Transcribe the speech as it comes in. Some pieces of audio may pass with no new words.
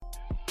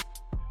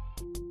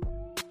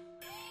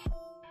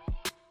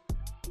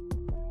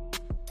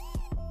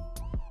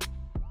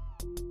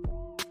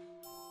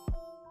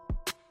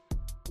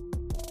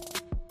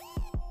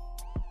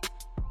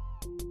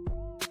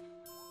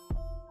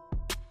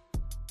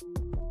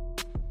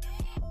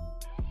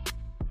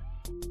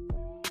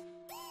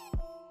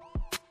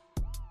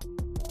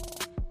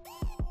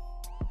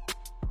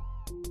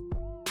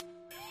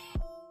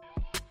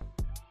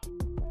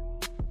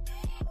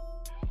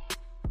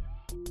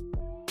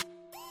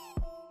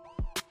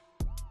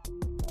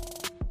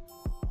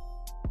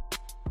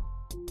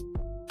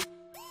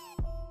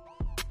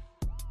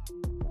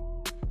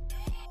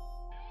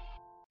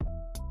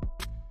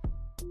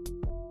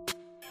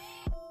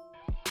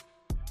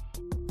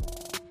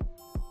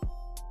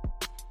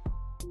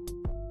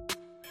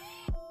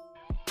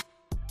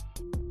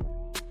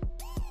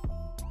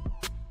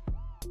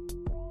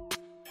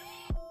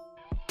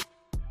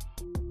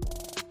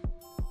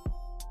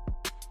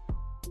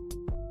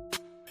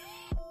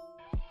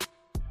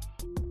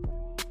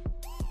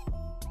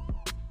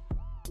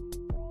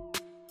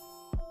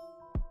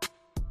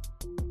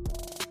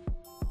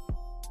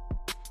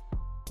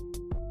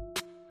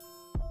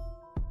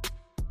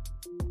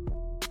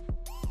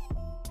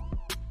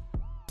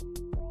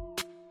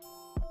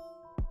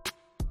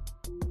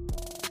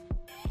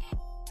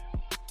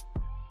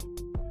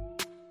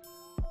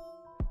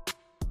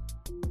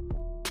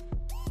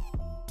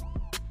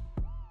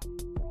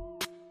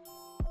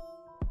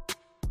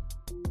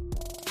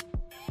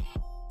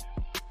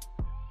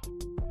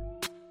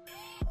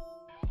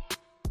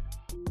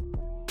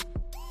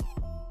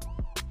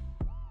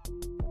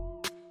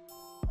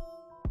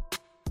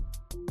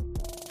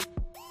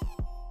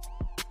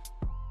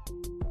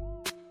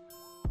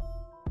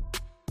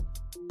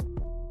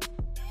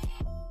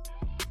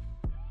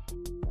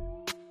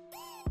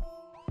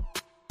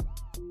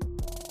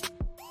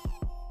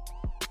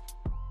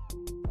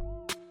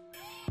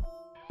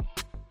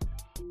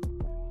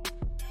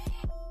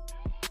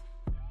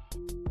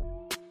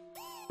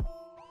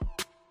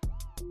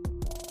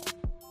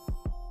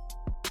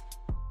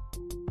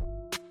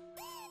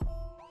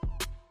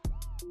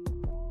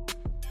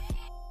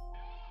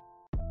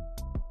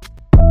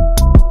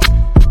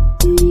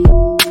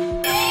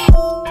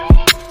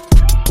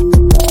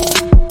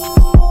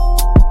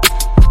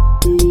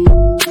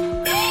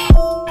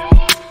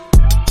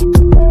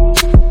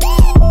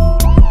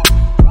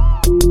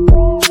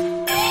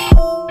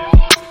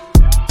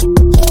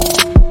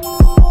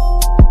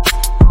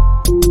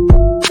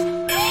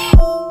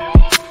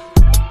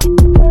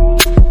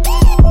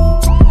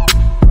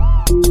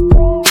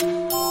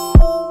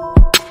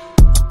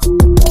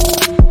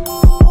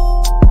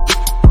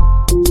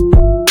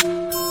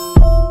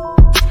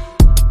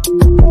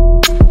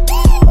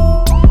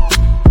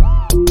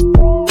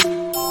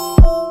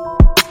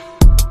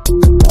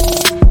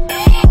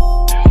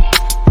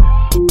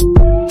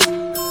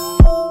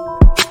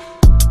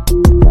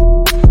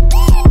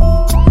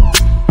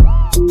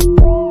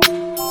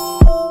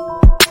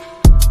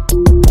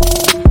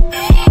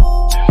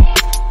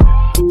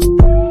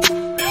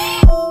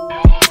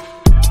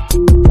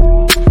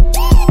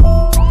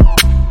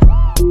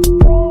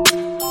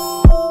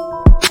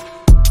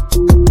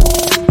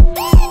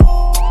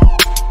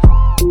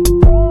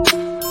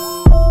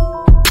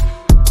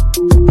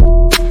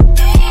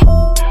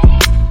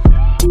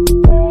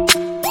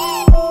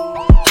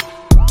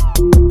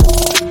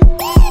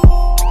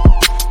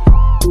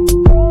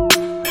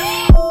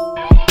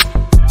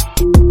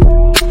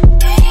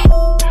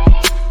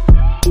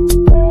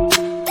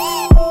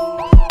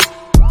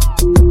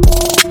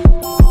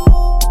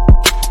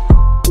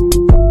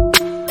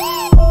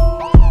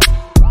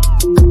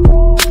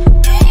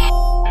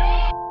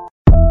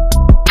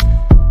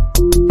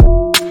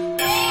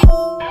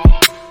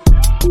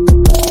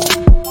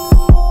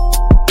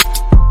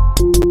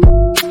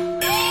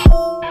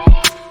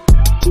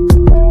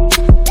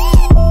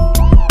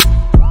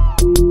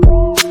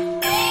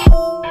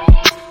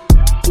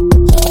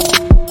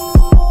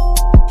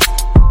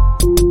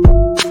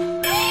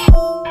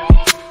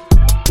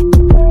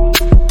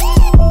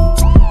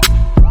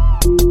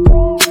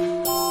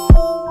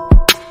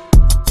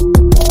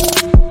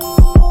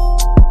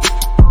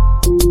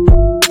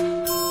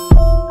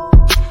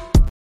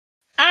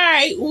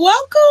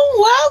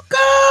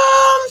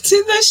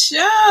to the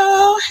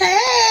show.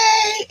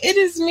 Hey, it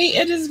is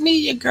me,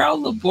 your girl,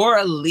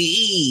 Labora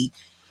Lee,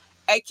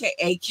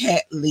 aka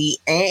Cat Lee,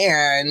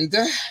 and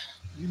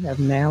you have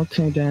now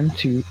tuned in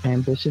to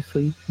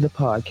Ambitiously the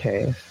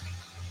podcast.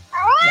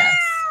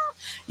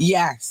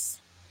 Yes.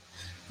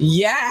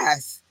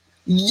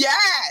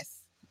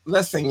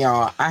 Listen,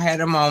 y'all, I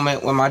had a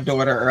moment with my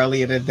daughter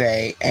earlier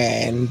today,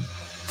 and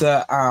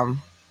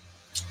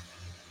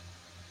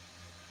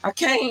I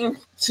came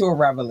to a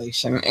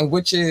revelation, and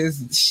which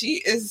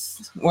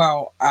is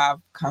I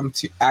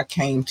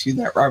came to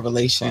that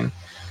revelation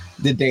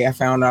the day I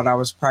found out I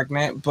was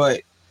pregnant,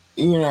 but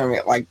you know what I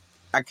mean? Like,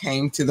 I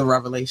came to the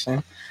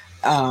revelation.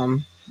 I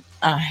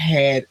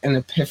had an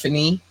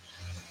epiphany.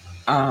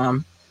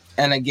 And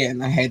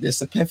again, I had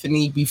this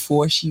epiphany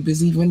before she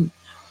was even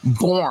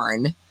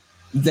born,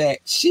 that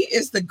she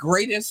is the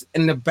greatest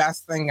and the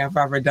best thing I've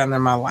ever done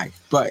in my life.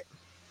 But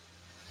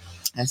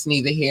that's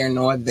neither here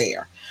nor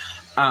there.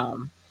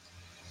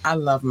 I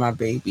love my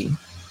baby.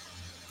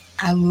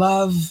 I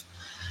love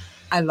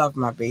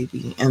my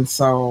baby. And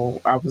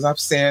so I was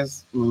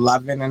upstairs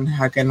loving and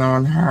hugging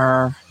on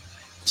her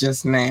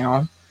just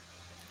now.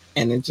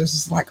 And it just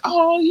was like,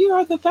 oh, you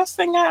are the best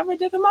thing I ever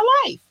did in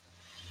my life.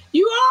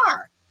 You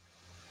are.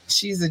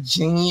 She's a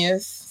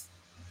genius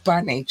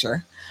by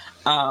nature.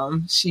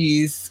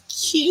 She's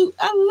cute.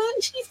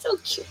 She's so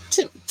cute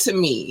to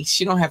me.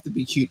 She don't have to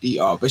be cute to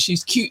y'all, but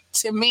she's cute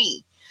to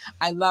me.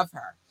 I love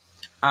her.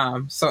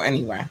 So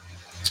anyway,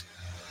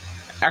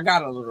 I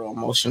got a little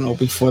emotional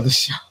before the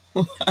show.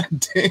 I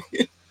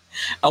did.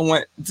 I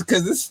went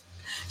because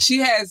she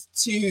has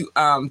two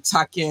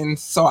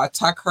tuck-ins, so I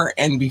tuck her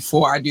in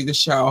before I do the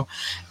show,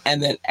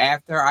 and then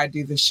after I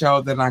do the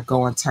show, then I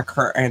go and tuck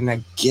her in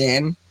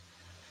again.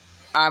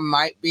 I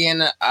might be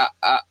in a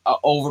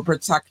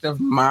overprotective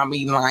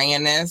mommy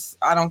lioness.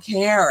 I don't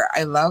care.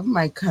 I love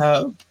my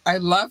cub. I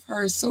love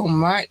her so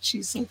much.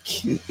 She's so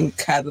cute and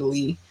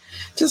cuddly,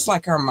 just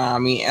like her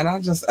mommy, and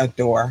I just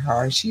adore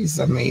her. She's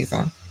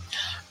amazing.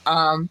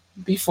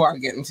 Before I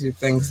get into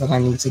things that I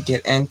need to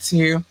get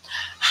into,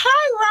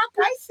 hi Rock,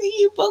 I see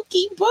you,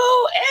 Bookie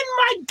Boo, and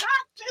my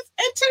doc just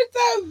entered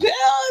the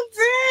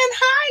building.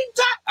 Hi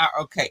Doc.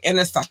 Okay, in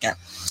a second.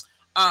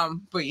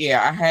 But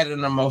yeah, I had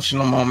an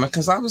emotional moment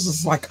because I was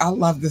just like, I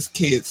love this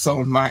kid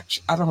so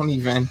much. I don't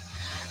even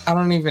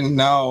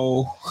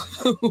know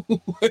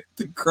what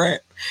the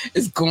crap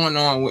is going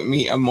on with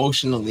me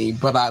emotionally,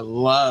 but I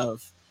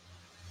love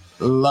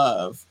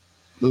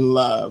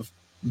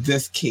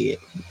this kid.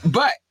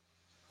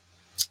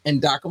 And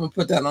Doc, I'm gonna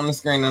put that on the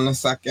screen in a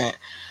second.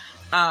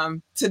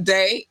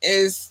 Today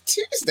is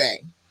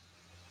Tuesday.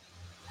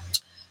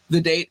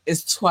 The date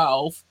is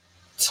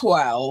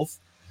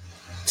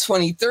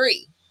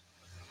 12/12/23.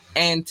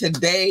 And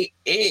today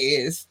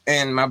is,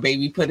 and my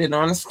baby put it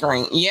on the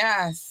screen.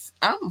 Yes,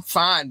 I'm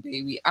fine,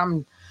 baby.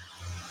 I'm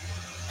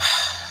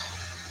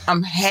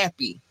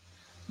happy.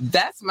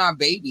 That's my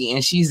baby,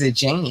 and she's a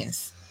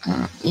genius.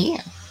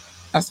 Yeah.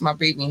 That's my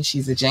baby, and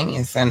she's a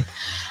genius, and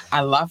I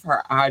love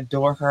her. I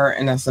adore her,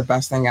 and that's the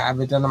best thing I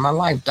ever done in my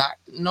life. Doc,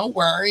 no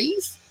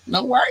worries.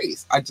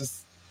 I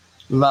just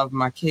love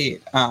my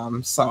kid.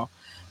 So,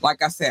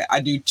 like I said,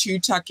 I do two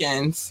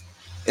tuck-ins.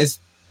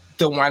 It's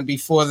the one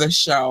before the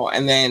show,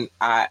 and then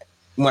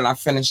when I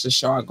finish the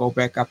show, I go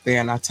back up there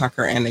and I tuck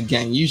her in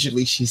again.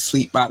 Usually, she's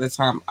asleep by the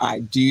time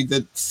I do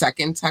the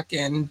second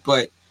tuck-in,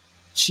 but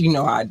she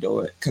know I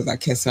do it because I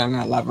kiss her and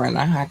I love her and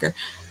I hug her.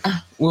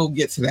 We'll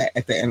get to that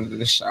at the end of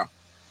the show.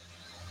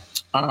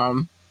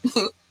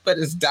 But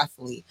it's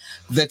definitely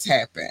the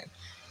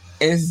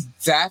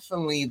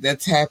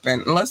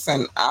tap-in.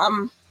 Listen,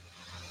 I'm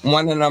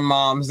one of the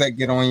moms that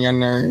get on your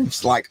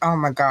nerves. Like, oh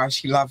my gosh,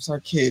 she loves her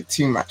kid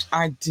too much.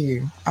 I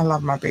do. I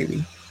love my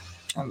baby.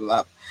 That's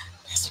my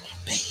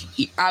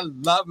baby. I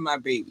love my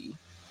baby.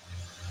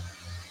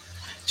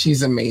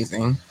 She's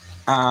amazing.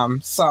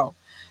 So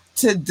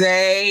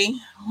today,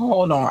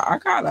 hold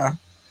on.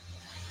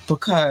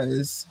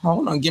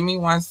 Give me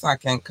 1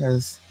 second,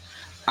 because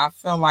I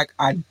feel like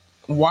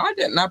why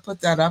didn't I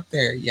put that up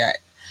there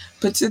yet?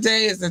 But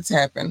today is a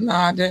tap-in. No,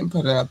 I didn't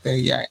put it up there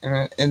yet.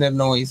 And it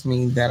annoys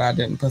me that I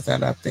didn't put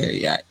that up there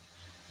yet.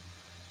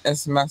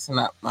 It's messing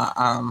up my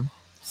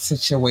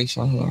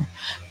situation here.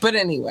 But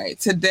anyway,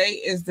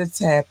 today is the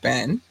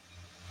tap-in.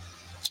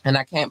 And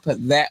I can't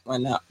put that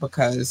one up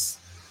because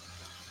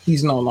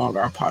he's no longer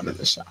a part of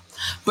the show.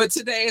 But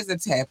today is the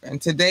tap-in.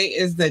 Today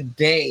is the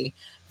day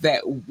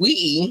that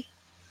we...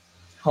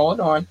 Hold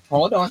on,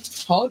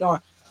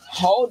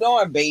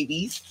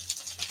 babies.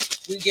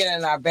 We get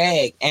in our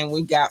bag, and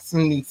we got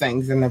some new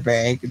things in the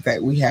bag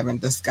that we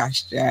haven't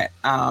discussed yet.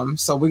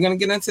 So we're going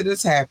to get into the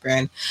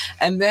tap-in.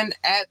 And then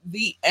at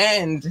the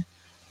end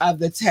of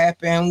the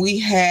tap-in, we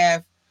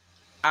have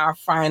our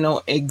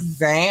final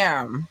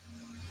exam.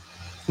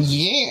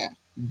 Yeah,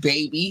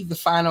 baby, the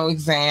final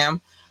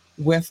exam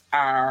with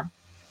our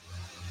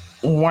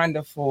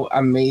wonderful,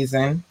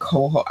 amazing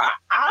co-host.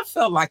 I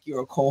feel like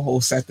you're a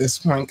co-host at this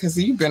point because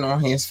you've been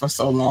on here for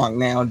so long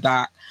now,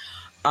 Doc.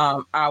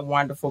 our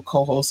wonderful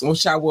co-host,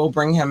 which I will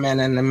bring him in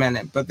a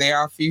minute. But there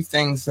are a few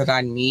things that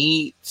I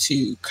need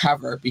to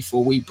cover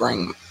before we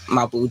bring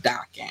my boo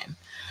Doc in.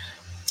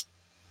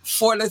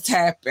 For the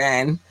tap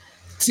in,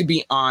 to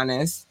be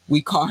honest,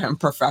 we call him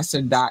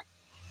Professor Doc.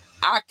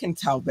 I can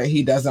tell that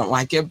he doesn't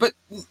like it, but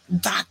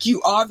Doc,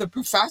 you are the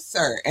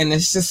professor, and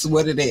it's just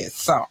what it is.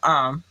 So,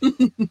 I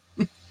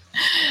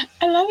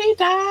love you,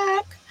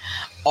 Doc.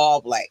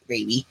 All black,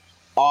 baby.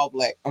 All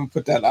black. I'm gonna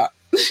put that up.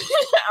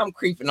 I'm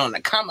creeping on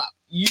the come up.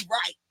 You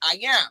right,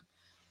 I am.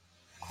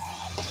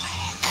 All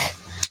black.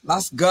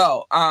 Let's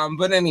go.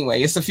 But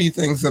anyway, it's a few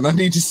things that I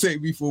need to say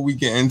before we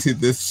get into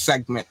this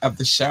segment of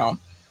the show.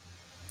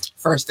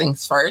 First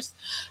things first,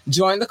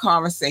 join the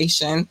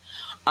conversation.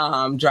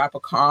 Drop a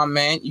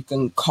comment. You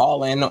can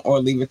call in or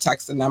leave a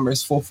text. The number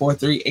is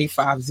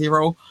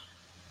 443-850-4828,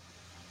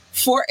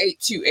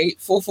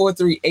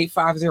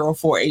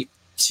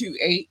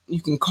 443-850-4828.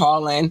 You can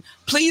call in.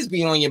 Please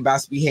be on your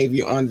best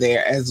behavior on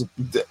there. As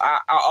I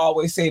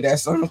always say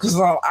that, because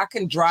I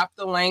can drop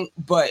the link,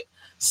 but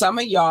some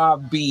of y'all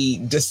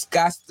be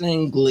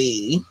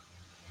disgustingly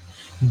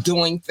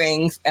doing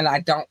things, and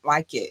I don't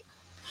like it.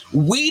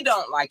 We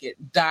don't like it,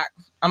 Doc.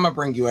 I'm gonna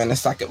bring you in a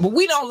second, but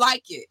we don't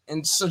like it,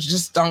 and so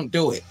just don't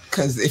do it.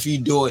 Because if you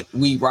do it,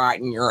 we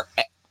riding your.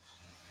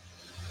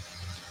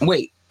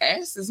 Wait,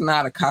 ass is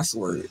not a cuss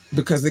word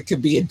because it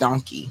could be a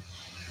donkey,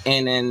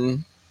 and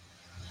then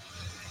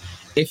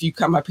if you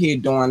come up here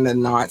doing the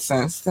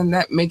nonsense, then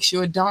that makes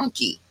you a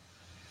donkey.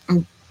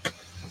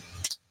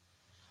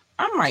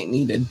 I might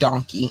need a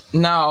donkey.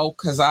 No,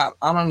 because I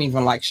don't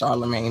even like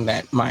Charlemagne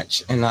that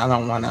much, and I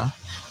don't want to.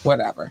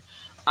 Whatever.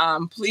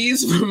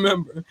 Please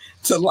remember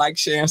to like,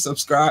 share, and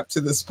subscribe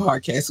to this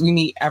podcast. We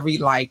need every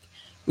like,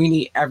 we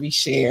need every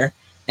share,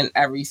 and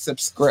every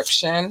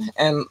subscription.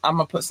 And I'm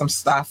gonna put some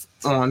stuff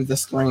on the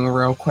screen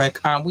real quick.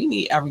 We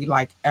need every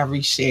like,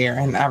 every share,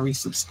 and every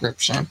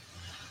subscription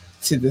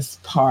to this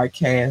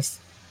podcast.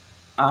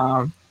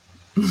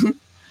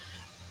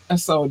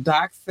 So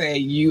Doc said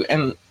you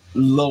and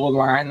Lil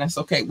Line, that's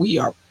okay. We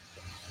are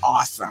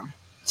awesome.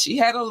 She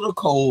had a little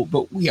cold,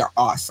 but we are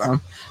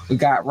awesome. We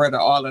got rid of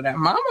all of that.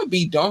 Mama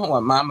be doing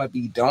what Mama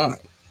be doing.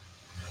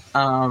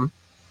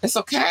 It's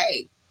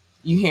okay.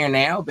 You here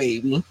now,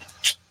 baby.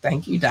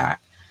 Thank you, Doc.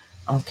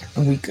 Okay,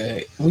 we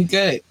good. We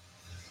good.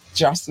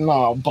 Dressed in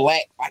all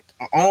black, like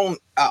on.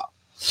 I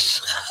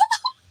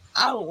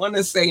don't want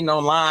to say no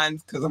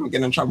lines because I'm gonna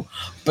get in trouble.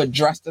 But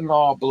dressed in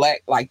all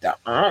black, like the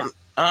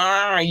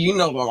you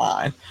know the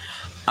line.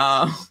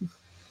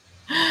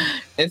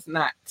 It's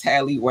not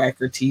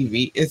Tallywhacker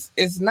TV.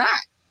 It's not.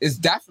 It's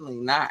definitely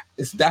not.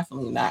 It's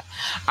definitely not.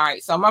 All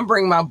right, so I'm gonna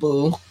bring my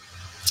boo.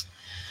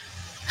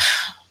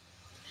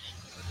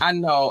 I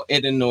know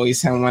it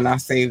annoys him when I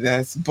say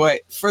this,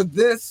 but for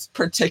this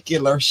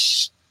particular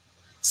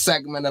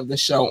segment of the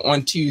show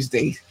on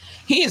Tuesdays,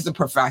 he is the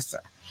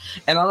professor,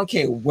 and I don't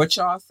care what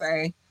y'all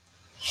say.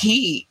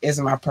 He is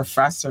my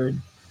Professor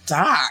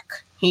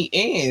Doc. He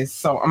is.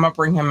 So I'm gonna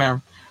bring him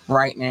in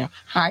right now.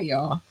 Hi,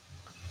 y'all.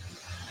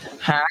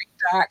 Hi,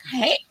 Doc.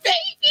 Hey,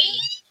 baby.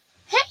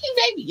 Hey,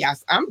 baby.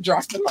 Yes, I'm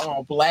dressed in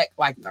all black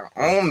like the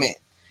Omen.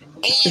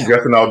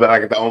 Dressing all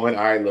black like the Omen.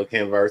 All right, look,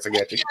 Kim Verse. I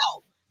got you.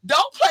 Yo,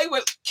 don't play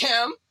with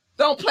Kim.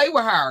 Don't play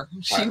with her.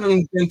 She's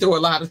been through a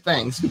lot of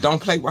things.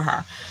 Don't play with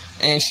her.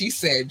 And she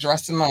said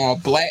dressing all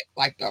black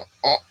like the.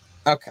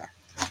 Okay,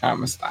 I'm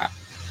gonna stop.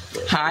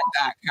 Hi,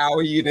 Doc. How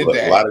are you today? Look,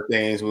 a lot of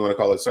things. We want to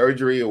call it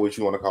surgery, or what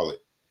you want to call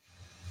it?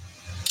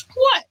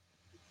 What?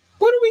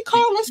 What do we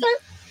call it, sir?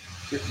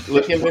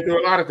 Look, Kim been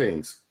through a lot of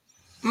things.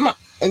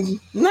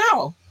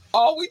 No,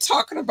 all we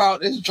talking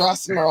about is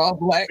dressing all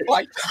black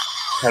like.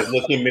 Has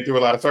Look Kim been through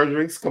a lot of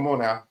surgeries? Come on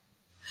now.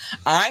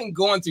 I ain't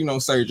going through no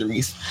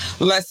surgeries.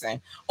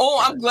 Listen.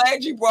 Oh, I'm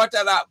glad you brought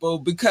that up, boo,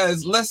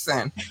 because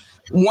listen,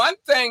 one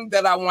thing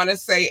that I want to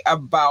say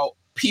about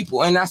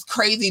people, and that's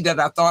crazy that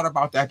I thought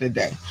about that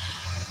today.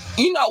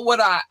 You know what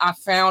I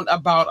found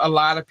about a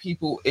lot of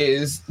people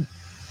is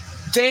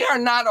they are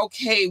not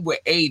okay with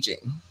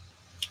aging.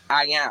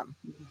 I am.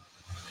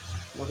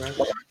 Okay.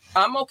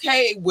 I'm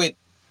okay with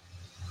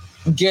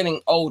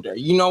getting older.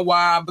 You know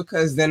why?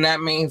 Because then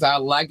that means our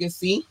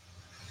legacy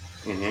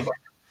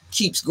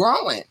keeps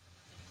growing.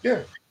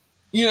 Yeah.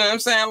 You know what I'm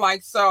saying?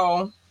 Like,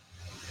 so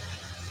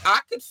I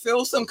could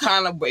feel some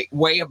kind of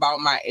way about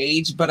my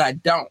age, but I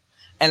don't.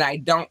 And I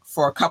don't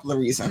for a couple of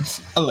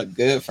reasons. I look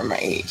good for my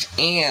age.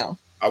 And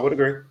I would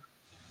agree.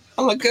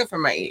 I look good for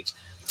my age.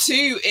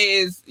 Two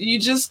is you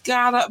just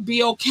gotta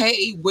be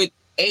okay with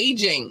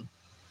aging.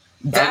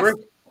 That's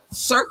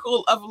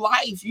circle of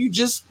life. You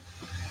just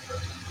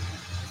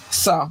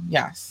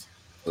yes.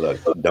 Look,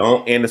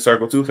 don't end the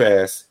circle too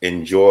fast.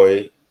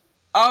 Enjoy.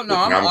 Oh no,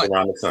 I'm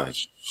around the sun.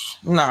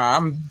 No,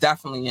 I'm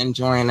definitely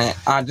enjoying it.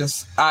 I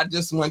just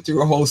went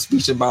through a whole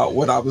speech about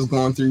what I was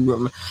going through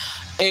with me.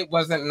 It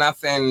wasn't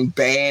nothing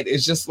bad.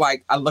 It's just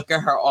like I look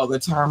at her all the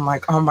time,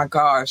 like, oh my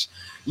gosh,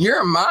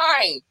 you're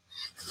mine,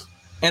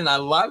 and I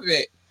love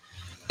it.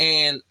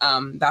 And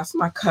that's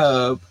my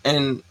cub,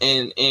 and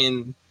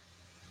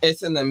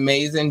it's an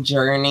amazing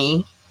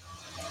journey.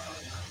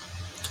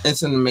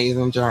 it's an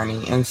amazing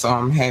journey, and so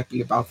I'm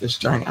happy about this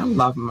journey. I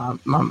love my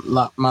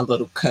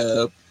little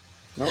cub.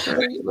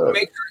 Okay.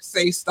 Make her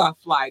say stuff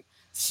like,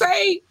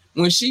 say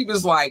when she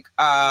was like,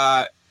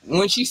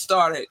 when she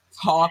started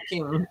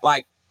talking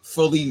like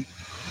fully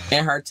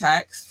in her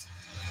text,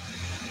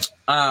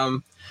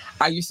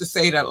 I used to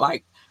say that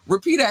like,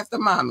 repeat after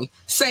mommy.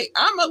 Say,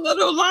 I'm a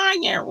little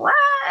lion, rah!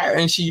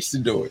 And she used to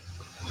do it.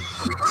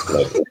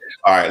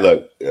 All right,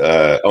 look,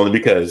 only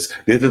because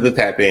this is the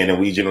tap in, and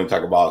we generally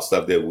talk about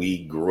stuff that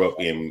we grew up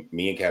in.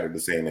 Me and Kat are the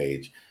same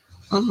age.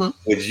 Mm-hmm.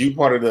 Was you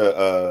part of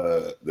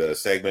the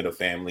segment of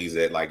families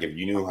that, like, if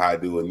you knew how to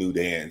do a new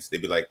dance,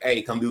 they'd be like,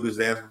 "Hey, come do this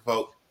dance for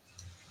folk"?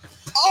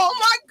 Oh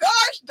my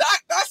gosh,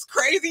 that's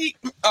crazy.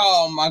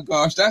 Oh my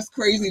gosh, that's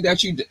crazy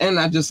that you, and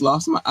I just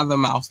lost my other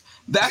mouse.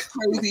 That's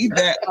crazy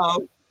that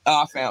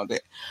I found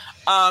it.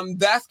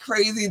 That's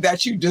crazy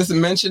that you just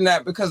mentioned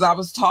that, because I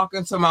was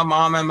talking to my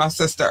mom and my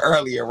sister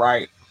earlier,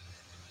 right?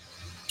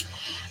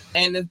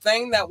 And the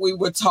thing that we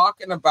were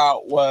talking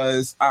about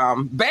was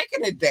back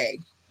in the day.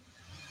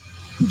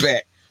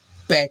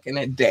 Back in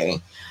the day.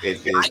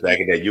 It's back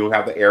in the day. You don't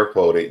have the air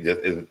quote. It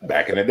just is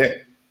back in the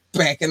day.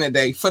 Back in the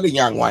day, for the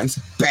young ones,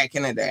 back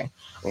in the day.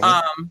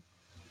 Mm-hmm.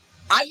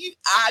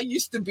 I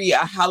used to be a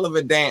hell of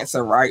a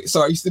dancer, right?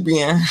 So I used to be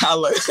in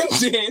hella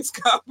dance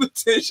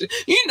competition.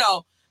 You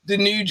know, the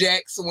New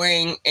Jack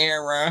Swing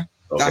era.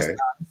 Okay.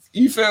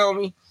 You feel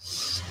me?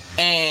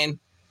 And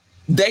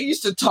they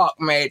used to talk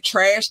mad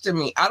trash to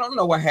me. I don't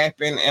know what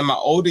happened in my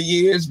older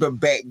years, but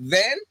back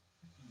then,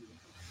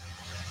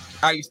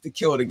 I used to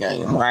kill the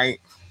game,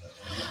 right?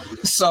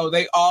 So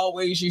they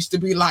always used to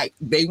be like,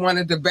 they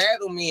wanted to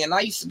battle me, and I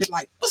used to be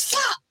like, what's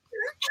up?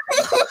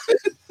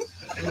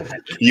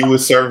 You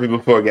was serving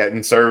before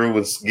getting served,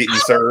 was getting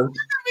served?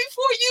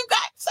 Before you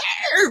got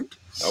served.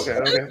 Okay.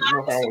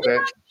 No problem with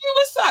that.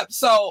 What's up?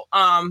 So,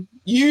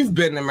 you've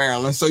been to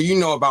Maryland, so you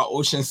know about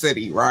Ocean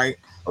City, right?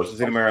 Ocean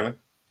City, Maryland.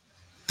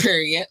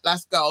 Period.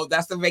 Let's go.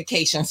 That's the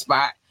vacation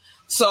spot.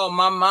 So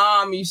my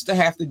mom used to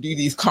have to do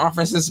these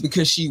conferences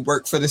because she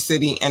worked for the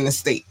city and the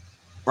state,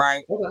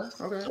 right?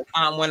 Okay.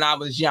 When I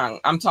was young,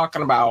 I'm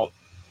talking about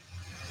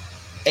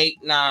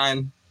 8,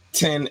 9,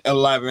 10,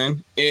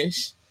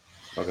 11-ish.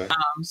 Okay.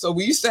 So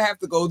we used to have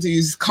to go to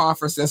these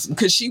conferences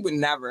because she would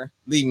never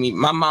leave me.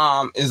 My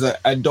mom is an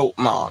adult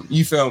mom.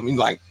 You feel me?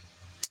 Like,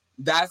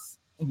 that's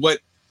what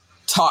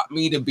taught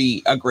me to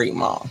be a great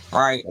mom,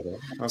 right?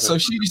 Okay. So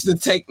she used to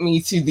take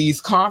me to these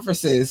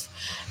conferences,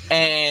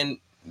 and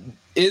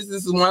is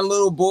this one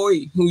little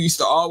boy who used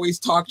to always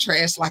talk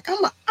trash, like,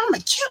 I'm a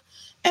kill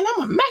and I'm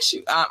gonna mess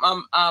you.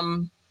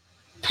 I'm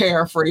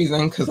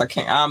paraphrasing because I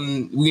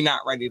can't. We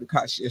not ready to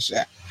cut shit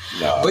yet.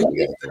 No, but,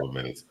 we got 4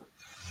 minutes.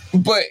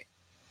 But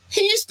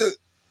he used to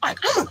like,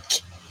 I'm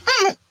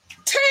gonna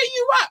tear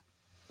you up.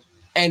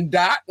 And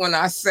Doc, when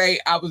I say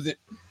I was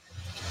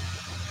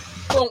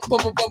boom,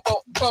 boom, boom, boom,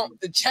 boom, boom,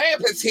 the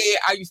champ is here.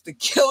 I used to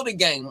kill the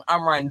game. I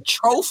run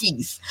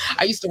trophies.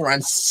 I used to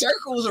run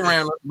circles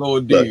around the little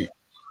dude. Look,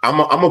 I'm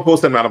gonna pull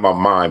something out of my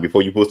mind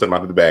before you pull something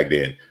out of the bag.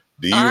 Then,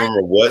 do you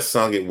remember what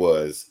song it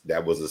was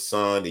that was a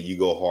song that you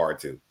go hard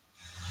to?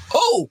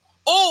 Oh,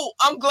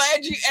 I'm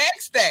glad you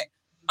asked that.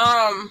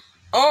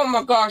 Oh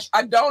my gosh,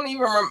 I don't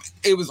even remember.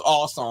 It was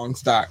all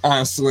songs, Doc.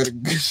 I swear to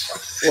God.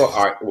 Well,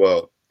 all right.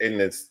 Well,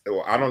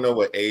 I don't know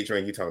what age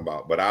range you're talking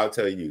about, but I'll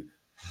tell you,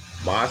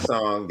 my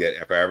song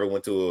that if I ever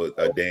went to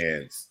a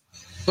dance,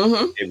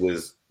 it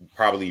was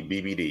probably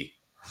BBD.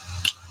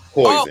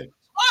 Poison.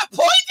 What?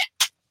 Poison?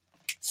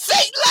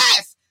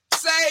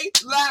 Say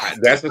less.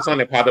 That's the song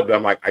that popped up.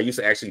 I'm like, I used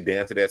to actually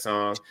dance to that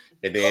song.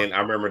 And then I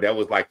remember that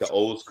was like the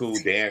old school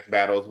dance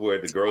battles where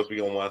the girls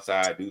be on one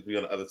side, dudes be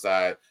on the other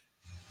side.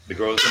 The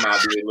girls come out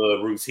do a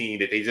little routine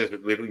that they just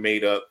literally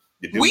made up.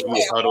 The dudes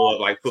would huddle up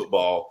like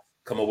football,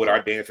 come up with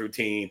our dance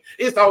routine.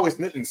 It's always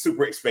nothing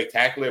super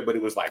spectacular, but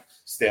it was like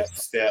step,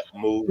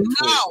 move,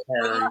 twist,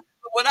 turn.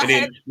 What I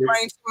had to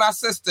explain to my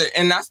sister,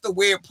 and that's the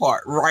weird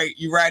part, right?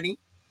 You ready?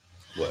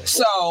 What?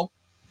 So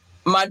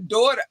my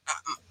daughter,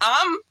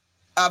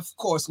 of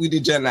course, we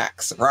did Gen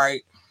X,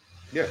 right?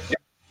 Yeah.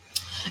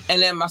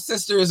 And then my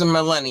sister is a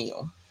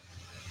millennial.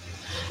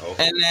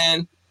 Okay. And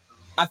then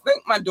I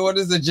think my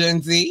daughter's a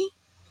Gen Z.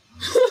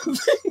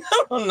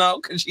 I don't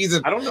know, because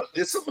I don't know.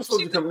 It's supposed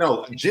to come.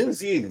 No, Gen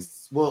Z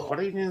is, well, are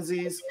they Gen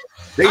Zs?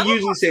 They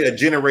usually say a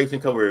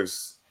generation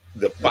covers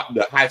the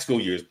high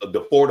school years,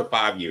 the 4 to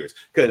 5 years.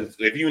 Because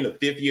if you're in the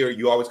 5th year,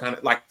 you always kind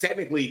of like,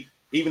 technically,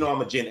 even though I'm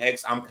a Gen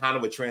X, I'm kind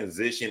of a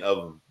transition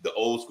of the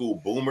old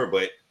school boomer,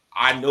 but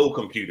I know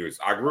computers.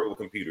 I grew up with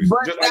computers,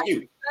 but just like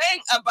you. The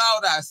thing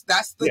about us,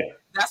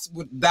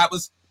 that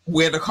was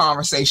where the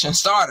conversation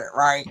started,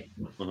 right?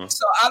 Mm-hmm.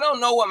 So I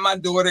don't know what my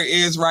daughter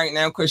is right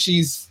now because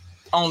she's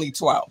only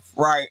 12,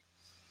 right?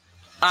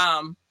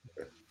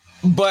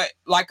 But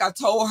like I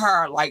told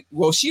her, like,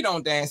 well, she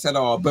don't dance at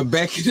all. But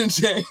back in the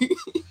day,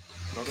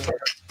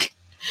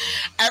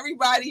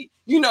 everybody,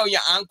 you know,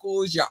 your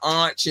uncles, your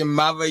aunts, your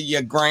mother,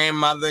 your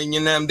grandmother, you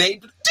know, they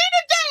do the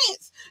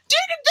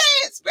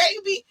dance,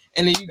 baby.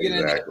 And then you get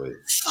in there.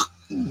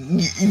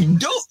 You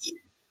do.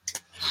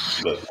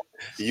 Look,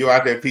 You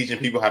out there teaching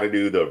people how to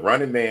do the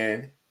Running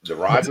Man, the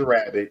Roger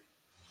Rabbit.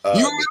 You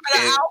remember the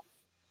Alf?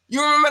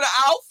 You remember the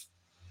Alf?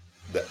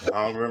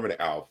 I don't remember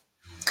the Alf.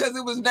 Because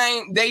it was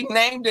named, they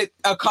named it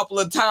a couple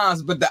of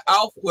times, but the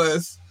Alf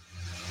was.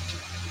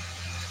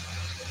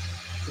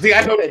 See,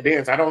 I know that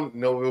dance. I don't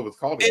know if it was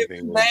called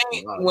anything.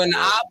 When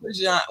I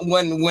was young,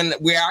 when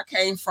where I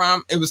came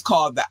from, it was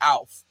called the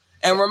Alf.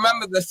 And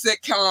remember the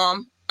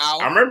sitcom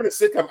Alf? I remember the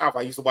sitcom Alf.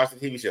 I used to watch the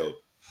TV show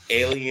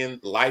Alien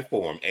Life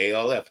Form,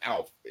 ALF,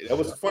 Alf. That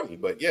was funny,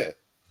 but yeah.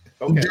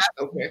 Okay.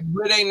 Okay.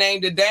 Where they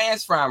named the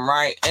dance from,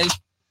 right? And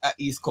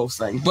East Coast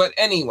thing. But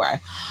anyway,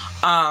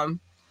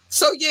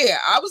 so yeah,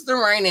 I was the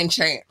reigning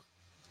champ.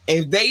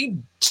 If they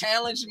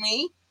challenged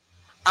me,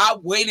 I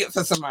waited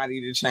for somebody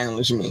to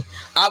challenge me.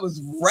 I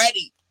was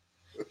ready.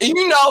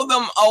 You know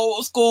them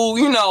old school,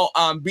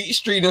 Beat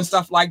Street and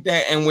stuff like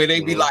that, and where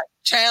they be like,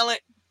 challenge.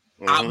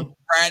 I was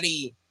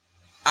ready.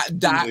 I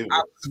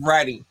was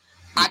ready.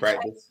 I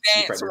can't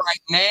dance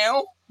right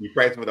now. You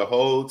practiced for the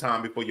whole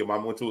time before your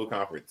mom went to a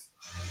conference.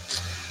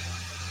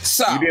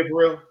 So you did for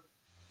real?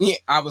 Yeah,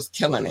 I was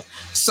killing it.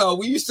 So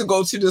we used to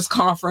go to this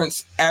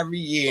conference every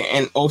year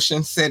in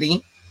Ocean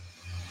City.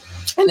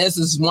 And there's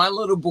this one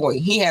little boy.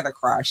 He had a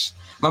crush.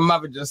 My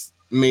mother just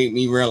made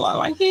me realize,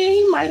 like, yeah,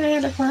 he might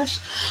have had a crush.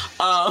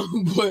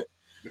 But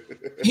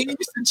he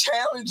used to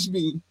challenge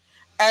me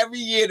every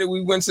year that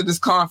we went to this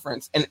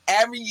conference. And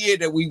every year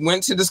that we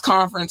went to this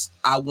conference,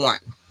 I won.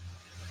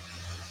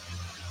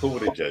 Who were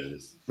the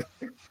judges?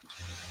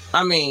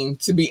 I mean,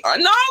 it was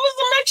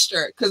a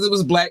mixture because it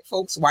was black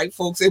folks, white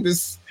folks. It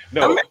was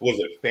was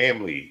it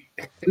family?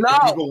 No,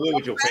 you live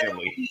with your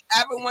family.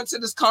 Ever went to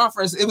this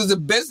conference? It was a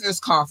business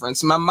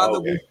conference. My mother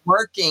was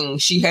working;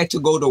 she had to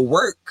go to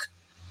work,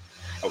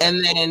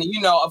 and then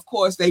of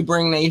course, they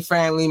bring their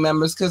family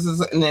members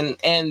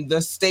and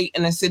the state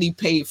and the city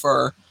paid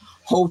for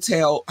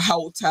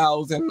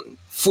hotels and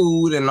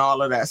food and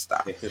all of that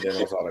stuff.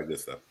 Incidentals, all that good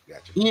stuff.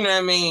 Gotcha. You know what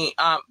I mean?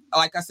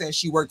 Like I said,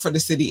 she worked for the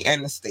city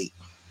and the state.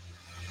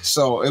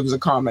 So it was a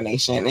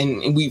combination.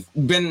 And we've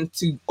been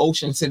to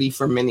Ocean City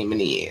for many,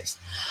 many years.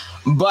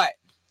 But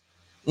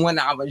when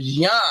I was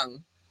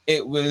young,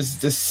 it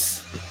was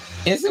was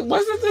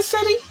it the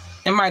city?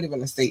 It might have been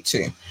the state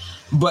too.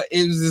 But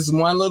it was this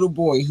one little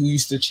boy who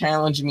used to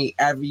challenge me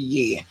every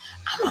year.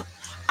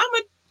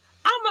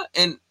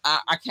 And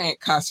I can't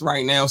cuss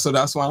right now, so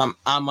that's why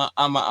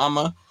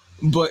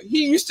but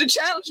he used to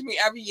challenge me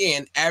every year,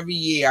 and every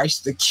year I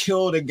used to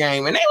kill the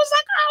game. And they was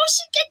like, "Oh,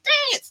 she can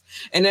dance."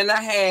 And then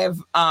I have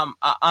an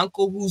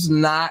uncle who's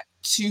not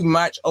too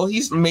much. Oh,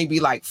 he's maybe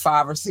like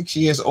 5 or 6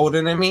 years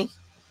older than me.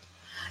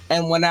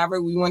 And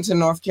whenever we went to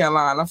North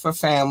Carolina for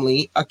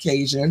family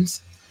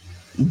occasions,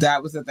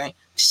 that was the thing.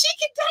 She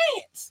can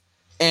dance.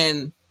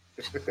 And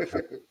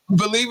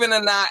believe it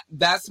or not,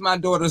 that's my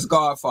daughter's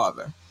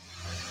godfather.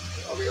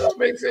 I mean, that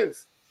makes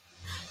sense.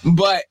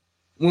 But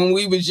when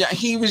we was young,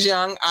 he was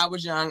young, I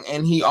was young,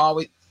 and he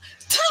always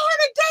tell her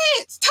to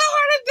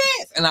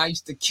dance, and I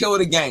used to kill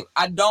the game.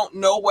 I don't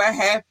know what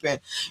happened.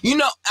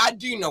 I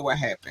do know what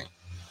happened.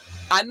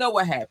 I know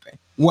what happened.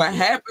 What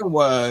happened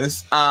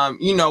was,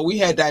 we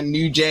had that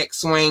New Jack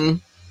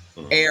Swing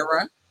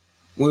era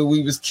where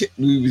we was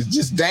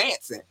just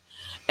dancing,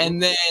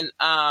 and then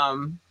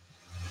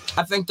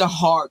I think the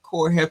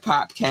hardcore hip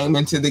hop came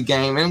into the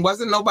game, and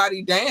wasn't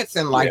nobody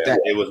dancing like that.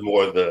 It was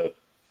more the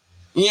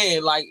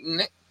like.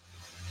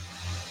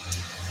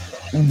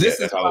 This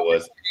is how it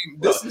was.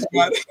 This is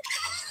what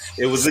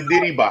it was the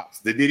Diddy box.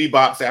 The Diddy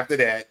box after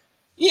that.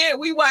 Yeah,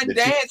 we weren't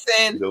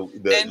dancing.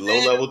 The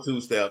low level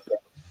 2-step.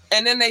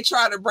 And then they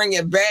try to bring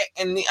it back,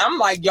 and I'm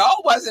like,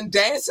 y'all wasn't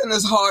dancing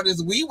as hard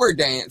as we were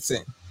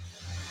dancing.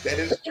 That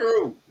is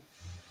true.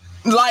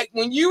 Like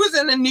when you was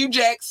in the New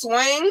Jack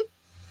Swing,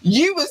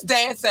 you was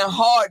dancing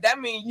hard. That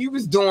means you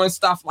was doing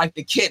stuff like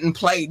the Kid and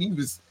Play. You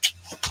was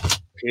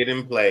Kid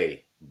and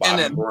Play,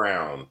 Bobby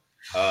Brown,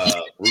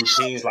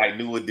 routines like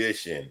New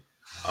Edition.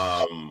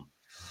 I'm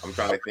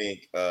trying to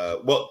think.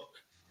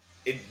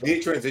 It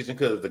did transition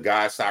because the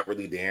guys stopped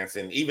really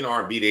dancing. Even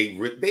R&B,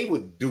 they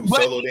would do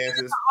solo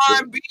dances.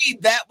 R&B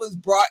that was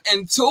brought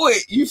into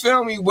it. You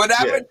feel me?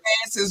 Whatever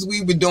dances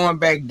we were doing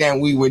back then,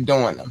 we were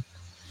doing them.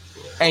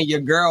 And your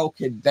girl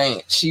could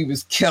dance. She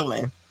was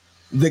killing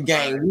the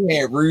game. We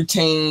had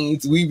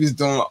routines. We was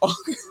doing.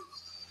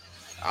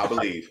 I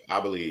believe.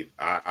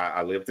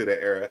 I lived through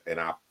that era, and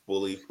I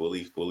fully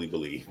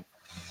believe.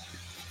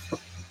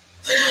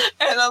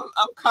 And I'm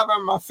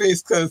covering my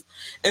face because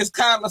it's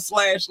kind of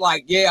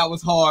I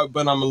was hard,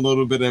 but I'm a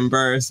little bit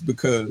embarrassed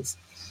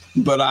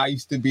but I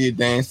used to be a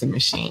dancing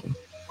machine.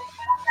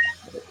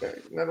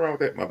 Okay, nothing wrong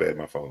with that. My bad,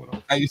 my phone went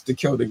off. I used to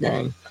kill the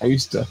game. I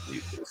used to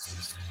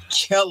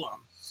kill them.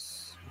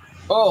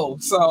 Oh,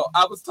 so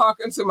I was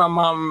talking to my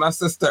mom and my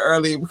sister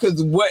earlier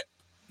because what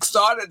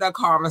started that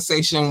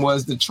conversation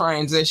was the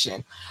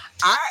transition.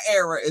 Our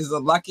era is a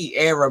lucky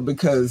era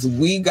because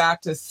we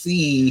got to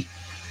see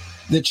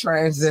the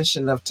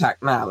transition of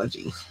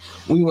technology.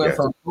 We went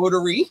from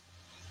rotary,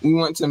 we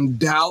went to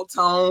dial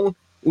tone,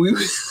 we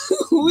saw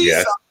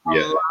a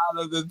lot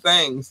of the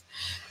things.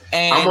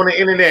 And I'm on the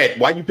internet.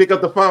 Why you pick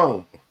up the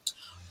phone?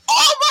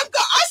 Oh my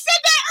God, I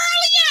said that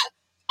earlier.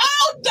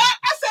 Oh,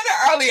 I said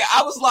it earlier.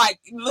 I was like,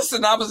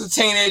 listen, I was a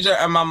teenager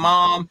and my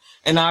mom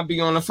and I'd be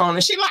on the phone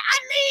and she like, I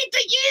need to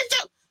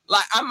use it.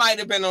 Like, I might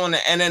have been on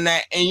the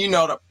internet and you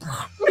know,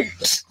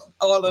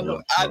 all of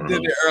them. I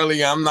did it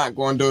earlier. I'm not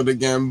going to do it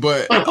again,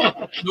 but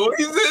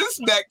noises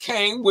that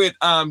came with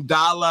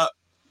dial-up.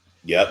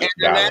 Yep,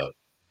 dial-up.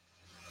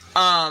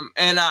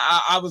 And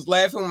I was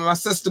laughing with my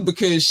sister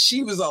because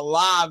she was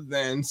alive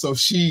then, so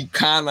she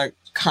kind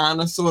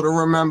of sort of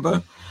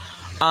remember.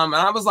 And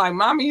I was like,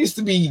 Mommy used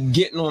to be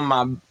getting on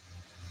my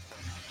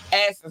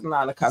ass. Is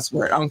not a cuss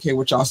word. I don't care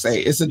what y'all say.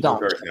 It's a don't.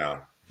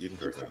 You can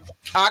curse now.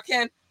 I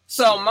can.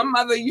 So my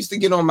mother used to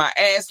get on my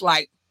ass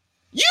like,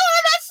 you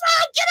on that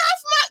phone? Get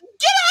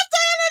off the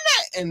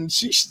internet. And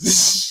she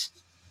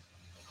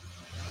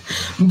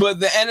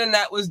but the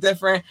internet was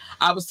different.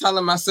 I was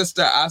telling my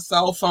sister our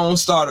cell phone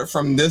started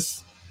from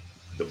this.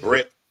 The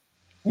brick.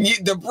 Yeah,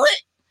 the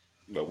brick.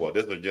 Well,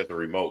 this was just a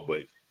remote,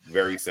 but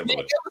very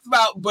similar.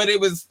 It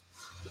was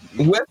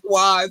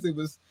width-wise, it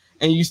was,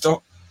 and you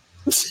still.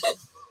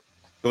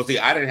 So see,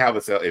 I didn't have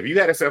a cell. If you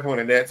had a cell phone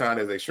at that time,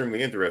 that's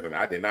extremely interesting.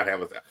 I did not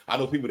have a cell. I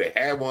know people that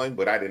had one,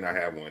 but I did not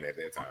have one at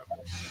that time.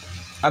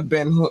 I've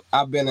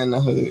been in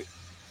the hood.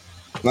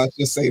 Let's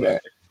just say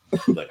that.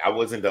 Look, I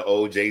wasn't the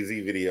old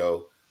Jay-Z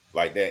video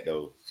like that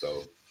though.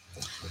 So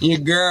your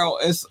girl,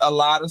 it's a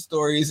lot of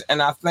stories, and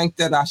I think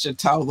that I should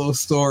tell those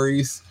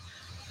stories.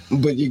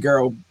 But your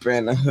girl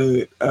been a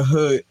hood.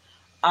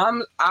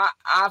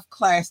 I've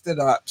classed it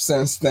up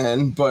since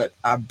then, but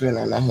I've been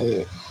in the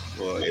hood.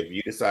 Well, if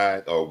you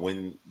decide or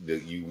when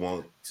you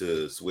want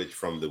to switch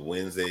from the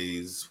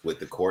Wednesdays with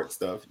the court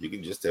stuff, you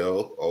can just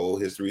tell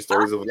old history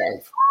stories of life.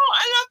 Oh,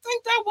 and I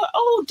think that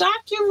would,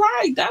 Doc, you're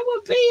right. That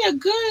would be a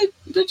good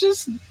to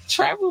just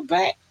travel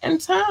back in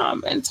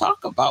time and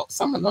talk about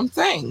some of them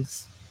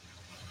things.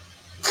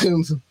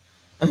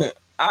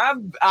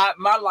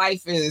 My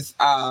life is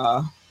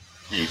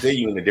You say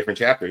you in the different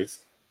chapters,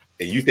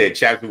 and you said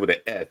chapter with an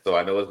S, so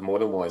I know it's more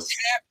than one.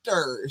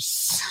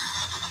 Chapters.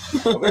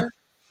 Okay.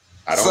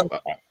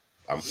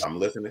 I'm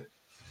listening.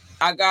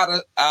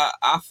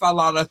 I fell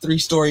out a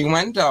 3-story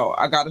window.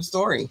 I got a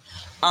story.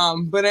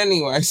 But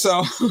anyway,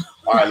 so.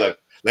 All right, look,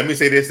 let me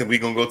say this and we're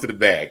going to go to the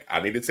bag.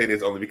 I need to say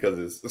this only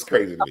because it's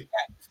crazy to me. Okay.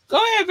 Go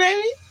ahead,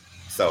 baby.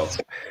 So,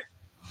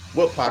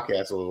 what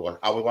podcast was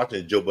I was watching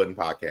a Joe Budden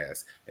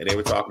podcast and they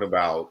were talking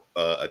about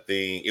a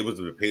thing. It was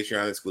a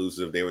Patreon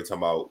exclusive. They were talking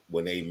about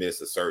when they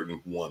miss a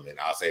certain woman.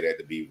 I'll say that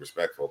to be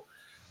respectful.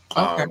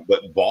 Okay.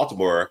 But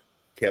Baltimore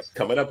kept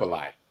coming up a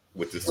lot,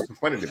 which is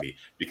funny to me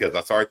because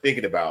I started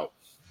thinking about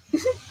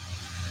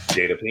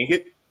Jada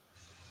Pinkett,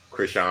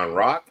 Krishan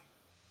Rock.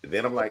 And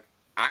then I'm like,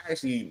 I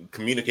actually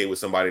communicate with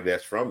somebody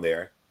that's from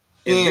there.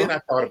 And then I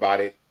thought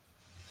about it.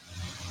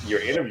 Your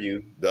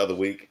interview the other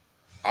week,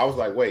 I was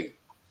like, wait,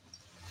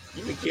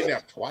 you been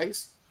kidnapped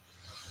twice?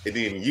 And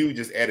then you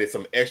just added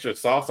some extra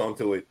sauce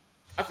onto it.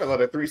 I fell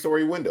out a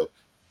 3-story window.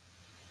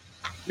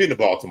 Been to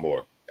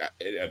Baltimore.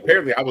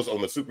 Apparently, I was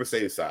on the super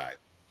safe side.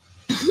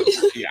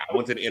 Yeah, I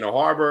went to the Inner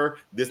Harbor,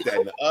 this, that,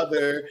 and the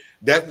other.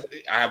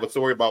 I have a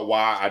story about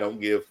why I don't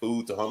give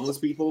food to homeless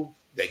people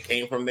that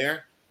came from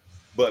there.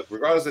 But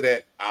regardless of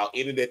that, I'll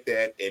end it at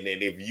that. And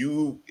then if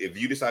you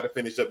decide to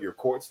finish up your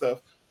court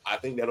stuff, I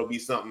think that'll be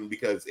something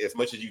because as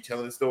much as you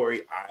telling the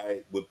story, I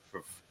would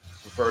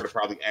prefer to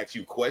probably ask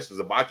you questions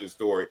about your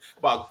story,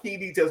 about key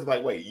details.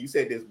 Like, wait, you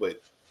said this,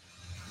 but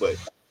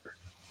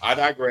I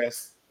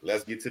digress.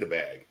 Let's get to the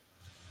bag.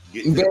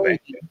 There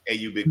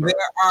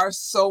are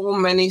so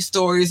many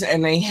stories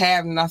and they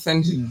have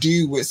nothing to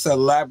do with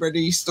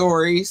celebrity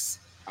stories.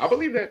 I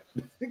believe that.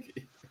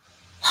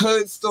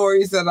 Hood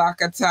stories that I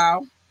could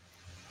tell.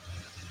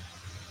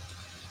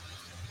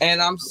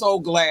 And I'm so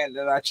glad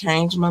that I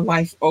changed my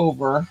life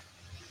over.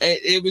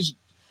 It was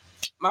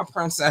my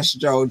Princess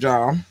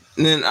JoJo.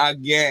 And then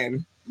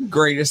again,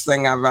 greatest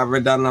thing I've ever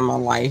done in my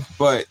life.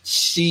 But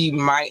she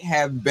might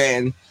have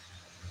been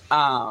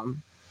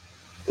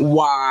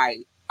why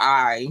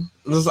I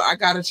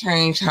gotta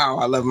change how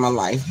I live my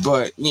life.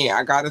 But yeah,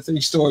 I got a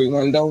 3-story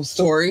window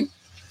story.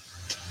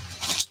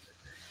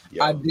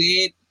 Yo. I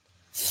did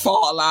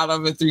fall out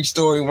of a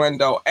 3-story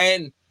window.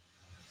 And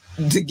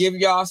to give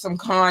y'all some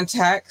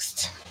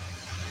context,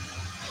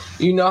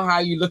 you know how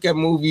you look at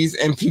movies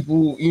and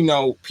people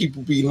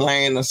be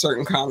laying a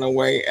certain kind of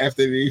way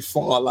after they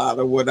fall out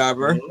or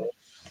whatever. Mm-hmm.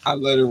 I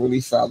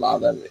literally fell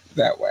out of it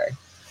that way.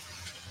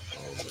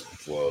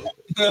 Well,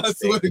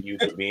 thank you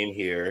for being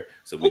here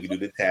so we can do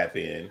the tap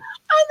in.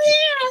 I'm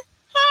here.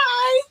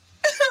 Hi.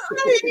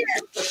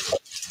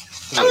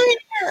 I'm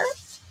here.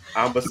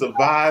 I'm a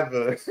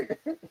survivor.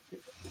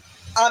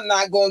 I'm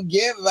not going to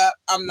give up.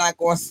 I'm not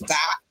going to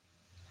stop.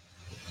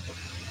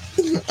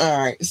 All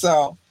right.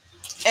 So,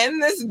 in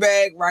this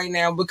bag right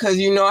now, because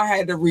I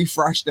had to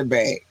refresh the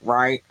bag,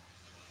 right?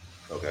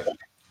 Okay.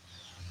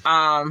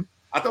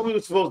 I thought we were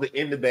supposed to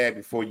end the bag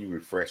before you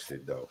refreshed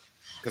it, though.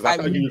 Because I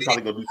thought you were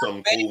probably gonna do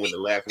something cool when the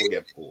last one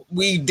got pulled.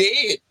 We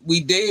did,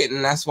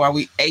 and that's why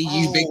we Big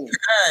Bird.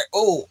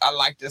 Oh, I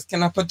like this.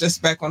 Can I put this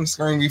back on the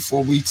screen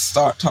before we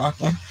start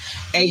talking?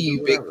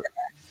 Big Bird.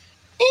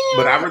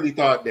 But I really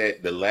thought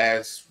that the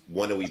last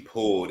one that we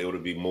pulled, it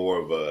would be more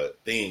of a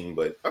thing.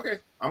 But okay,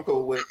 I'm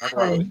cool with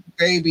it.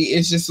 Baby,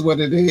 it's just what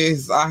it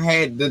is. I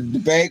had the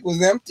bag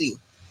was empty.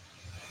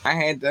 I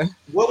had the.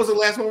 What was the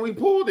last one we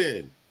pulled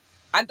in?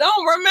 I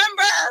don't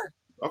remember.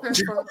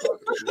 Okay.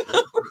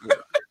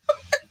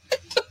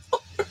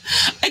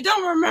 I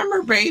don't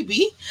remember,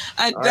 baby.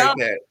 I don't.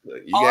 Right,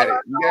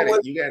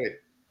 you got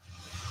it.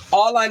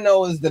 All I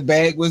know is the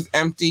bag was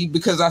empty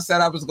because I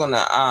said I was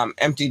gonna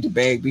empty the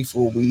bag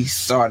before we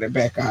started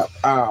back up.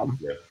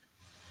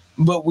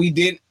 But we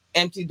did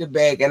empty the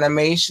bag, and I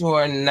made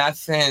sure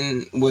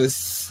nothing was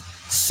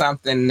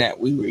something that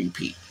we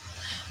repeat.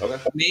 Okay.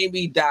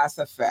 Maybe DOS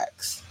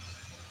effects.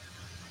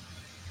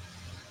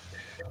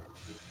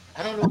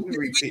 I don't know if we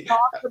repeat.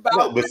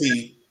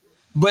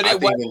 But it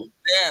wasn't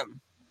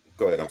them.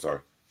 Go ahead. I'm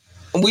sorry.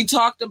 We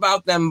talked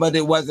about them, but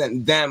it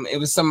wasn't them. It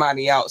was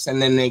somebody else, and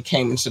then they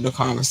came into the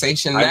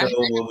conversation. I know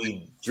when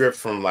we drift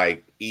from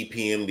like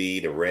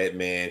EPMD to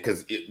Redman,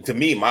 because to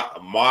me,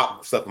 my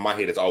stuff in my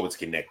head is always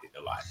connected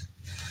a lot.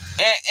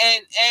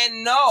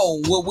 And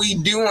no, what we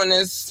do on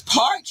this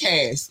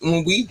podcast,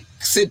 when we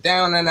sit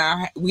down and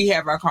we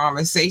have our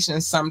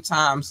conversations,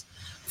 sometimes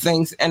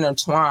things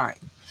intertwine.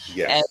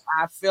 Yes. And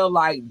I feel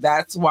like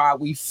that's why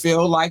we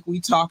feel like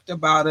we talked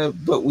about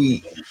it, but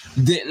we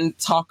didn't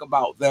talk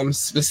about them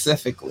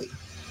specifically.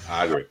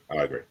 I agree.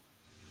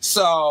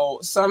 So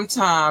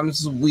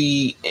sometimes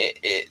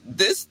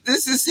this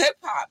is hip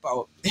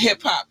hop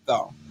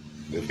though.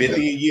 50 a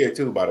year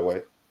too, by the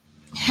way.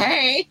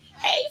 Hey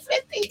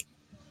 50.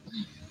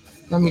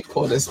 Let me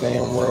pull this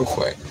down real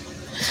quick.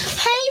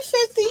 Hey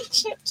 50,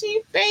 Chip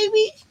Chief,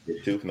 baby. Your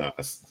tooth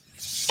nice.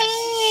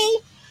 Hey.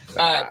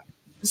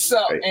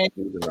 So, and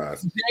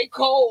J.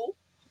 Cole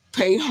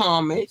pay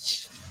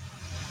homage.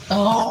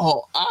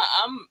 Oh,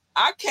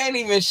 I can't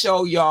even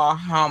show y'all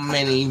how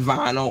many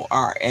vinyl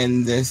are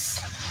in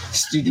this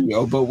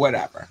studio, but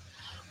whatever.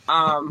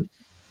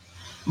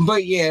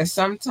 But yeah,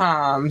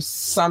 sometimes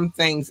some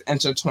things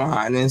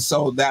intertwine, and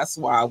so that's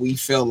why we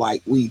feel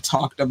like we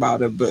talked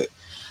about it, but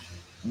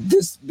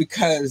this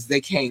because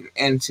they came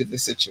into the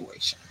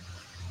situation.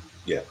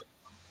 Yeah.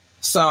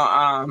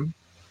 So,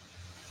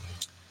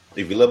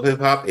 if you love hip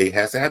hop, it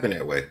has to happen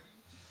that way.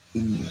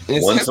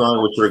 One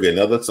song will trigger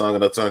another song,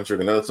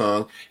 trigger another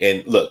song.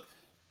 And look,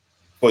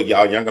 for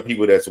y'all younger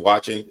people that's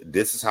watching,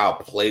 this is how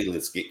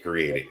playlists get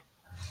created.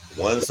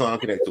 One song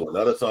connects to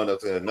another song,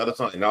 and all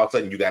of a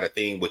sudden you got a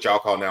thing what y'all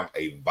call now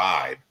a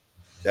vibe.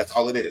 That's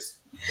all it is.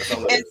 It's a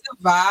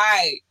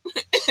vibe.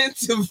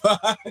 It's a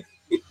vibe.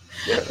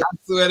 Yeah. I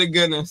swear to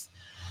goodness.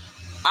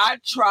 I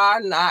try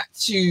not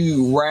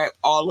to wrap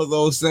all of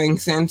those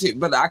things into,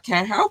 but I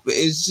can't help it.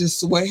 It's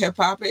just what hip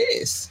hop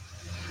is.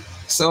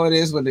 So it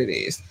is what it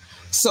is.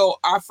 So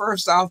our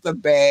first out the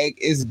bag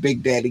is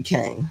Big Daddy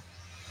Kane.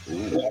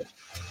 Ooh.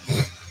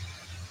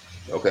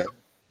 Okay.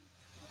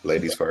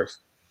 Ladies first.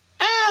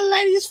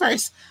 Ladies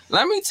first.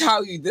 Let me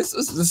tell you, this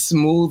was the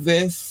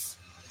smoothest,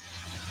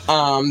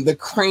 the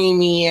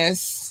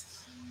creamiest.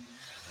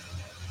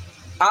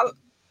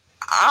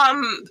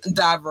 I'm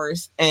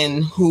diverse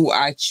in who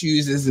I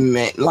choose as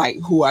men, like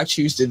who I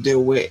choose to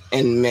deal with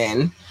in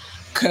men.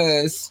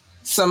 Cause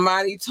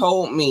somebody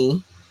told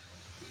me,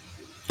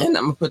 and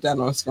I'm gonna put that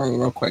on screen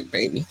real quick,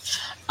 baby.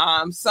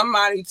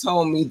 Somebody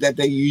told me that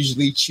they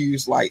usually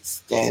choose light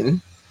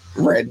skin,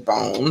 red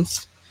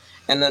bones.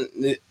 And then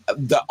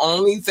the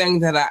only thing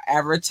that I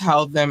ever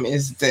tell them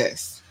is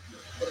this.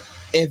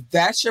 If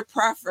that's your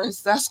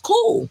preference, that's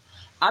cool.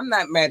 I'm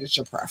not mad at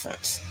your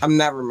preference. I'm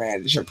never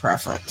mad at your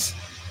preference.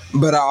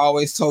 But I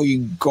always told you,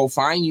 go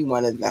find you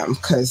one of them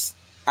because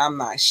I'm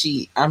not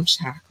sheet. I'm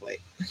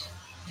chocolate.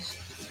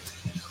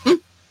 Okay.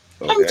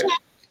 I'm chocolate.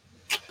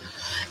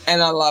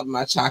 And I love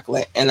my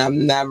chocolate. And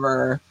I'm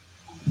never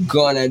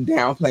going to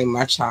downplay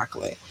my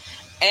chocolate.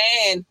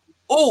 And,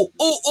 so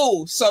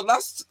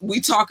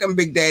we talking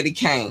Big Daddy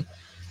Kane.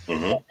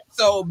 Mm-hmm.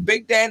 So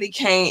Big Daddy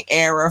Kane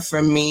era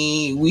for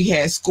me, we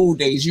had School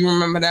Days. You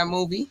remember that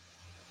movie?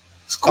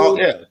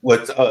 Yeah.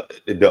 What's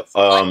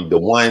the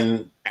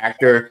one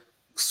actor...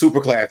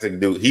 super classic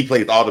dude. He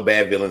plays all the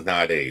bad villains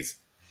nowadays.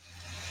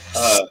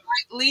 Spike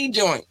Lee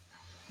joint.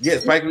 Yeah,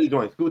 Spike Lee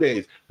joint. School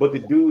Days. But the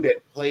dude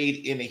that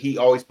played in it, he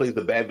always plays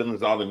the bad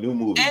villains in all the new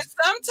movies. And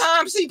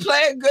sometimes he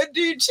play a good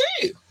dude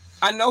too.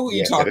 I know who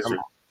you're talking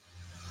about.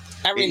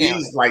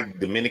 He's like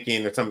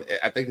Dominican or something.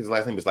 I think his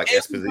last name is like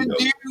Esposito. The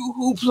dude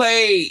who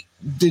played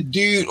the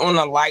dude on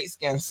the light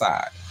skin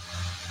side.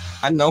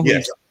 I know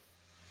who.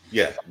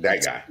 Yeah,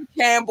 that guy.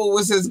 Campbell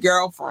was his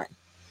girlfriend.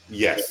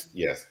 Yes.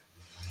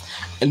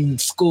 In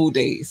School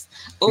Days.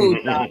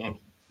 Oh,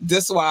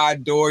 this is why I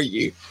adore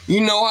you.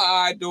 You know how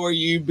I adore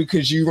you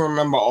because you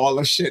remember all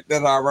the shit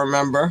that I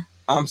remember.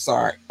 I'm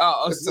sorry.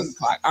 Oh, it's 6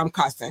 o'clock. I'm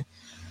cussing.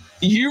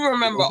 You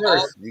remember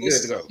all you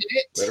good to go.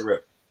 shit. Let it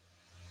rip.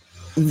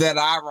 that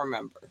I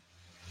remember.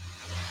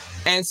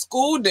 And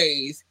School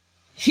Days,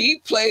 he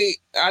played,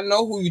 I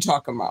know who you're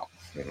talking about.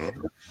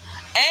 Mm-hmm.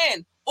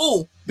 And,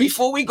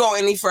 before we go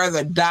any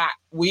further, Dot,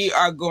 we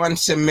are going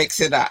to mix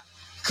it up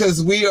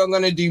because we are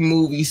going to do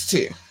movies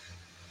too.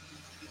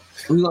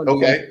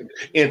 Okay,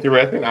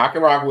 interesting. I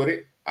can rock with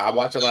it. I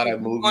watch a lot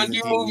of movies. We're going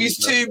to do movies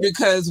too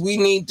because we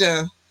need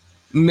to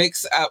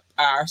mix up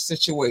our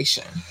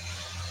situation.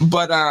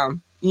 But,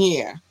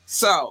 yeah.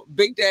 So,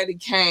 Big Daddy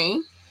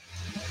Kane,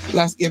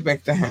 let's get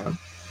back to him.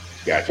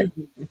 Gotcha.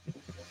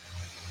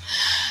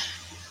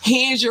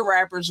 He is your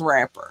rapper's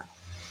rapper.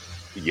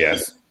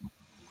 Yes.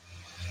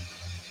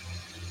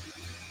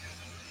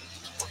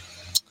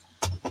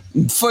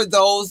 For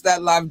those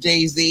that love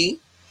Jay-Z,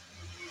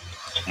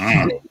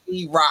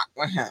 he rock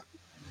with him.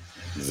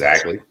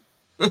 Exactly.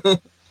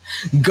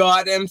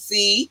 God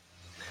MC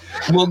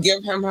will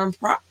give him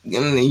prop.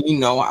 You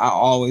know, I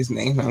always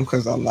name him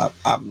because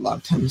I've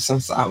loved him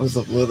since I was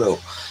a little.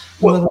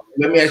 Well,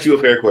 let me ask you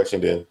a fair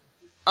question then.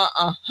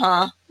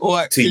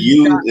 What? To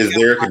you, is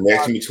there a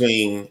connection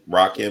between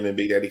Rakim and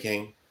Big Daddy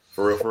Kane?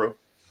 For real, for real?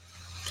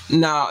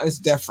 No, it's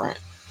different.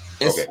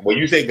 Okay. Well,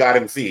 you say God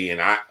MC, and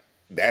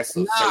that's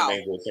a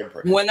certain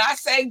person. When I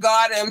say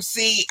God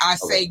MC, I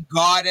say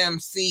God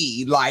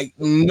MC. Like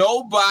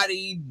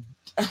nobody.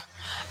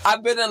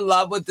 I've been in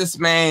love with this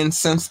man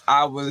since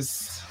I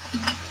was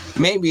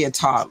maybe a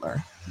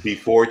toddler.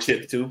 Before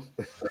Chip Tooth?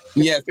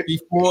 Yes,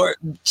 before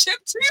Chip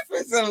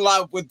Tooth is in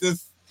love with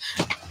this.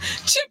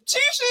 Chip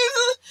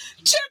Tooth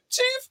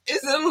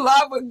is in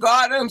love with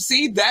God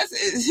MC.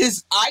 That's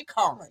his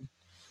icon.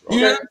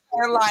 You know what I'm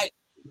saying? Like,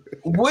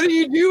 what do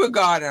you do with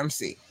God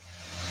MC?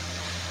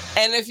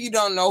 And if you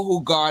don't know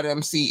who God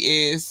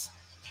MC is,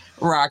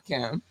 rock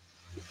him.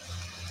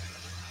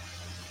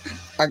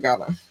 I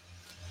got him.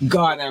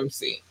 God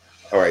MC.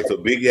 All right, so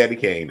Big Daddy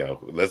Kane, though.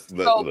 Let's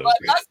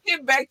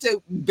get back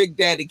to Big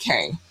Daddy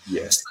Kane.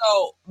 Yes.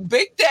 So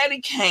Big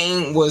Daddy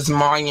Kane was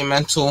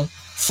monumental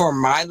for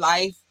my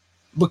life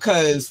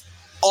because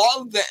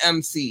all of the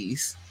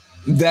MCs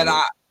that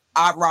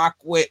I rock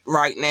with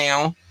right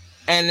now,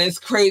 and it's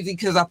crazy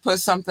because I put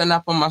something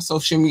up on my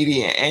social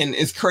media, and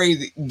it's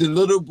crazy. The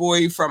little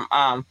boy from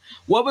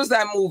what was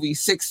that movie,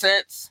 Sixth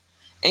Sense?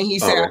 And he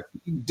said,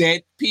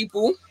 "Dead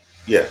people."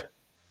 Yeah.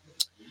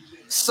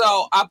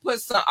 So I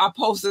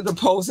posted the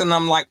post, and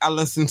I'm like, I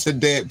listen to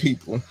Dead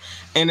People,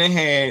 and it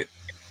had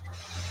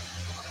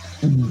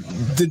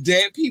the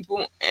Dead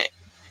People,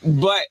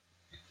 but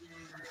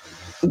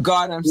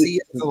God MC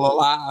is still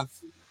alive.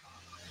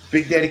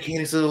 Big Daddy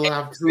Kane is still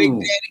alive too. Big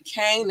Daddy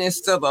Kane is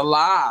still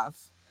alive,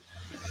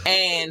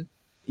 and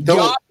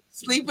y'all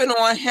sleeping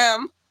on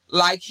him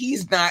like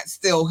he's not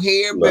still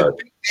here. But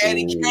Big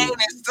Daddy Kane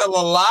is still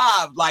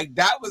alive. Like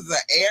that was an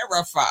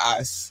era for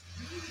us.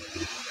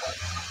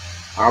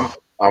 I'm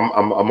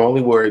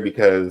only worried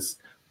because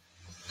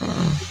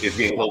it's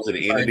getting close to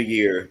the end of the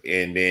year,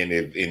 and then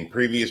if in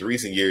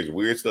recent years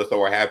weird stuff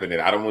started happening,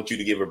 I don't want you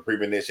to give a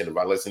premonition if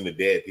I listen to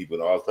Dead People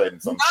and all of a sudden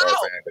something starts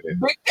happening.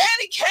 Big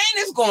Daddy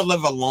Kane is going to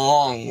live a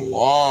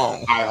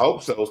long. I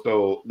hope so.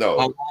 So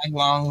no,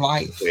 long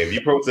life. If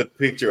you post a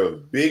picture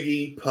of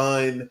Biggie,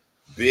 Pun,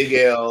 Big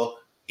L,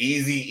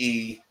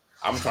 Eazy-E.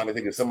 I'm trying to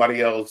think of somebody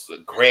else.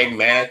 Craig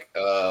Mack.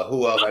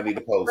 Who else I need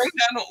to post?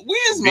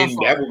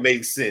 That would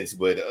make sense,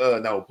 but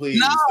no, please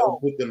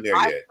don't put them there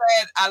yet.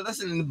 I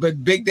listened,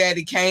 but Big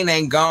Daddy Kane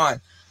ain't gone.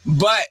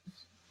 But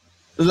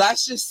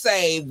let's just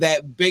say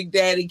that Big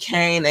Daddy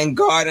Kane and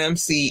God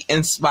MC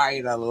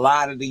inspired a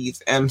lot of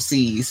these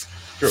MCs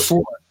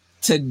for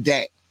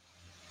today.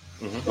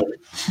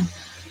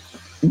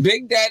 Mm-hmm.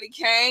 Big Daddy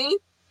Kane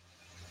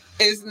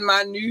is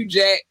my new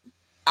Jack.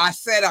 I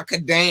said I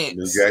could dance.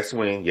 New Jack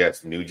Swing,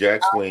 yes. New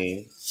Jack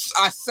Swing.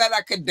 I said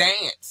I could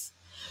dance.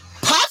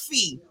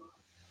 Puffy,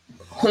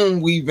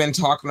 whom we've been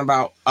talking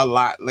about a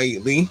lot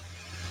lately.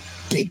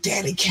 Big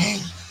Daddy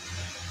Kane.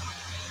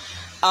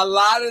 A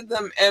lot of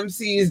them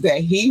MCs that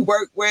he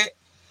worked with,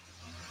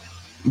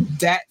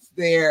 that's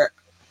their...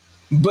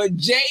 But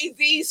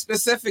Jay-Z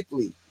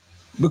specifically,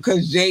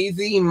 because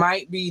Jay-Z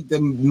might be the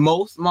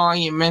most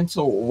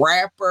monumental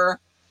rapper,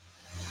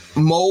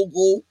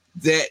 mogul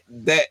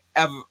that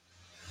ever...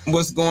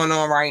 What's going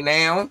on right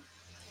now?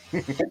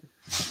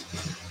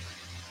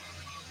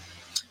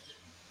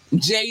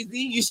 Jay-Z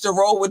used to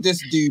roll with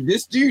this dude.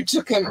 This dude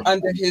took him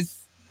under his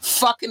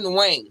fucking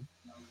wing.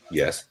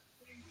 Yes.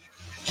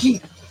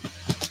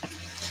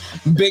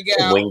 Big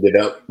Al winged it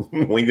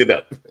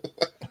up.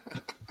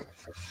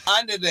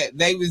 Under that,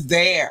 they was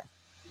there.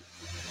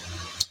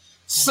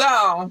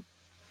 So,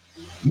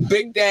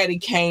 Big Daddy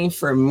Kane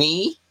for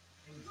me.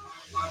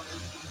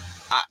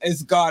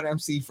 It's God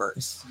MC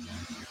first.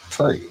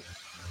 Period.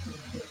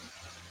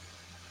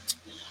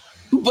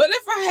 But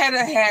if I had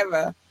to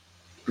have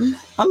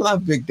I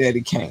love Big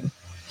Daddy Kane.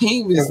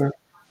 He was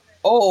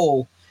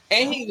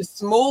and he was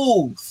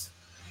smooth.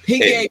 He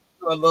gave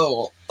you a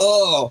little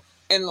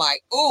and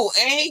like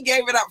and he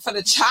gave it up for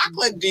the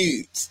chocolate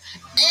dudes.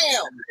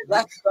 Damn,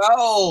 let's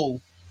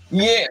go.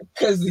 Yeah,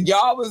 because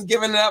y'all was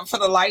giving it up for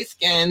the light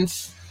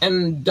skins.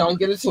 And don't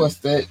get it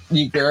twisted.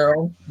 You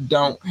girl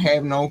don't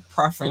have no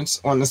preference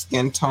on the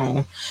skin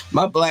tone.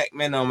 My black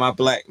men are my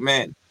black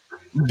men.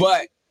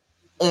 But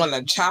on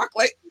the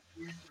chocolate,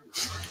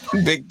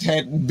 Big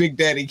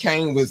Daddy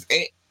Kane was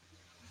it.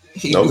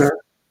 He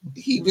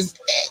was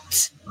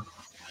it.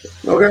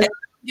 Okay. And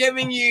I'm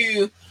giving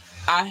you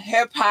a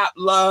hip hop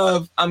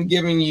love. I'm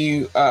giving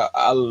you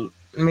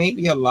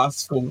maybe a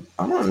lustful.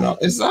 I don't know.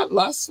 Is that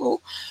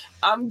lustful?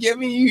 I'm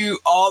giving you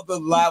all the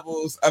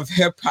levels of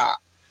hip hop.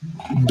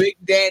 Big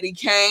Daddy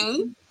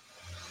Kane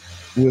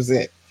was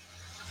it.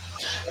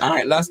 All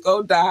right, let's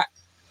go, Doc.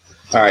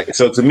 All right.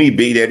 So to me,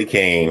 Big Daddy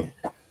Kane,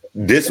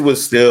 this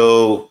was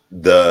still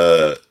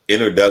the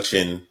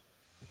introduction.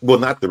 Well,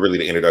 not really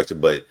the introduction,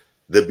 but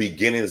the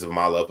beginnings of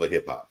my love for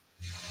hip hop.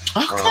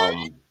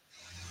 Okay.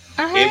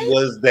 It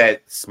was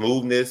that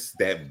smoothness,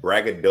 that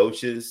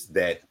braggadocious,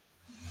 that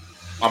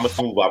I'm a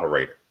smooth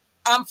operator.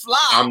 I'm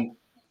fly.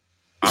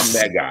 I'm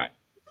that guy.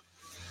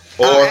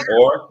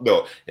 Or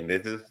no, and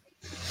this is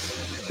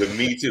the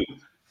me too.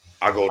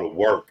 I go to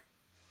work.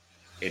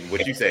 And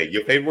what you say,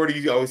 your favorite word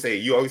you always say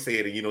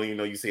it, and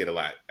you say it a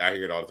lot. I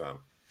hear it all the time.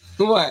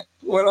 What?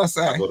 What I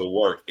say? I go to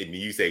work and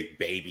you say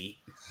baby.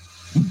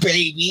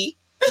 Baby.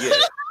 Yeah.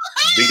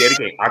 Big Daddy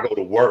Kane, I go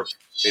to work.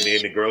 And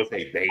then the girls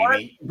say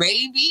baby.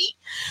 Baby.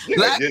 Yeah,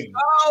 Let's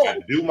go. I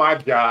do my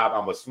job.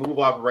 I'm a smooth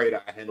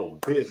operator. I handle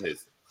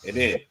business. And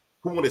then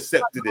who want to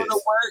step to this?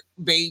 Work,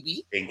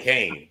 baby. And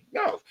Kane.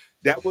 No,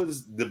 that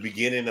was the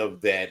beginning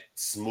of that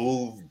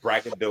smooth,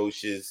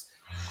 braggadocious,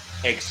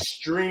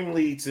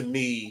 extremely to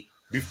me.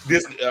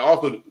 This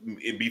also,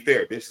 and be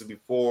fair, this is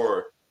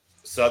before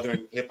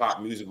Southern hip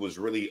hop music was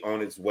really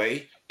on its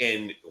way,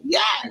 and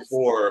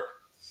before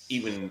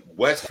even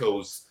West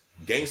Coast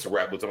gangster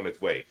rap was on its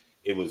way.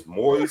 It was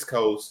more East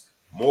Coast,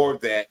 more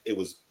of that. It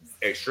was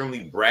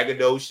extremely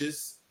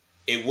braggadocious.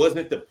 It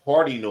wasn't the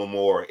party no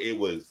more. It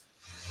was,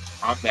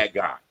 I'm that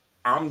guy.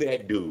 I'm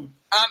that dude.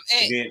 I'm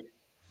it.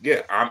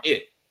 Then, I'm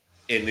it.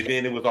 And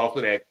then it was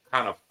also that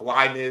kind of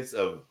flyness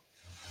of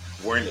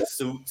wearing the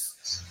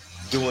suits.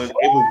 It was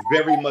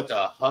very much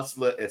a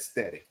hustler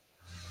aesthetic.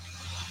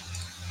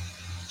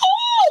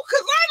 Oh,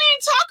 because I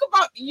didn't talk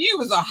about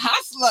you as a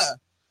hustler.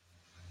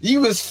 You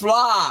was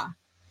fly.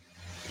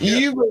 Yeah.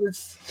 You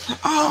was,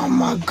 oh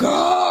my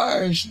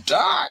gosh,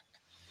 Doc.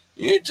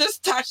 You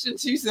just touched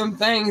into some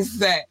things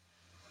that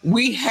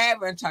we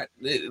haven't touched.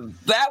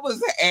 That was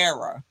the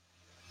era.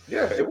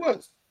 Yeah, it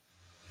was.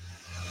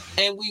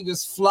 And we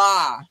was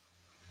fly.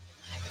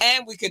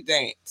 And we could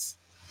dance.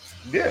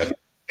 Yeah.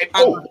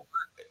 And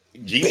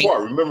G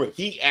Bar, remember,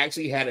 he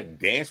actually had a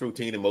dance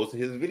routine in most of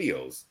his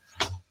videos.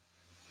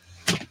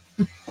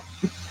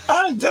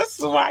 That's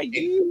why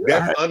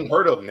that's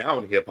unheard of now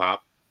in hip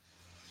hop,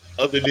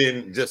 other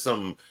than just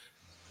some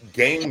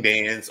gang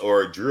dance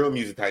or drill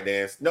music type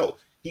dance. No,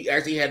 he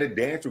actually had a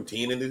dance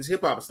routine in his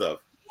hip hop stuff.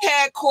 He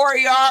had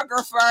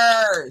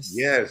choreographers.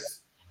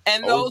 Yes.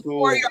 And those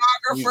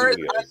choreographers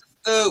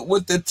understood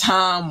what the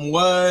time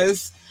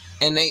was,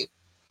 and they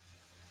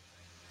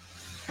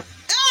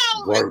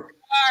work,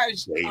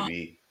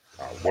 baby.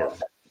 Work.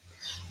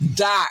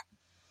 Doc,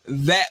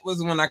 that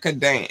was when I could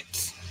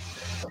dance.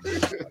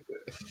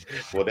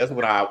 Well, that's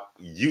what I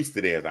used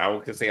to dance. I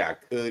don't say I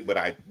could, but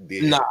I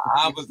did. Nah,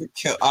 I was a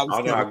killer. I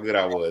don't know how good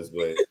I was,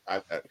 but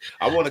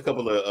I won a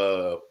couple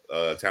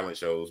of talent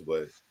shows,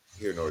 but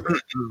here nor there.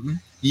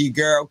 Your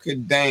girl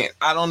could dance.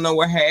 I don't know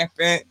what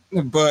happened,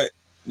 but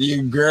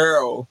your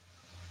girl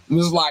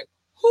was like,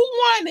 "Who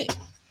won it?"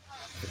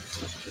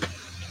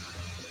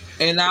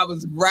 And I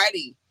was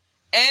ready.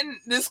 And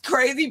this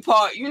crazy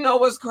part, you know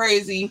what's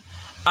crazy?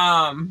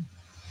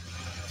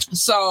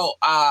 So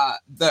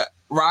the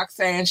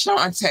Roxanne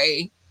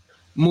Shante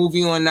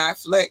movie on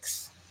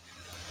Netflix.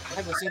 I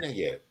haven't seen it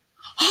yet.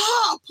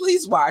 Oh,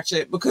 please watch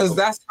it because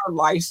that's her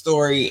life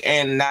story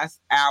and that's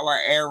our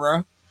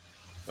era.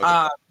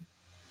 Okay.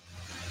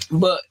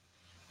 But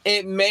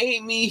it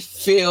made me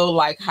feel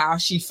like how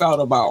she felt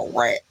about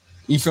rap.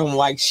 You feel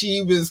like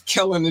she was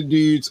killing the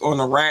dudes on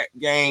the rap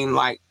game,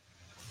 like,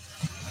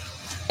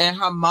 and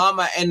her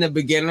mama in the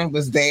beginning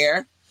was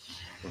there.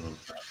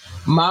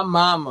 Mm-hmm. My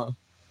mama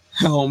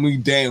held me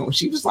down.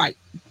 She was like,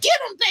 "Get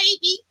him,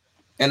 baby,"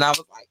 and I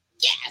was like,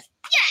 "Yes,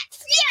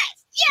 yes,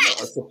 yes,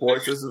 yes." A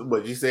support system,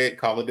 but you said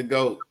call it the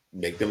GOAT.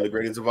 Make them the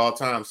greatest of all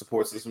time.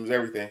 Support system is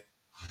everything.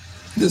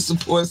 The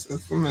support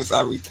system is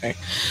everything.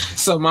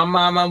 So my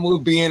mama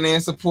would be in there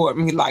and support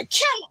me, like,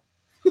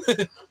 kill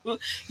him.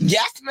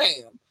 Yes,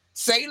 ma'am.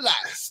 Say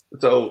less.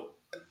 So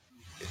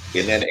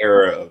in that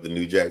era of the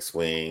New Jack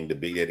Swing, the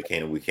Big Daddy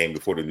Kane, we came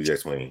before the New Jack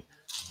Swing.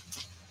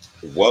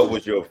 What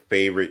was your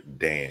favorite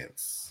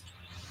dance?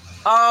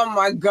 Oh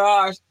my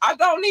gosh, I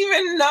don't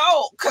even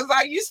know because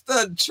I used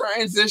to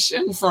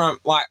transition from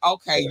like,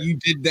 okay, you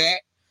did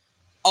that.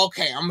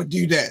 Okay, I'm gonna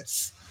do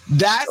this.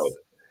 That's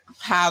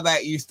how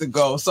that used to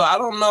go. So I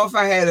don't know if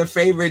I had a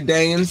favorite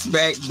dance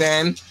back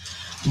then,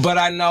 but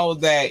I know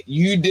that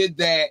you did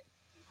that.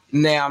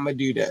 Now I'm gonna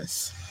do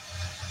this.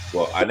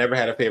 Well, I never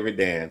had a favorite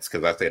dance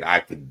because I said I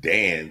could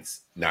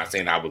dance, not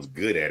saying I was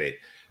good at it.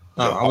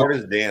 The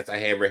hardest dance I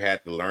ever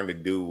had to learn to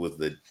do was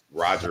the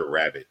Roger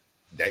Rabbit.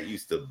 That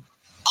used to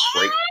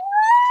break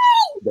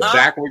the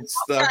backwards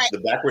stuff, the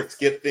backward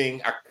skip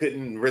thing. I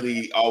couldn't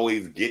really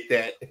always get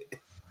that.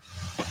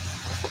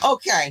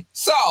 Okay,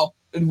 so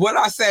what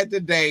I said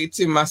today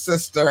to my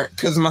sister,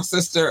 because my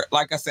sister,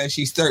 like I said,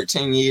 she's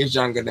 13 years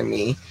younger than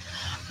me.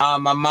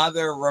 My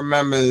mother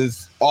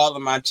remembers all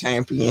of my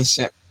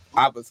championship.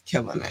 I was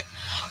killing it.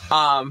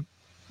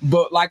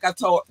 But like I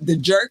told, the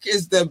jerk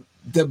is the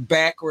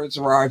backwards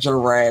Roger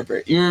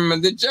Rabbit. You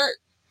remember the jerk?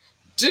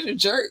 Do the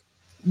jerk.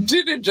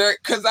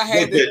 Because I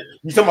had you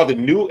talking about the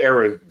new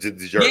era, the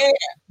jerk? Yeah,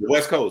 the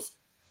West Coast.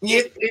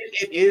 Yeah,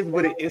 it is,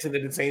 but it isn't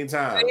at the same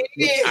time.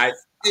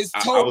 It's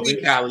I totally. was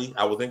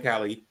in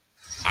Cali.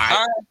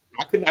 I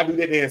could not do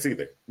that dance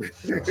either.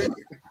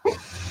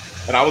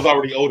 And I was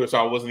already older, so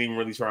I wasn't even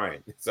really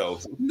trying. So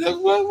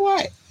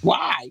what?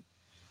 Why?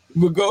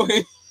 But go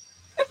ahead.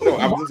 No,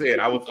 I was just saying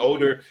I was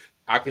older.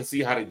 I can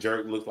see how the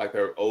jerk looks like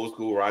their old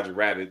school Roger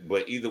Rabbit,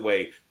 but either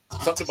way,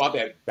 something about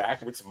that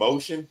backwards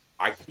motion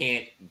I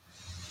can't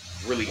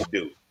really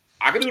do.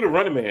 I can do the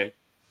Running Man.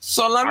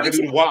 So let me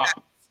do the WAP.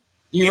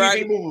 You're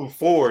Anything right. moving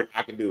forward,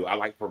 I can do. I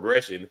like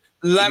progression.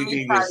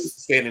 Anything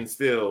just standing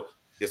still,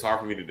 it's hard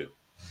for me to do.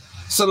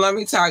 So let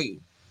me tell you,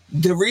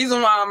 the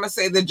reason why I'm gonna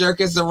say the jerk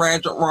is the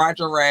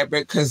Roger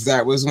Rabbit, because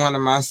that was one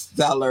of my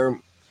stellar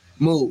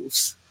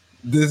moves.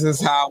 This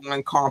is how I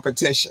win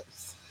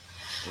competitions.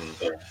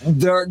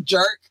 The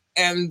jerk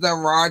and the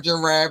Roger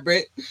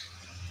Rabbit,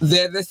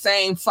 they're the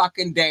same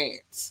fucking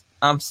dance.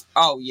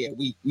 Oh yeah,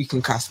 we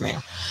can cuss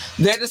now.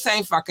 They're the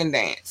same fucking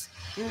dance.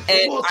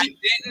 And I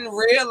didn't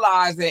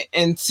realize it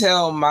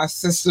until my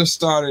sister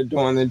started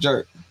doing the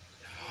jerk.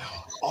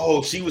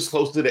 Oh, she was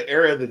close to the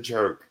era of the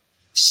jerk.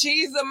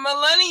 She's a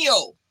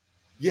millennial.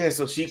 Yeah,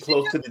 so she's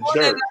close to the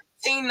jerk.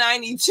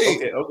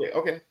 1992.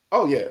 Okay.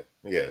 Oh yeah.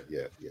 That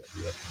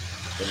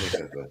makes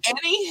sense.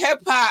 Any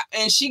hip hop,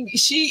 and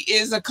she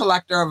is a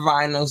collector of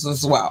vinyls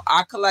as well.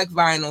 I collect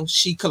vinyls.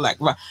 She collect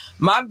vinyls.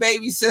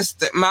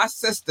 My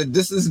sister.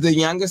 This is the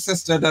younger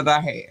sister that I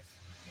have.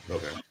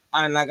 Okay.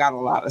 And I got a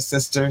lot of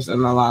sisters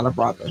and a lot of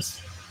brothers.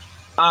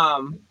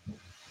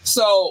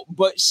 So,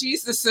 but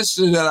she's the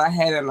sister that I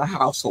had in the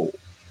household.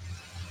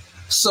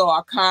 So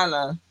I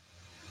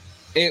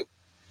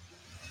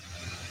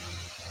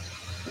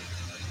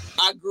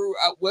grew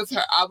up with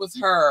her. I was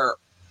her.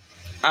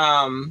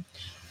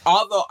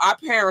 Although our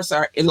parents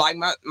are like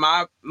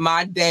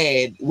my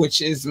dad,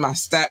 which is my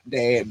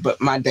stepdad,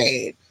 but my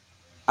dad,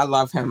 I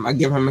love him. I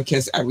give him a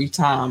kiss every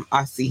time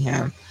I see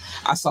him.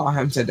 I saw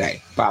him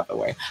today, by the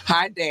way.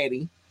 Hi,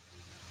 Daddy.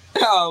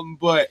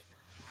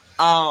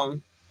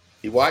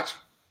 He watch?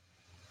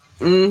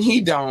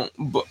 He don't.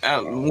 But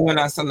when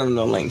I send him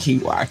the link, he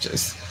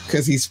watches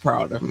because he's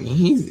proud of me.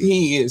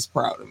 He is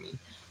proud of me.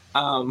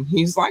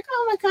 He's like,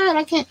 oh my God,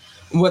 I can't.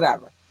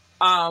 Whatever.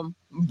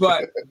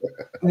 But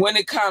when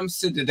it comes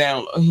to the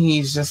download,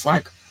 he's just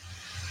like.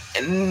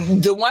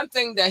 And the one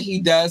thing that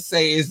he does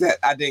say is that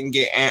I didn't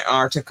get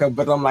Antarctica,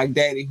 but I'm like,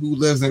 Daddy, who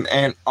lives in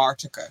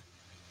Antarctica?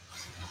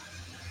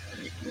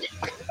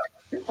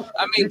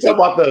 I mean, you talk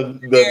about the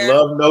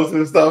love notes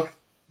and stuff.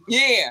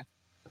 Yeah,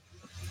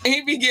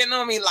 he be getting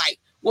on me like,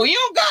 well, you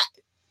don't got,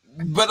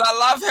 but I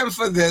love him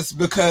for this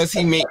because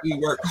he make me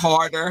work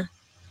harder.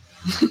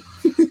 But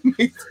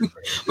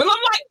I'm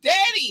like,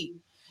 Daddy,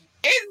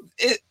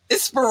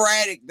 it's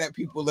sporadic that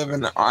people live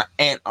in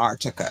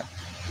Antarctica.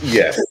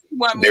 Yes,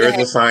 there is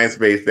a science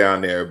base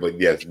down there, but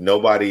yes,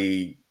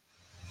 nobody.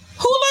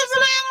 Who lives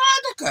in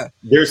Antarctica?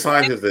 There's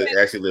scientists that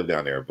actually live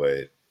down there,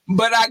 but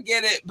I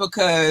get it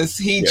because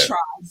he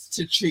tries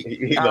to treat.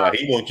 He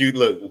wants you to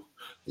look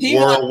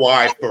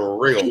worldwide for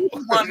real. He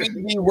wants me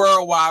to be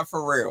worldwide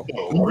for real.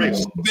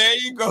 There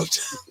you go.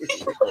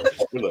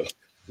 Look.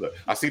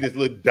 I see this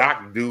little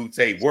doc dude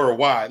say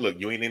worldwide. Look,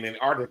 you ain't in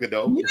Antarctica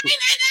though. You ain't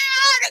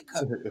in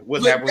Antarctica.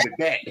 What's happening with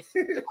that? Who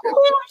am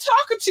I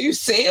talking to?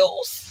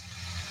 Seals?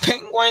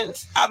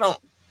 Penguins? I don't.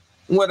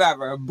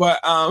 Whatever. But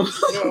oh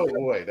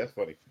boy, that's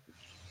funny.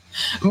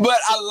 But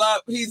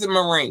he's a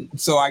Marine,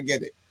 so I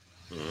get it.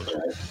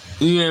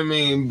 Mm-hmm. You know what I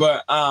mean?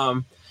 But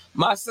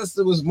my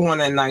sister was born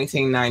in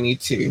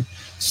 1992.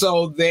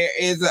 So there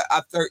is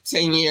a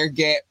 13-year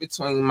gap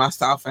between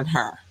myself and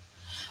her.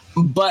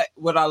 But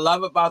what I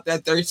love about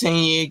that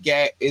 13-year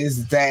gap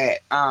is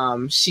that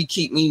she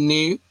keep me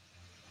new,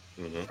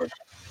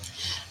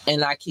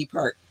 and I keep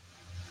her.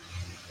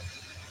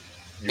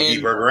 You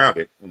keep her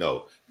grounded.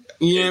 No.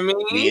 You know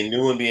what I mean? Being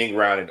new and being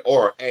grounded.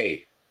 Or,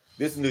 hey,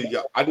 this new.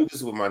 I do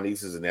this with my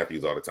nieces and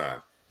nephews all the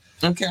time.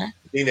 Okay.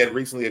 The thing that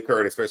recently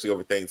occurred, especially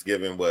over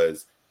Thanksgiving,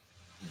 was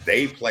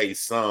they play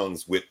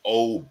songs with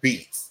old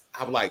beats.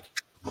 I'm like,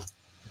 y'all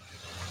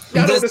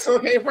know where the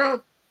song came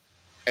from?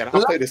 And I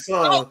play the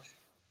song.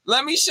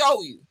 Let me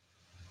show you.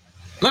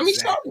 But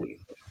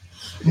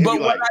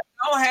what I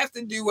don't have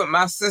to do with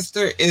my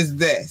sister is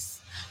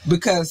this,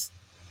 because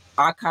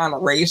I kind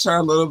of raised her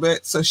a little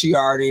bit, so she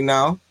already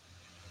know.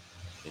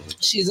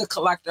 She's a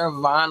collector of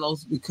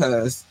vinyls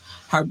because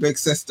her big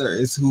sister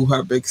is who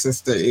her big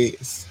sister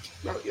is.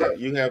 No, yeah,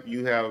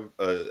 you have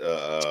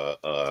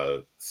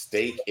a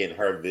stake in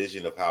her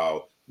vision of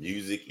how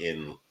music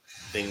and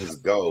things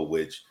go,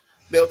 which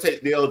they'll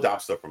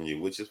adopt stuff from you,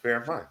 which is fair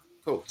and fine.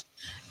 Cool.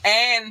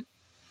 And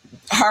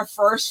her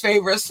first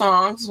favorite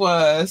songs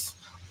was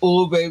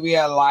 "Ooh Baby,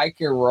 I Like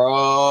It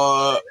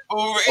Raw."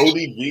 Ooh,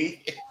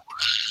 baby. ODG,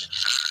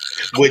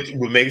 which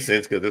would make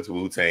sense because it's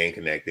Wu-Tang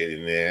connected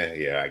in there.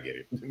 Yeah, I get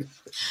it. And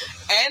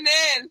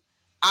then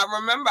I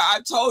remember I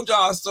told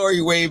y'all a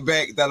story way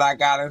back that I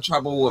got in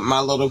trouble with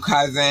my little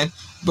cousin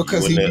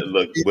because he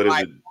Look, what is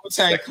like it?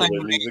 Wu-Tang Clan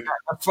Music?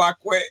 to fuck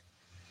with,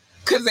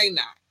 because they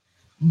not.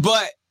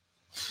 But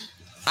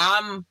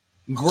I'm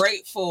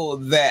grateful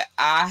that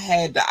I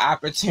had the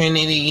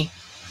opportunity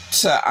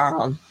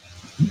to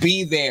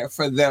be there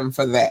for them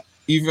for that.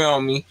 You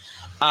feel me?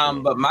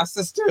 But my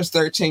sister is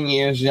 13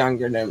 years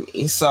younger than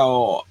me,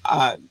 so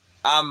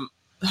I'm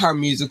her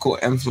musical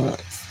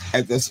influence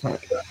at this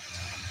point.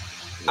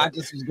 I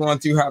just was going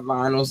through her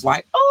vinyls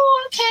like,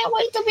 oh, I can't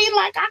wait to be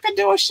like, I could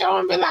do a show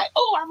and be like,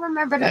 oh, I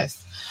remember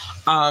this.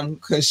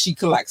 Because she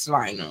collects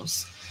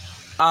vinyls.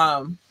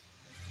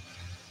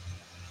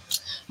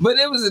 But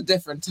it was a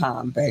different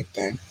time back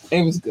then.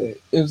 It was good.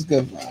 It was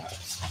good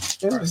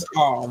vibes. It was,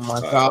 oh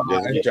my God.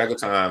 Just keep track of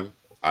time.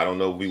 I don't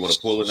know if we want to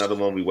pull another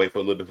one. We wait for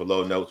a little bit for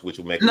low notes, which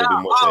will make a little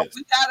bit more sense.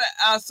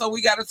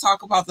 We gotta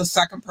talk about the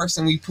second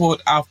person we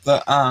pulled out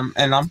the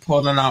and I'm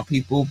pulling out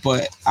people,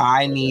 but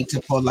I need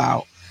to pull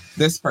out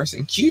this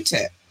person,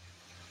 Q-Tip.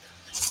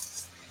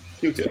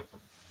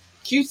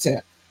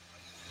 Q-Tip.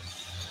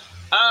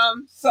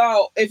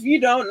 So if you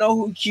don't know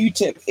who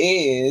Q-Tip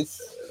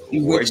is,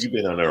 where you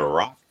been under a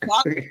rock?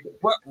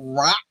 What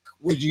rock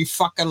would you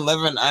fucking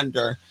living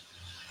under?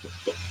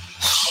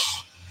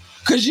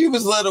 Cause you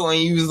was little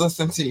and you was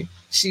listening to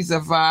She's a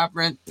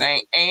Vibrant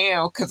Thing.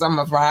 Cause I'm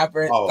a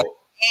vibrant thing.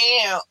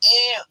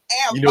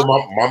 You know,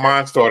 my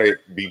mind started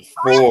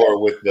before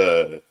with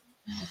the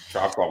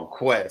Tribe Called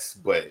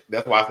Quest, but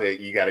that's why I said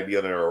you got to be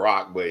under a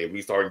rock. But if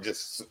we started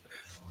just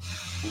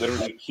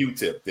literally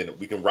Q-Tip, then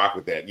we can rock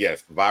with that.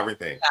 Yes, Vibrant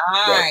Thing.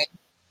 All right.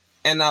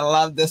 And I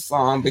love this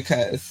song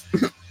because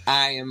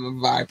I am a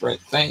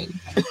vibrant thing.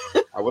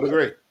 I would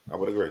agree.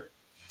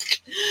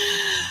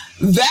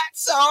 That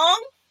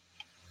song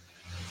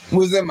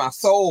was in my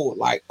soul.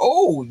 Like,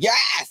 oh,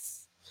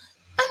 yes,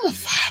 I'm a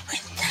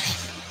vibrant thing.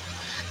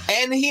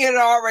 And he had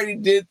already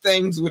did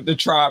things with the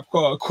Tribe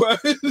Called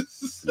Quest.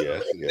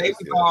 Yes. They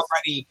was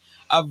already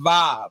a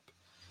vibe.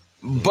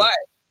 But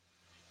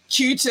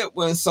Q-Tip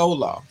went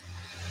solo.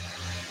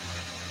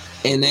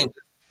 And then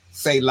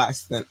say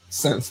less than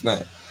since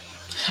then.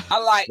 I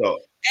like,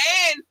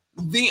 and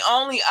the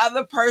only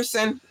other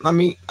person,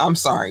 I'm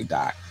sorry,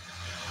 Doc.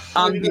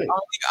 The only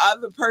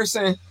other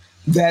person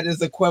that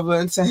is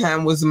equivalent to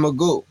him was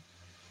Magoo.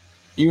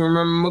 You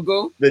remember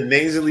Magoo? The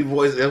nasally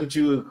voice, is that what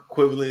you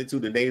equivalent to,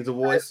 the nasal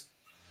voice?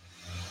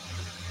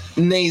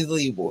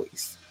 Nasally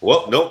voice.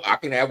 Well, no, I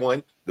can have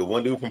one. The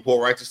one dude from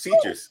Poor Righteous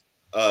Teachers,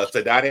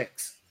 Sadat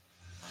X.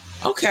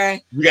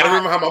 Okay. You got to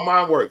remember how my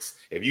mind works.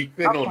 If you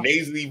think on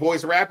nasally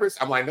voice rappers,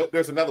 I'm like, nope,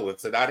 there's another one,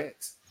 Sadat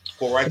X.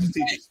 Poor Righteous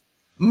Teachers.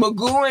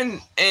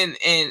 Magoo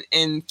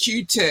and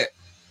Q-Tip,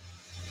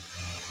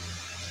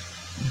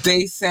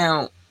 they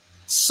sound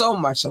so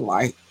much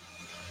alike.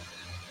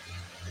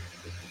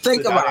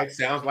 Think about it.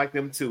 Sounds like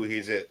them too.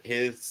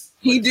 His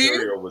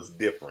material was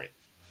different.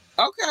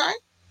 Okay.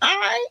 All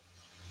right.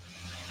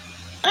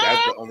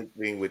 That's the only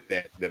thing with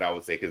that I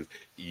would say, because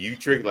you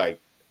trick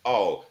like,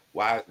 oh,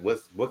 why?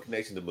 What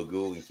connection do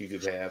Magoo and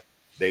Q-Tip have?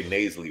 They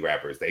nasally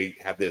rappers. They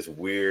have this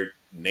weird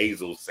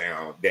nasal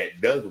sound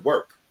that does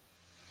work.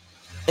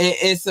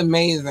 It's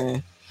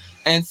amazing.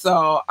 And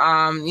so,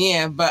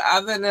 yeah, but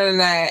other than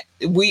that,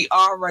 we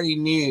already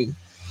knew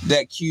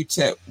that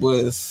Q-Tip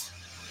was.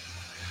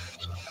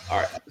 All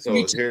right, so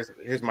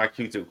here's my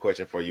Q-Tip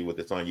question for you with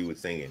the song you were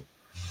singing.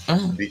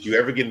 Did you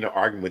ever get in an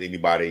argument with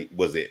anybody?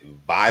 Was it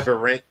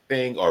vibrant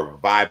thing or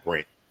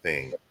vibrant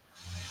thing?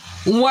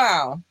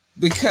 Wow,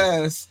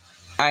 because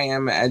I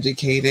am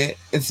educated.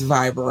 It's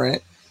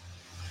vibrant.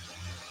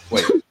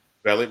 Wait,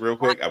 spell it real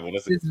quick. I want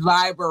to see. It's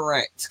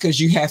vibrant because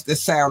you have to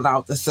sound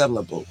out the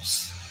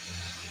syllables.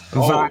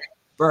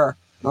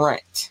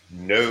 Vibrant.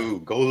 No,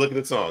 go look at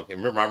the song.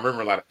 And I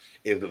remember a lot of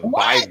it's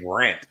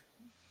vibrant.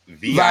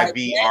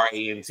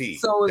 Vibrant.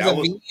 So is a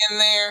V in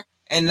there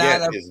and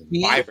not a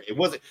V? Vibrant. It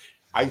wasn't.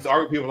 I used to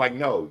argue with people like,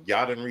 no,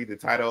 y'all didn't read the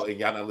title and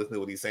y'all not listening to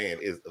what he's saying.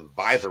 It's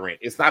vibrant.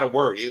 It's not a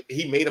word.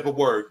 He made up a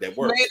word that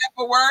works. Made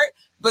up a word,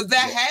 but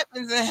that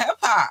happens in hip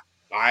hop.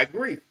 I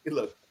agree.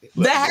 Look,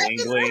 that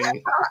happens in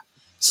hip hop.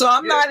 So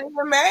I'm not even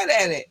mad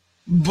at it.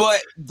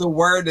 But the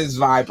word is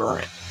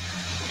vibrant.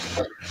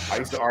 I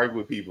used to argue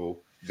with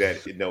people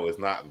that it's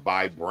not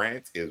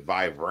vibrant, it's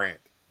vibrant.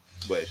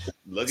 But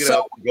look it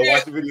up. Go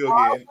watch the video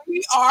again.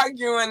 We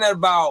arguing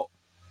about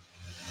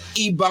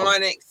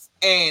ebonics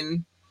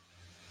and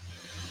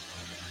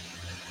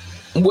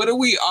what are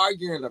we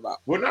arguing about?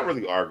 We're not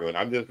really arguing.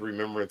 I'm just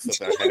remembering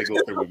something I had to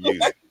go through with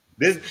music.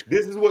 This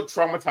is what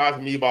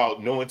traumatized me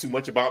about knowing too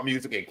much about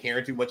music and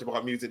caring too much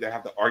about music that I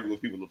have to argue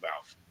with people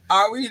about.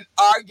 Are we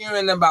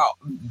arguing about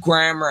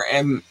grammar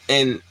and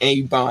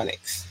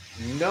ebonics?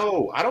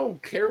 No, I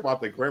don't care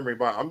about the grammar.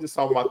 I'm just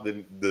talking about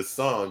the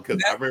song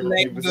because I That's the remember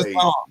name people of the say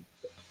song.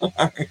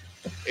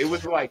 it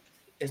was like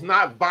it's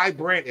not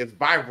vibrant, it's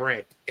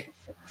vibrant.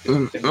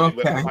 But I'm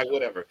Okay. like,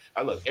 whatever.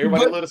 I look,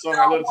 everybody But love the song. you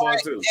I know love the song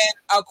what? too.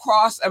 And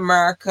across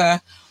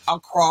America,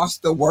 across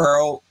the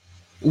world,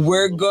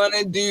 we're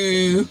gonna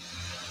do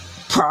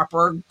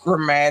proper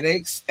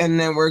grammatics, and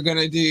then we're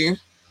gonna do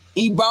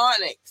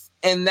ebonics,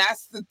 and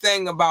that's the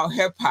thing about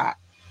hip hop.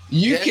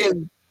 You Yes.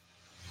 can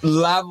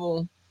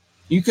level,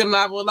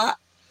 up.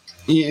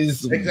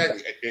 Is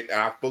Exactly.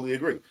 I fully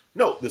agree.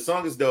 No, the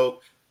song is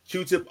dope.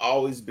 Q-Tip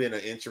always been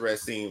an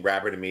interesting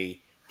rapper to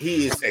me.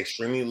 He is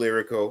extremely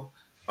lyrical.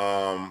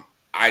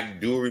 I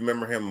do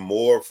remember him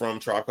more from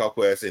Tribe Called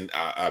Quest, and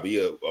I'll be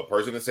a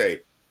person to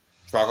say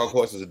Tribe Called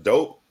Quest is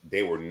dope.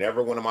 They were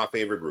never one of my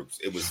favorite groups.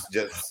 It was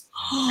just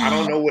I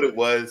don't know what it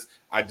was.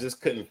 I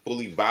just couldn't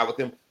fully vibe with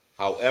them.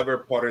 However,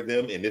 part of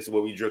them, and this is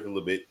where we drift a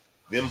little bit,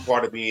 them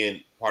part of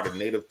being part of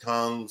Native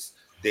Tongues,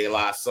 De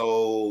La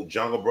Soul,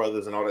 Jungle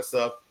Brothers, and all that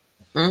stuff.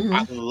 Mhm.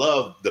 I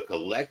love the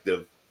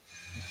collective,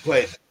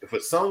 but for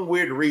some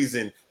weird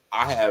reason,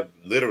 I have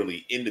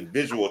literally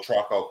individual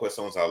Tribe Called Quest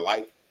songs I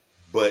like,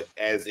 but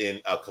as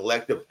in a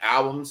collective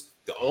albums,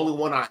 the only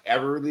one I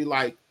ever really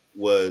liked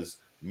was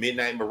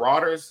Midnight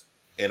Marauders,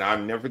 and I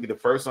never forget the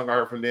first song I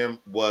heard from them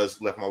was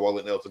 "Left My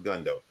Wallet in El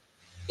Segundo."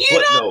 You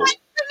But don't no,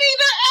 like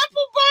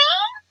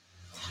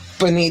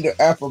Bonita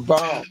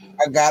Applebone?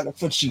 I gotta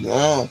put you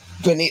on.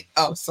 Bonita.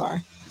 Oh,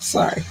 sorry.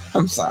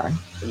 I'm sorry.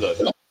 look,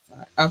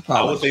 I I would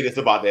apologize. say this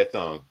about that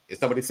song. If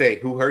somebody say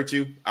 "Who hurt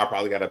you," I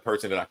probably got a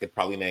person that I could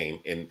probably name,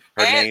 and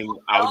her And name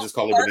I would just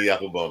call her Bonita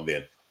Applebum.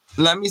 Then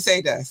let me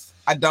say this: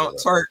 I don't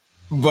twerk,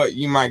 but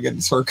you might get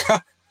the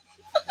twerk.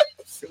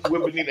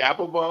 with Bonita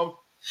Applebum.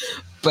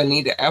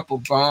 Bonita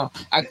Applebone.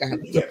 I gotta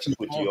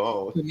Put you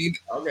on. Bonita,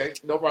 Okay,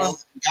 no problem.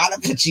 gotta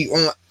put you on.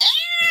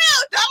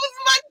 Ew, that was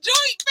my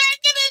joint back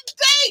in the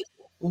day.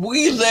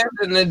 We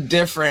lived in a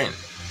different.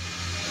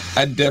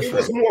 It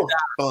was more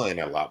fun,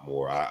 a lot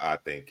more. I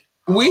think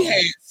We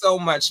had so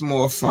much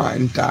more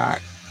fun,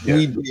 Doc. yeah,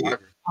 We did. it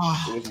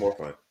was more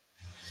fun.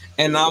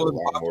 And It I was was a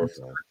lot more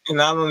fun.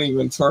 and I don't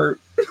even twerk.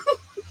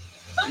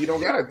 You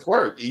don't gotta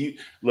twerk. You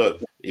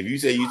look. If you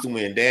say you used to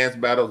win dance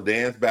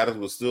battles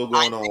was still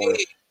going on.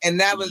 Did. And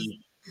that was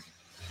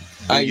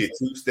do your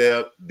two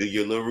step, do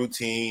your little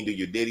routine, do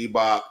your diddy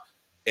bop.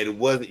 It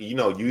wasn't,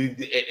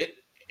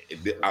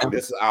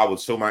 I would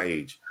show my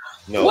age.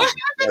 No, what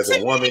happened as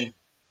to a woman, me?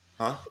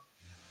 huh?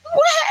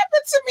 What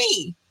happened to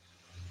me?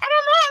 I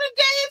don't know how to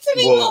get into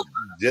the Well,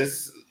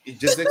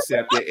 just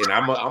accept it, and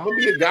I'm gonna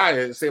be a guy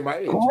and say my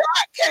age.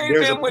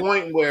 There's a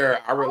point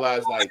where I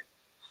realized like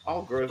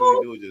all girls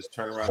really do is just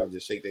turn around and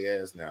just shake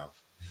their ass now.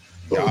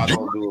 Y'all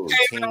don't do a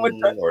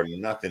routine or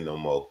nothing no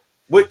more,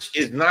 which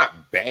is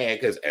not bad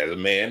because as a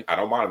man, I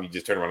don't mind if you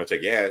just turn around and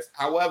shake your ass.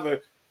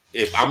 However,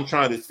 if I'm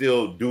trying to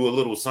still do a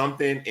little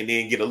something and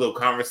then get a little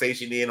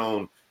conversation in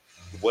on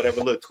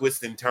whatever little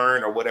twist and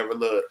turn or whatever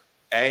little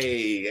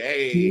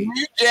hey,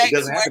 it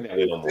doesn't happen that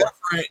way no more.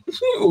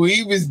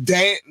 We was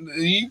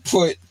you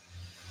put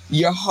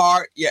your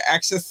heart, your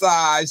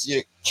exercise,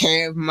 your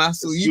calf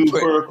muscle,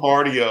 super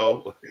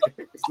cardio.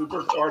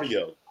 Super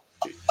cardio.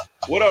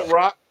 What up,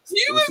 Rock?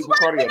 You was super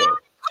cardio.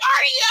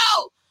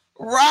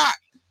 Rock.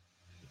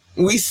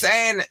 We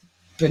saying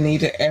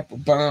Bonita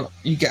Applebum,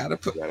 you gotta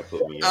put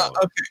me on.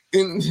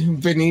 Okay.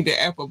 Bonita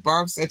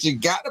Applebum said you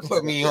gotta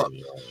put me on.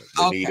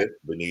 Bonita.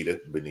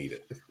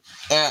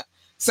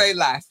 Say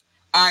last.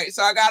 All right,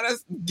 so I gotta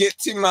get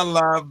to my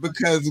love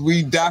because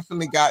we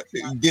definitely got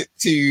to get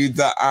to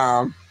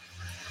the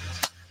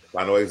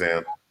final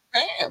exam.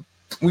 Damn,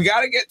 we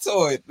gotta get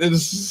to it.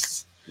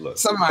 Look,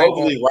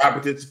 hopefully Rob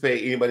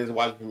participate. Anybody that's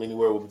watching from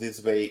anywhere will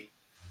participate.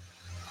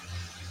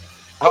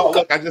 Oh,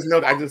 look, I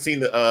just seen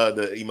the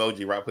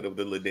emoji Rob put up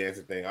the little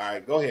dancing thing. All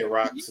right, go ahead,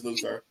 Rob. Salute,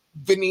 sir.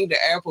 Bonita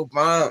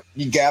Applebum,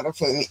 you gotta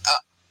put me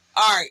up.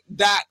 All right,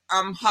 Doc,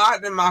 I'm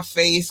hot in my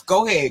face.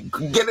 Go ahead,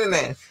 get in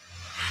there.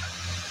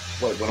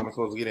 What am I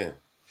supposed to get in?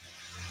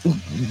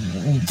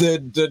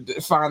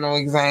 The final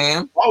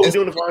exam. Oh, we're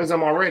doing the final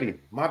exam already.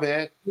 My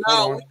bad.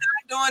 No, we're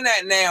not doing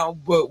that now,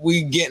 but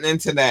we getting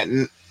into that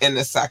in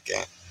a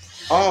second.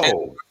 Oh, and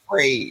I'm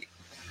afraid.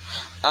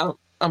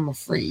 I'm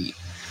afraid.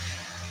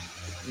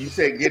 You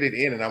said get it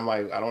in, and I'm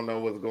like, I don't know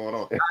what's going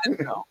on.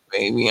 I know,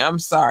 baby. I'm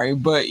sorry,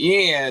 but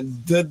yeah,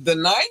 the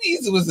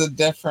 90s was a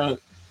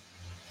different.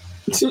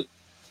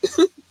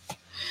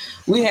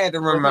 We had to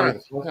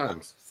remember. What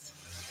times?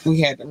 We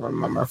had to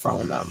remember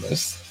phone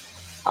numbers.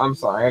 I'm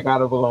sorry, I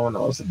gotta blow on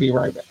those. Be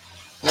right back.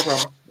 No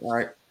problem. All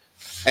right.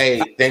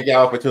 Hey, thank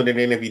y'all for tuning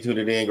in. If you tuned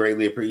in,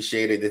 greatly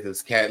appreciate it. This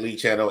is Cat Lee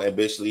channel and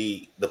Bitch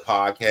Lee, the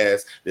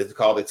podcast. This is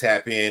called the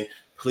Tap In.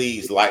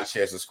 Please like,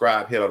 share,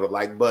 subscribe, hit all the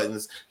like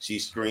buttons. She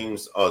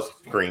streams on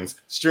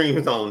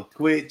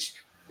Twitch,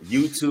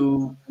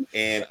 YouTube,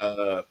 and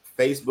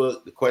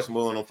Facebook. The question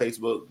moving on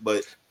Facebook,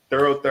 but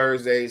Thorough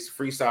Thursdays,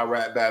 freestyle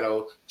rap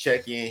battle.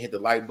 Check in, hit the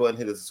like button,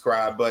 hit the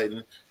subscribe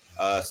button.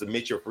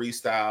 Submit your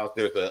freestyles.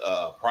 There's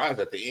a prize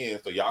at the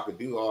end, so y'all can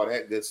do all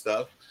that good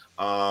stuff.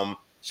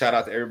 Shout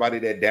out to everybody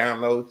that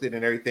downloads it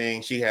and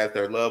everything. She has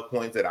their love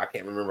points that I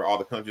can't remember all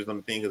the countries on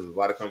the thing because there's a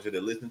lot of countries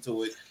that listen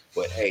to it.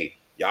 But hey,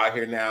 y'all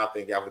here now.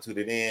 Thank y'all for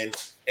tuning in.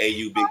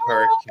 AU Big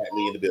Perk, Cat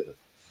Lee in the business.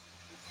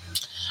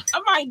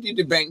 I might do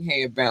the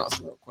Bankhead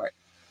bounce real quick.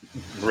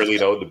 Really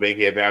though, the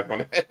Bankhead bounce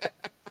on it.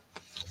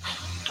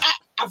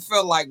 I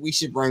feel like we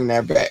should bring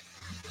that back.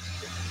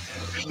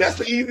 That's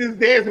the easiest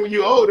dance when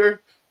you're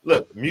older.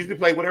 Look, music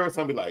play, whatever,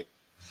 somebody like.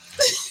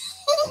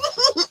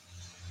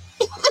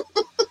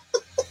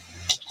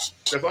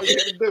 That's all you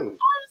have to do. I'm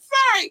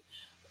sorry.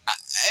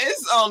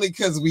 It's only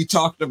because we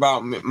talked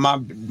about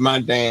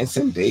my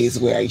dancing days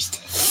where I used to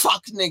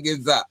fuck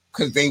niggas up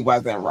because they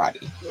wasn't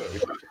ready.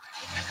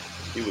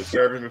 He was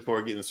serving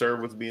before getting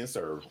served was being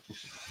served.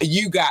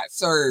 You got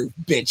served,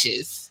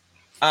 bitches.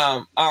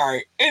 All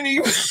right.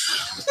 Anyway.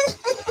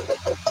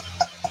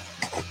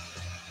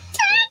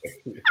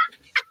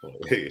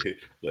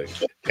 Like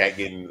Cat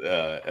getting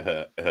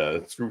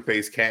screw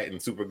face Cat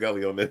and Super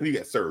Gully on that. You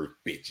got served,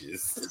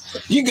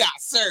 bitches. You got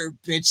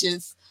served,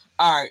 bitches.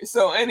 All right.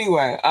 So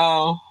anyway,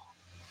 Doc,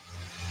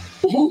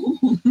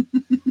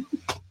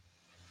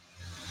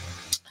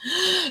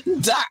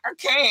 I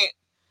can't.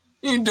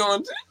 You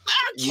doing?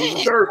 You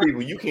serve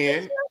people. You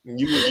can.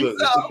 You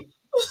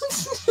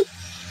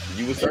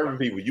were serving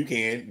people. You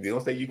can. They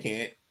don't say you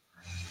can't.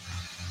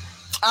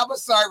 I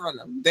was serving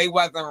them. They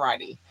wasn't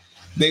ready.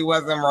 They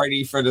wasn't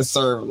ready for the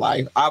serve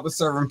life. I was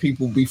serving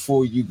people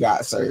before you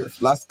got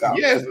served. Let's go.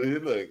 Yes,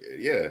 look,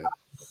 yeah.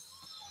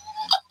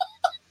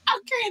 I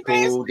can't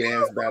cool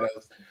dance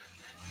battles.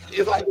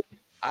 It's like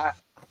I'm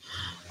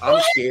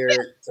scared.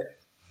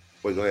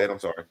 Wait, go ahead. I'm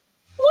sorry.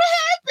 What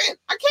happened?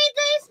 I can't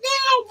dance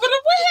now. But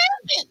what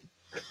happened?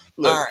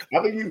 Look, all right.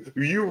 I think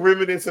you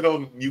reminiscing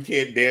on you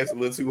can't dance a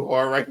little too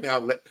hard right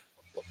now.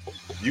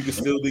 You can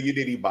still do your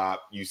diddy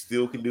bop. You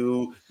still can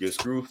do your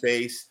screw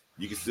face.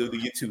 You can still do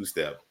your two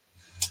step.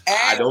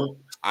 I don't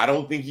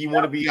think you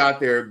want to be out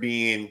there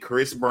being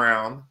Chris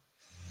Brown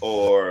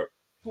or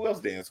who else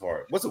dance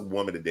hard? What's a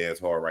woman to dance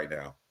hard right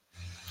now?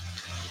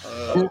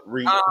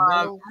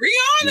 Rihanna.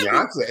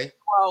 Beyonce.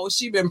 Oh,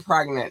 she been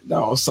pregnant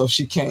though, so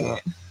she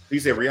can't. You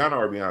said Rihanna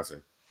or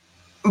Beyonce?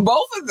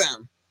 Both of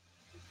them.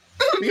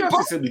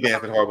 Beyonce still be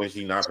dancing hard when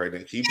she's not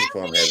pregnant. She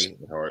perform heavy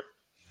and hard.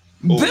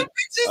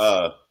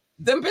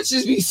 Them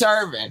bitches be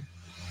serving.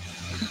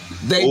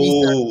 They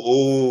be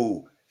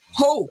serving.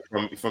 Who?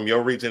 From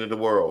your region of the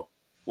world.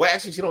 Well,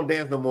 actually, she don't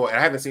dance no more. And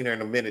I haven't seen her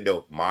in a minute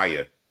though.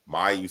 Maya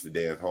used to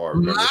dance hard.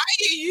 Remember? Maya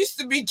used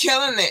to be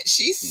killing it.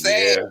 She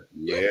said,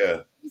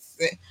 "Yeah."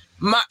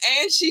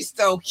 And she's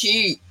so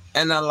cute,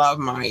 and I love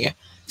Maya. Yeah.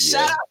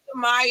 Shout out to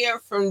Maya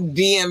from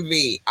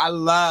DMV. I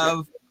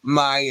love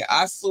Maya.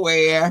 I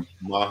swear.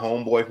 My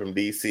homeboy from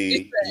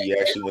DC. He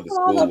actually went to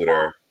school with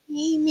her.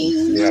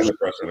 He has a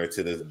crush on her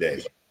to this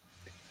day.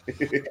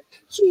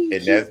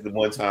 And that's the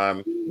one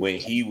time when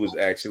he was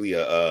actually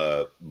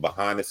a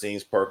behind the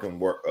scenes perk. I don't know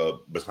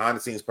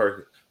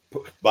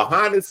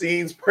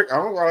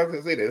why I was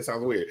gonna say that. It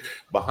sounds weird.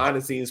 Behind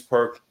the scenes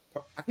perk.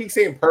 I keep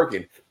saying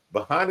perking.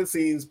 Behind the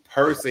scenes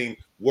person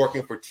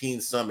working for Teen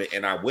Summit,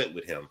 and I went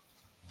with him.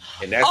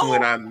 And that's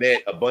when I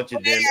met a bunch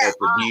of them at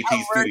the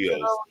BET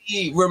Studios.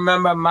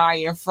 Remember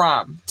Maya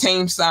from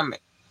Teen Summit?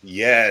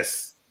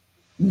 Yes.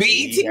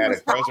 BET had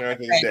a crush on her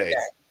today.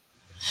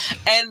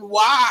 And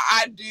why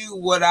I do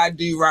what I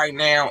do right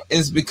now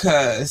is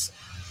because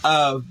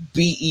of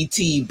BET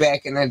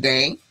back in the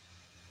day.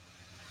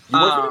 You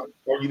work for them?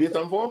 Or you did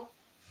something for them?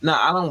 No,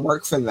 I don't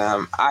work for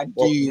them. I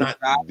built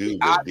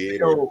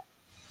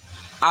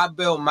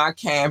my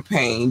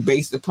campaign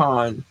based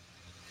upon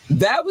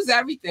that was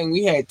everything.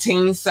 We had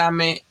Teen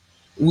Summit.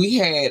 We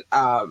had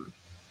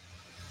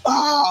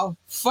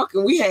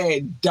we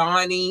had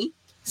Donnie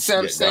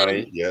Simpson. Yeah,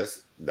 Donnie,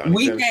 yes. Donnie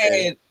we Simpson.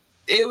 had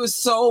it was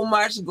so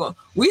much going.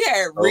 We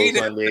had Rita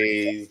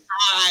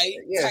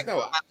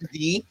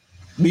technology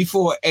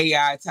before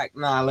AI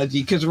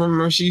technology. Because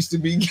remember, she used to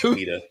be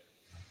Rita.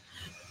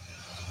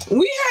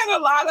 We had a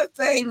lot of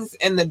things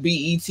in the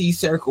BET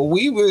circle.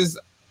 We was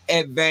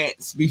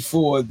advanced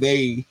before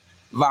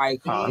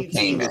Viacom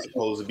came in. Was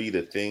supposed to be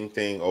the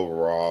thing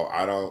overall.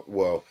 I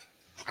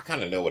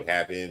kind of know what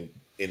happened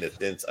in the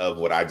sense of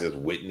what I just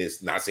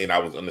witnessed. Not saying I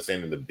was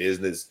understanding the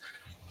business.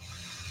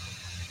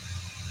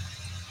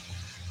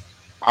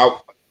 I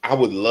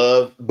would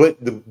love,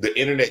 but the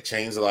internet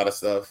changed a lot of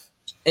stuff.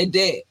 It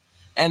did,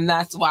 and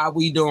that's why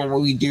we doing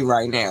what we do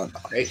right now.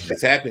 Hey,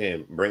 it's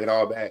happening. Bring it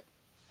all back.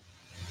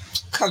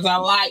 Cause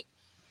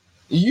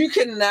you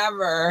can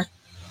never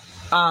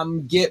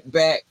get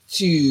back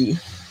to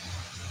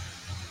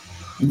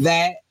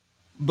that,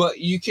 but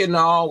you can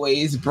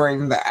always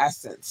bring the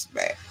essence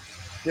back.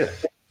 Yeah.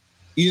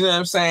 You know what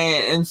I'm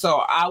saying? And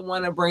so I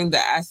want to bring the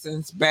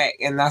essence back,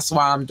 and that's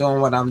why I'm doing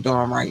what I'm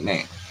doing right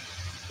now.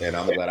 And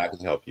I'm glad I can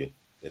help you,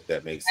 if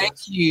that makes sense.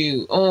 Thank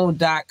you. Oh,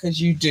 Doc, because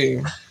you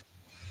do.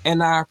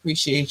 And I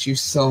appreciate you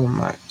so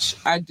much.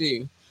 I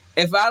do.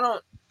 If I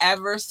don't,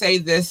 ever say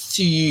this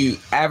to you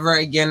ever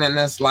again in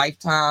this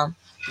lifetime,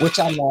 which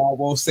I know I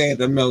will say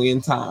it a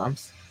million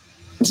times.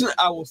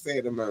 I will say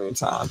it a million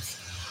times.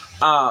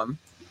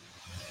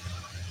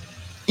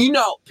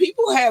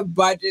 People have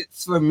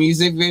budgets for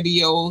music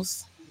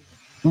videos.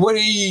 What are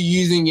you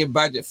using your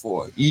budget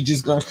for? You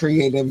just gonna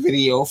create a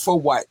video for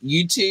what?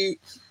 YouTube?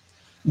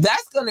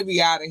 That's gonna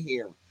be out of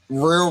here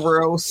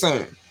real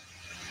soon.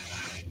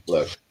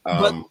 Look,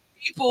 but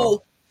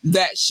people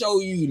that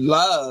show you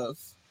love,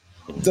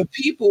 the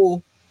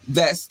people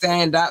that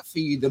stand up for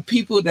you, the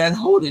people that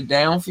hold it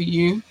down for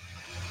you,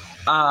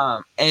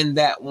 and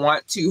that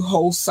want to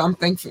hold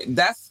something for,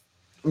 that's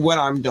what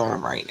I'm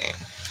doing right now.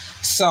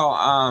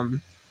 So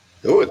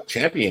do it,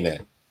 champion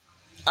that.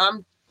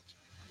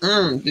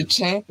 The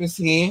champ is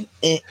here.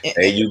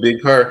 Hey, you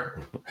big purr.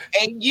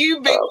 And you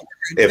big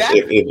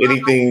if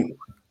anything,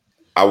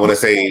 I want to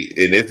say,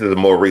 and this is a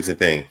more recent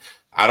thing.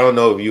 I don't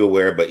know if you're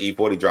aware, but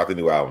E40 dropped a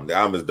new album. The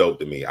album is dope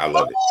to me. I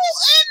love it.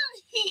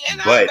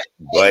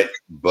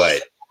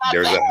 But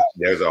there's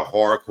a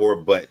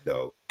hardcore but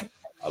though.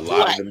 A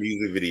lot of the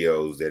music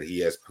videos that he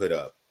has put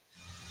up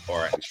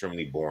are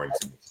extremely boring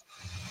to me.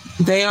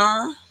 They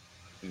are.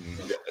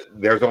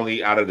 There's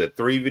only out of the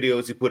 3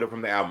 videos he put up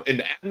from the album,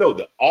 and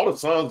all the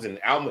songs in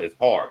the album is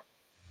hard,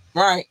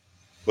 right?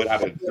 But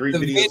out of the 3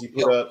 videos he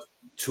put up,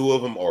 2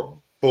 of them are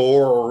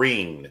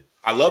boring.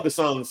 I love the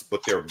songs,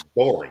 but they're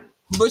boring.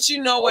 But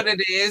you know what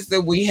it is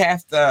that we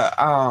have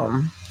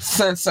to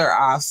censor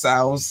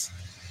ourselves.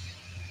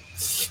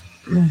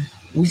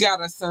 We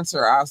gotta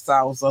censor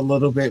ourselves a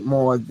little bit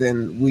more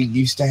than we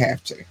used to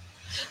have to.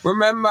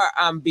 Remember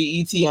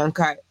BET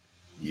Uncut?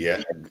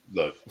 Yeah,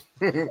 look.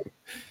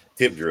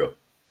 Tip drill.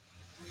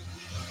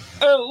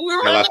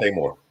 Can I say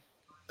more?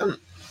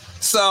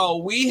 So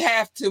we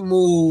have to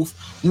move.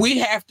 We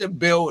have to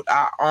build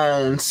our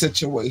own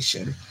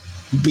situation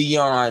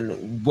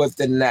beyond what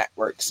the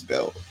networks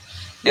build.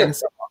 Yeah. And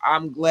so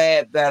I'm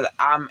glad that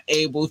I'm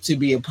able to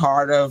be a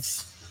part of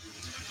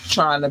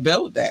trying to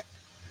build that.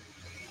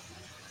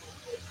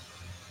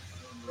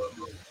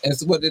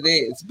 It's what it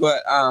is.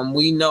 But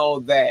we know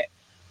that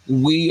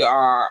we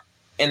are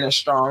in a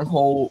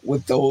stronghold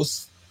with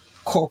those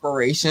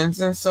corporations,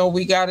 and so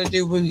we got to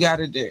do what we got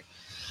to do.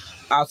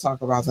 I'll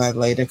talk about that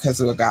later because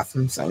we got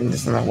some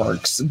things in the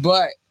works.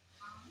 But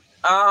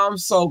I'm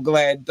so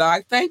glad,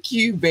 Doc. Thank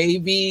you,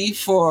 baby,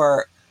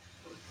 for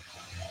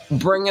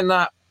bringing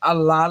up a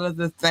lot of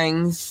the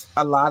things,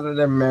 a lot of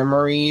the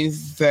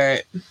memories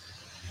that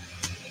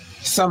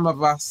some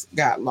of us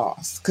got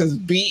lost because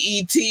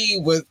BET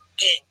was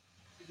it.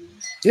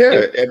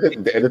 Yeah, at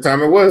the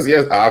time it was.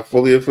 Yes, I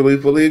fully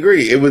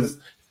agree. It was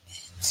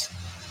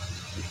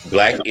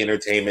Black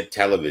entertainment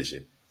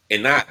television,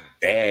 and not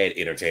bad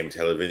entertainment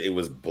television. It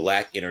was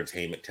Black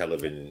entertainment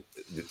television,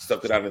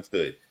 stuff that I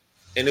understood.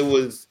 And it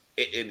was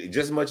just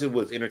as much as it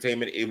was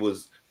entertainment, it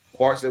was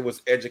parts that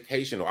was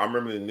educational. I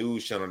remember the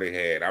news channel they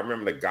had. I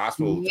remember the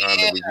gospel time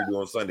that we do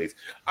on Sundays.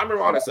 I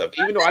remember all that stuff.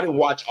 Even though I didn't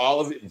watch all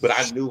of it, but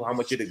I knew how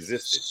much it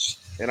existed,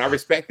 and I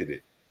respected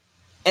it.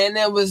 And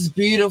it was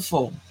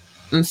beautiful.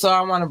 And so I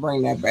want to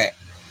bring that back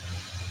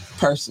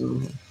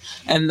personally.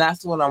 And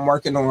that's what I'm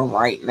working on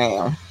right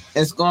now.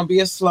 It's going to be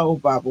a slow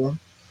bubble,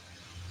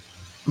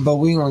 but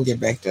we're going to get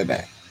back to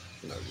that.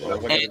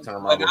 What I'm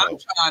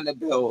trying to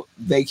build,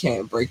 they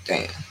can't break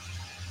down.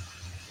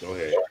 Go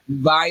ahead.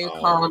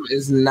 Viacom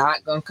is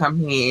not going to come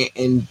here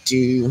and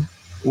do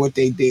what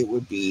they did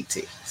with BET.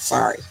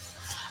 Sorry.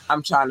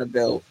 I'm trying to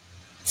build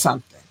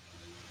something.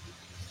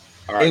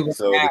 All right,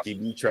 so to keep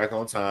you track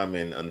on time,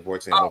 and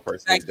unfortunately, no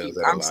person does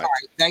that a lot. I'm sorry.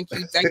 Thank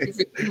you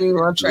for keeping me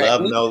on track.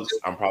 Love notes.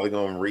 I'm probably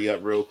going to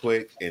re-up real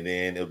quick, and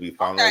then it'll be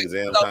final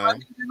exam time. Let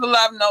me do the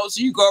love notes.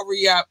 You go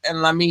re-up,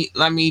 and let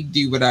me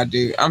do what I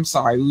do. I'm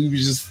sorry. We were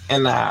just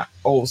in our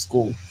old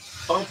school.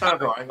 Sometimes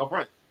though, I ain't gonna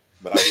front,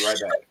 but I'll be right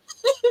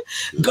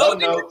back. Go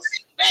do your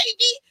thing,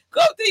 baby.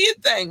 Go do your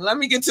thing. Let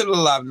me get to the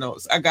love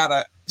notes. I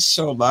gotta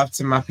show love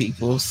to my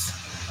peoples.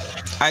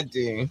 I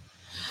do.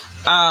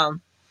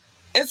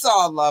 It's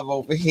all love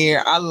over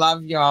here. I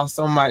love y'all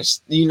so much.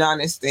 The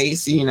United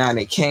States, the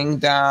United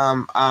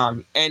Kingdom,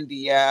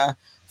 India,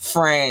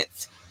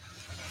 France,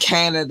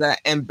 Canada,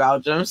 and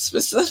Belgium,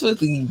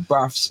 specifically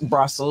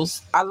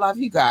Brussels. I love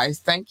you guys.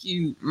 Thank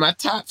you. My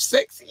top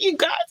 6. You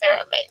guys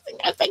are amazing.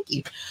 I thank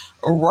you.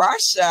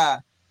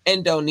 Russia,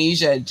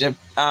 Indonesia,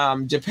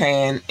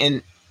 Japan,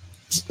 and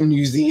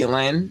New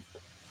Zealand,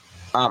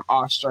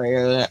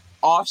 Australia,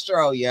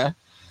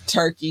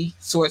 Turkey,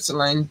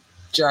 Switzerland,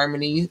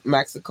 Germany,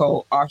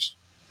 Mexico,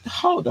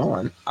 hold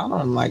on. I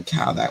don't like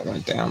how that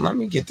went down. Let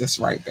me get this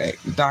right back.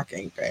 Doc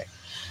ain't back.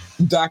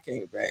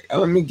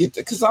 Let me get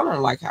this, because I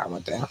don't like how it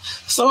went down.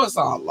 So it's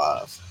all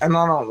love. And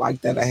I don't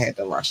like that I had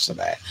to rush to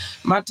that.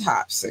 My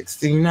top 6,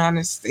 the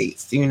United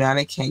States, the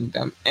United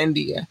Kingdom,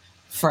 India,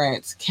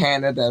 France,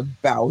 Canada,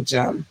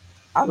 Belgium.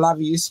 I love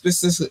you,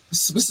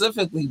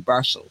 specifically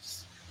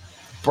Brussels.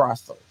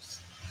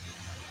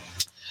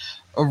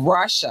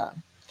 Russia,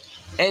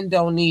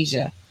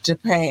 Indonesia,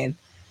 Japan,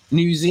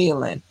 New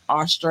Zealand,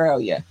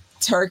 Australia,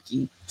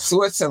 Turkey,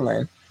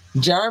 Switzerland,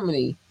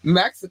 Germany,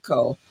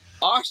 Mexico,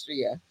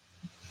 Austria,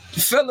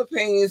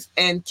 Philippines,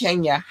 and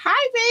Kenya.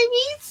 Hi,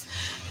 babies.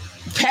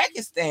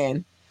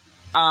 Pakistan,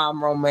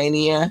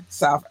 Romania,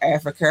 South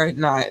Africa,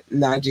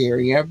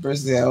 Nigeria,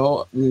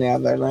 Brazil,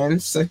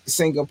 Netherlands,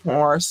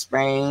 Singapore,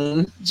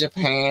 Spain,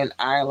 Japan,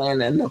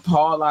 Ireland, and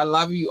Nepal. I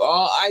love you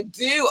all. I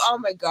do. Oh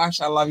my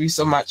gosh, I love you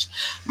so much.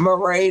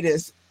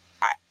 Mauritius,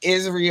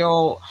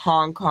 Israel,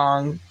 Hong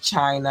Kong,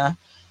 China,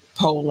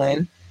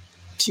 Poland,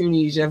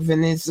 Tunisia,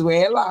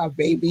 Venezuela,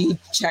 baby,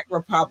 Czech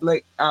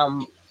Republic,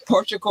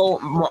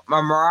 Portugal,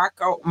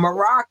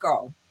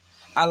 Morocco.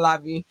 I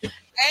love you.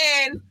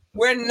 And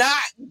we're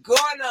not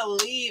gonna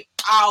leave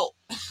out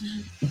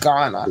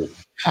Ghana.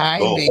 Hi,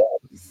 baby.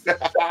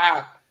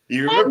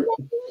 You remember?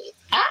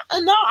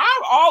 No,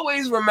 I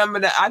always remember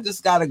that. I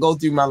just gotta go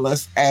through my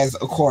list as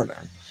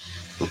accordingly.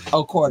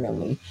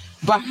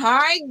 But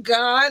hi,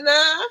 Ghana.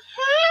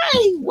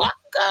 Hi,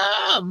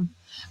 welcome.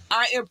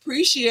 I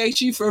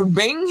appreciate you for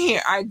being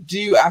here. I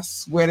do. I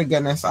swear to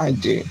goodness, I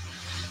do.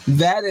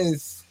 That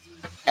is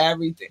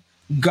everything.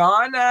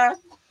 Ghana.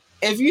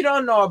 If you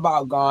don't know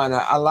about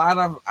Ghana, a lot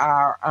of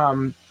our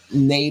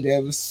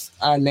native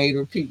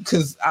people,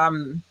 because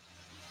I'm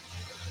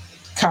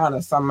kind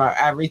of some of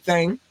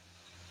everything.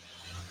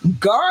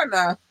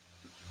 Ghana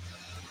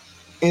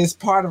is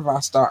part of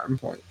our starting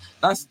point.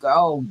 Let's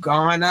go,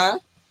 Ghana.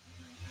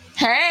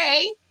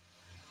 Hey,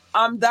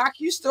 Doc,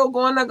 you still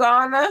going to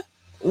Ghana?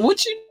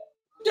 What you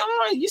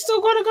doing? You still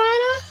going to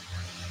Ghana?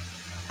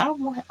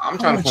 I'm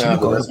trying to plan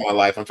out the rest of my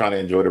life. I'm trying to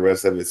enjoy the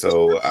rest of it.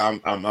 So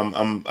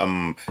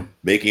I'm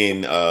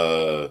making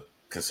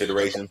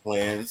consideration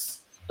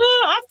plans.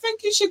 I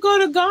think you should go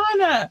to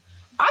Ghana.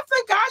 I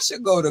think I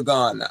should go to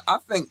Ghana. I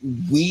think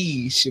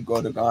we should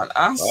go to Ghana.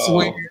 I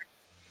swear.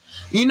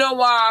 You know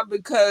why?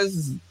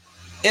 Because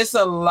it's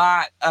a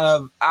lot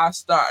of our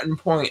starting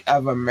point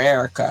of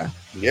America.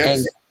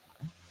 Yes.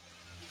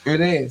 And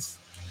it is.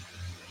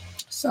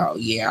 So,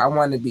 yeah, I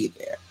want to be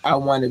there.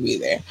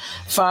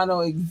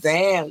 Final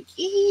exam.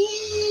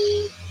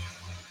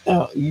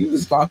 Oh, you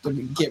was about to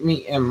get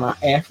me in my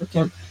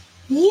African.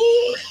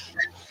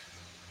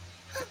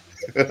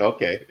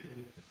 Okay.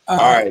 All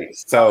right.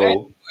 So,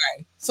 anyway,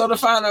 so the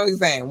final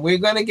exam. We're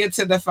going to get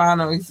to the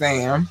final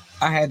exam.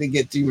 I had to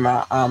get through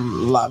my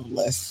love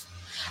list.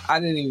 I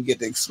didn't even get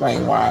to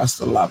explain why it's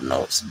the love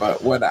notes,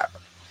 but whatever.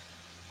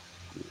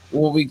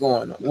 What we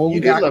going on? You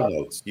did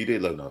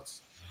love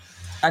notes.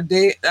 I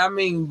did. I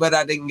mean, but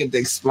I didn't get to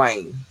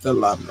explain the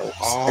love notes.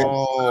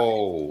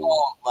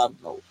 Oh,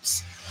 love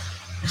notes.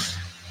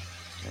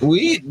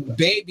 We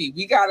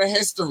got a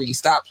history.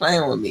 Stop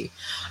playing with me.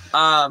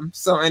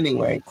 So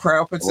anyway,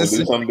 crowd participation.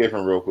 We'll do something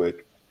different real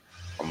quick.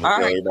 I'm gonna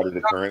tell everybody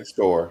the current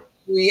score.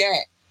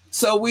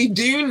 So we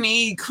do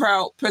need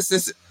crowd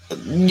participation.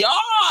 Y'all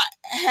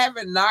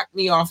haven't knocked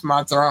me off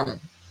my throne.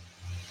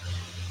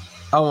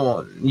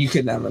 Oh, you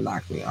could never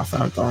knock me off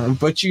my throne,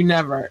 but you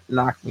never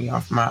knocked me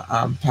off my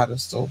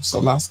pedestal. So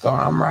let's go.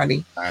 I'm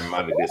ready. I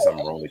might have did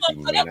something wrong that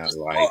you may not like,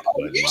 but my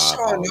apologies.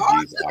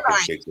 I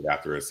can fix it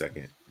after a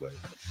second. But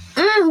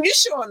you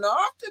showing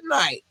off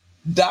tonight,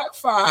 Doc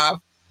 5,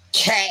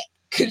 Cat,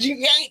 cause you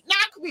ain't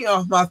knocked me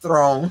off my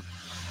throne.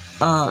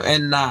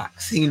 And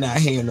Knox, he not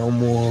here no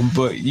more,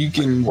 but you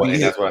can. Well,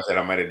 and that's what I said.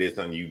 I might have did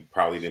something you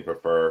probably didn't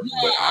prefer,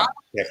 but I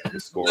kept the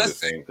score the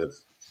same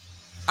because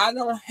I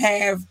don't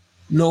have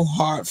no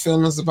hard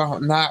feelings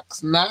about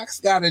Knox. Knox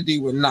got to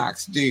do what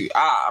Knox do.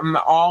 I'm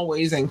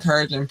always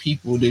encouraging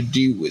people to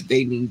do what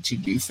they need to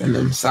do for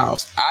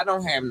themselves. I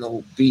don't have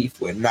no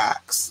beef with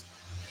Knox.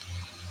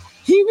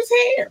 He was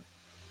here.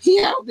 He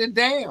held it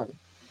down,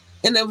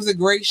 and it was a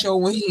great show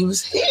when he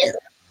was here.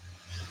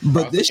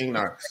 But this King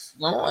Knox.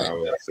 I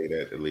would say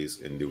that at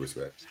least in due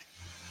respect.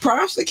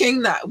 Props to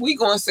King Knox. We're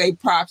gonna say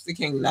props to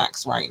King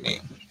Knox right now.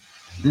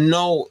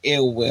 No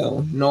ill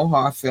will, no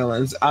hard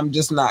feelings. I'm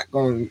just not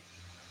going to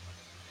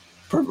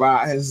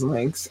provide his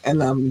links,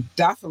 and I'm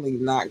definitely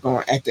not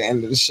going at the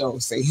end of the show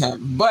say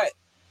him. But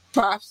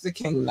props to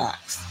King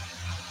Knox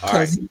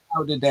because he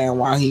held it down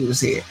while he was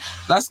here.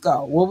 Let's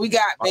go. What we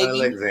got, baby?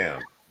 Final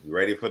exam. You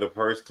ready for the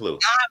first clue?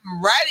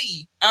 I'm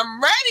ready.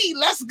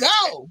 Let's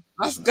go.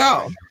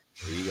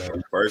 Here you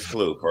go. First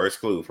clue.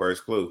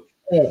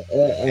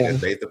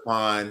 It's based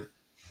upon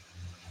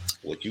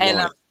what you want.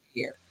 I'm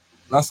here.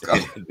 Let's go.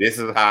 This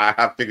is how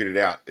I figured it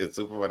out. It's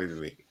super funny to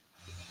me.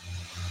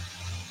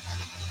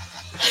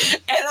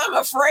 And I'm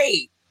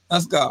afraid.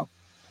 Let's go.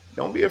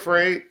 Don't be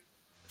afraid.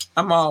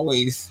 I'm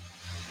always,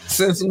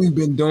 since we've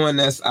been doing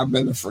this, I've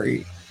been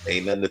afraid.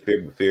 Ain't nothing to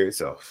fear but fear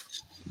itself.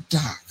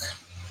 Doc,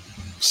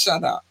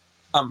 shut up.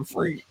 I'm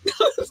afraid.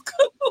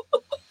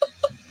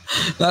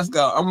 Let's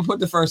go. I'm going to put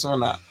the first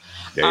one up.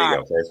 There you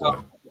go. First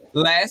one.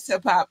 Last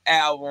hip hop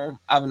album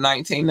of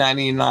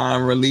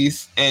 1999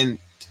 released in.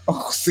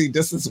 Oh, see,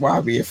 this is why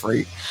I be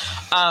afraid.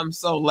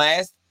 So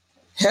last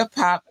hip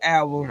hop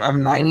album of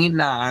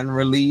 '99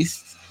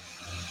 released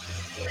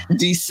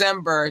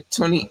December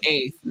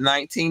 28th,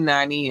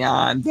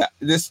 1999.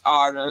 This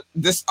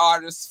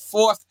artist's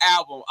fourth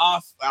album.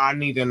 I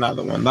need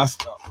another one. Let's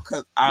go.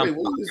 Because I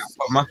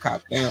put my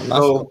cup down.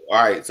 Let's go. All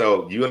right.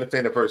 So you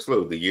understand the first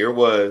clue. The year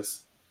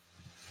was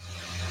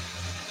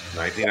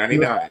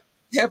 1999.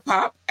 Hip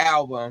hop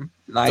album,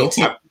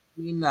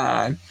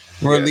 1999.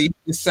 Released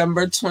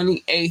December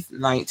 28th,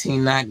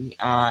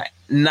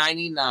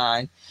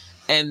 1999.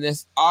 And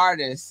this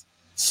artist.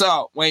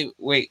 So, wait.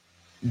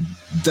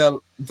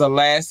 The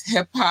last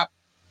hip hop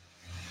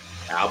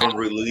album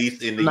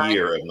released in the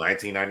year of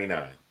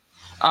 1999.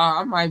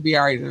 I might be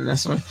right in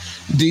this one.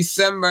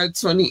 December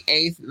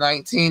 28th,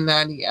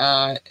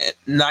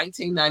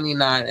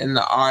 1999, and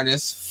the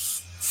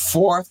artist's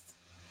fourth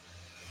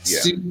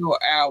studio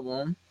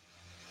album.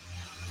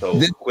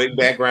 So, quick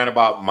background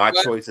about my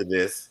choice of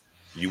this.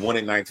 You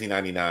wanted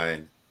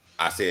 1999.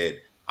 I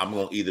said I'm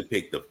gonna either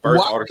pick the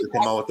first artist to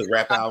come out with the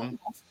rap album.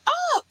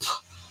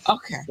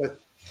 Okay.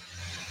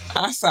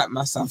 I set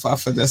myself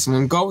up for this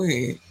one. Go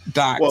ahead,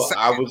 Doc. Well,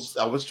 I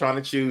was trying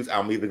to choose.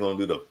 I'm either going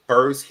to do the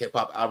first hip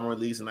hop album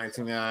released in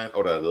 1999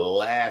 or the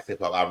last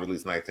hip hop album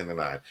released in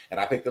 1999, and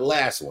I picked the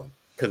last one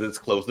because it's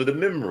closer to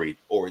memory,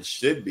 or it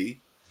should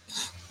be.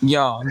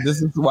 Y'all,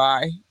 this is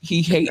why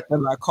he hates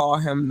when I call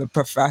him the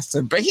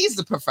professor, but he's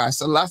the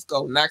professor. Let's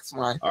go. Next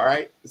one. All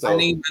right. So I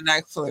need the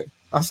next clue.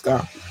 Let's go.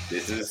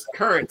 This is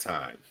current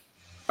time.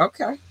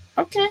 Okay.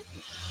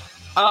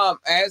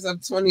 As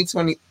of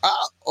 2020,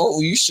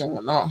 you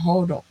showing up.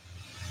 Hold on.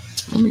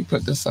 Let me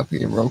put this up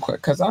here real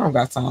quick because I don't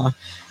got time.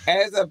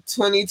 As of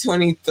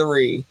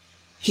 2023,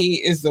 he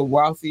is the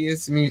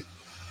wealthiest I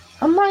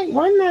might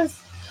win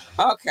this.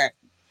 Okay.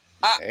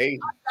 Hey,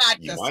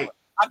 you might.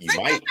 I think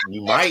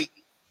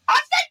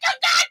I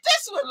got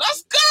this one.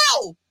 Let's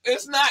go.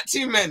 It's not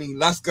too many.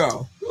 Let's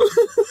go.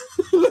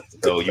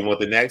 So you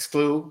want the next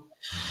clue?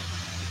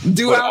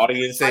 Do for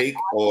audience sake,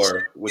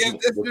 or give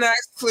this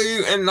next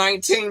clue in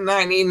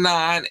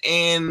 1999,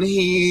 and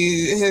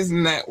his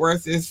net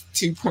worth is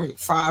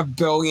 2.5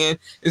 billion.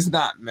 It's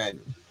not many.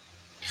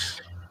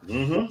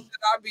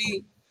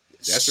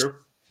 That's true.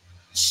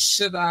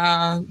 Should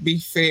I be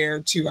fair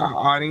to our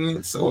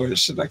audience, or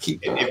should I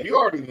keep going? If you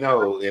already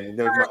know, and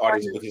there's no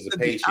audience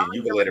participation,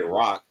 you can let it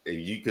rock.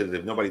 Because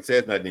if nobody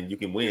says nothing, then you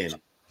can win.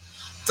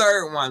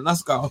 Third one.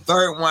 Let's go.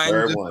 Third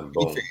one.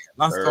 Boom.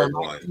 Let's go.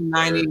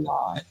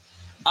 1999.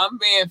 I'm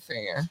being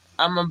fair.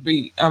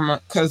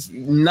 Because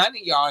none of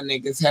y'all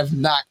niggas have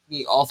knocked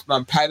me off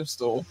my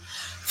pedestal.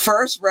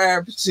 First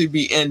rapper to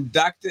be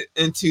inducted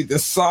into the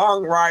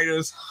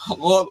Songwriters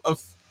Hall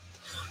of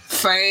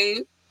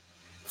Fame.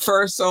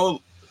 First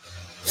solo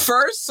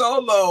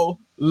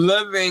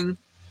living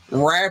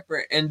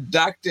rapper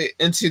inducted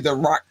into the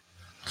rock.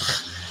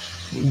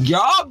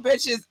 Y'all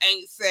bitches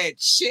ain't said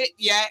shit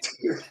yet.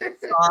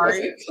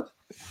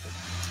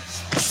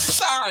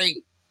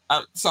 Sorry.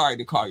 I'm sorry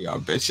to call y'all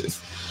bitches,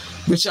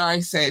 but y'all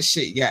ain't said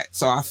shit yet.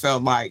 So I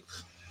felt like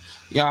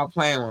y'all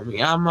playing with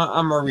me. I'm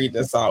gonna read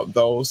this out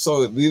though,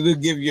 so it'll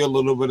give you a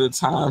little bit of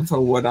time for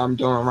what I'm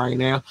doing right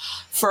now.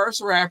 First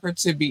rapper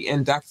to be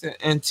inducted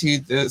into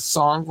the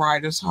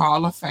Songwriters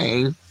Hall of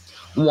Fame.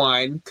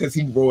 One, because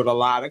he wrote a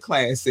lot of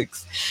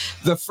classics.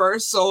 The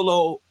first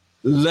solo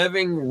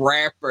living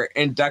rapper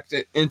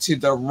inducted into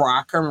the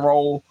Rock and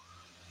Roll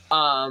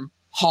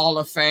Hall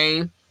of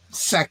Fame.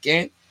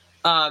 Second.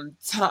 Time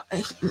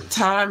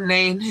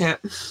named him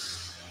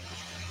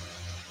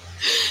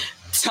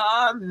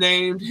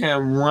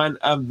one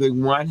of the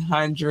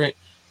 100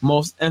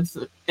 most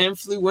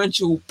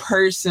influential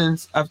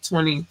persons of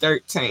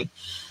 2013.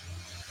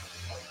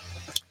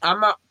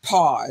 I'm gonna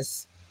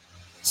pause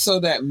so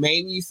that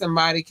maybe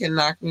somebody can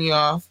knock me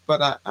off,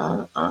 but I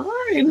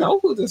already know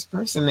who this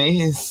person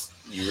is.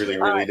 You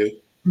really do?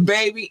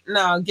 Baby,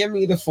 no, give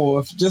me the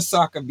fourth, just so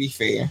I can be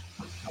fair.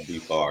 I'll be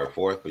far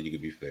fourth, but you can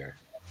be fair.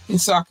 And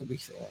so I can be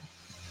fair.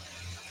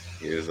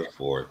 Here's a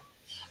fourth.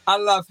 I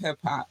love hip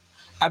hop.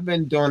 I've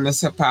been doing this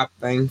hip hop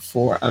thing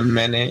for a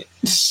minute.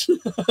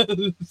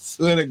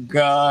 Swear to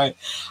God.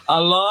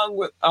 Along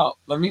with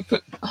let me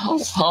put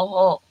it's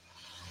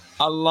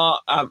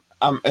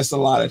a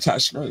lot of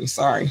touchscreen.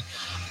 Sorry.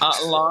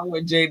 Along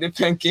with Jada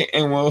Pinkett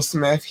and Will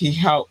Smith, he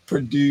helped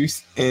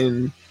produce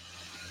and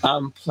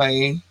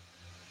play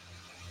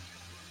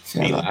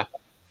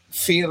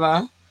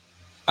Fila.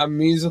 A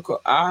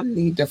musical. I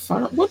need to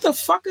find. What the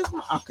fuck is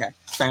my? Okay,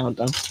 found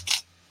them.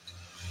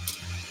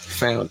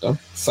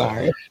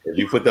 Sorry. If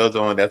you put those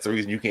on, that's the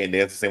reason you can't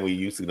dance the same way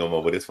you used to no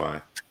more. But it's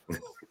fine.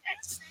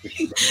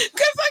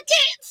 Because I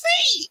can't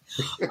see.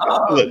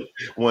 Look,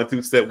 1,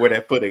 2 step where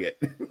that foot at.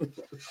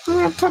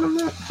 Put them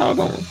up.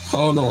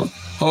 Hold on.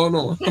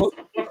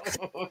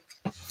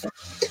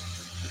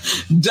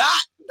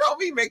 Doc, don't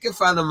be making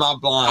fun of my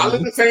blind. I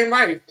live the same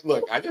life.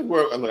 Look, I just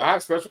work. Look, I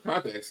have special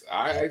contacts.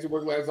 I actually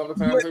work glasses all the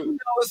time too. You know,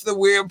 it's the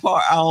weird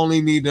part. I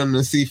only need them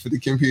to see for the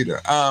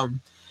computer. A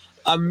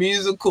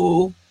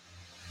musical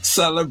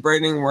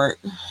celebrating work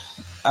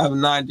of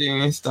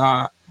Nigerian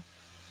star.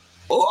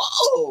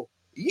 Oh,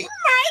 you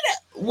might have.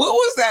 What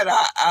was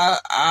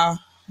that?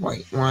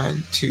 Wait.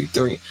 1, 2,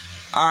 3.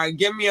 All right,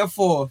 give me a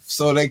 4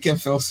 so they can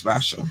feel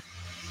special.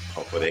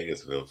 Oh, but they can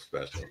feel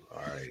special.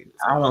 All right.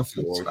 So I don't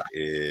feel fourth special.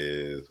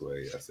 is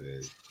wait, I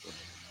said.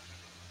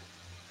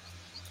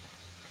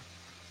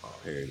 Oh,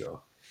 here you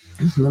go.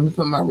 Let me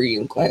put my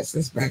reading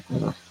glasses back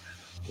on.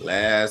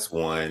 Last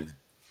one.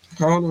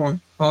 Hold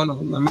on.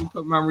 Let me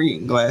put my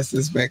reading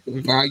glasses back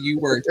on while you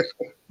work.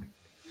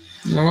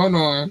 Hold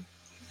on.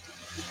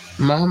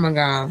 Mama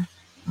God.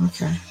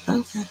 Okay.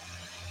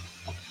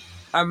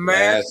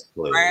 American Last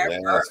clue.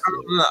 rapper.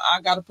 Look,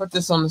 I gotta put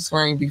this on the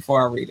screen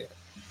before I read it.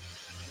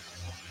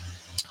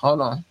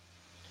 Hold on.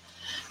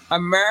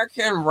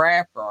 American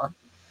rapper,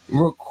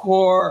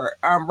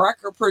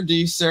 record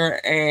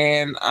producer,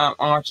 and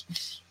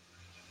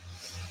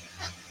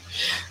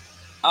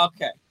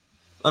okay.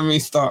 Let me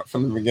start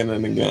from the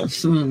beginning again.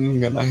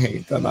 I'm gonna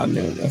hate that I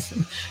knew this.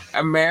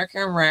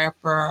 American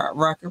rapper,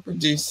 record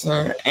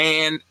producer,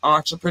 and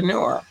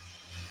entrepreneur.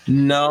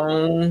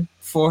 Known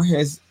for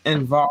his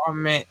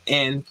involvement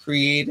in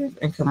creative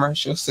and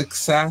commercial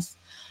success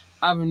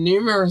of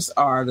numerous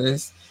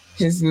artists,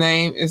 his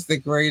name is the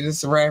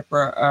greatest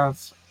rapper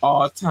of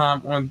all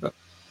time on the.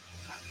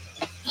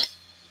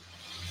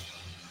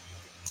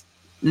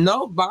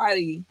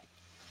 Nobody.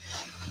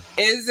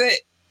 Is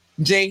it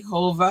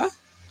Jehovah?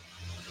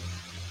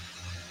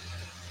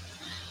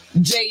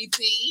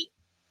 Jay-Z?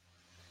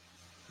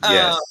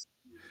 Yes.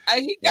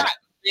 He got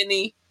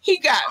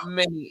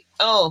many.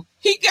 Oh,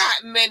 he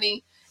got many.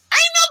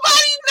 Ain't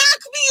nobody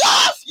knocked me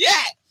off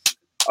yet.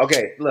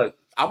 Okay, look,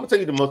 I'm gonna tell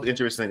you the most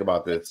interesting thing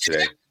about this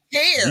today.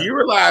 Here. Do you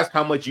realize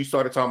how much you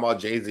started talking about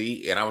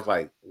Jay-Z? And I was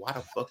like, why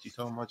the fuck you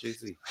talking about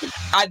Jay-Z?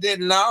 I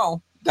didn't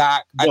know,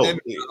 Doc. I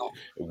didn't know.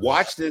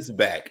 Watch this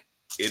back.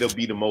 It'll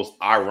be the most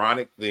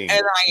ironic thing.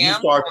 And you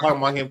start talking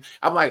about him.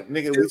 I'm like,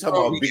 nigga, we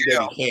talking about Big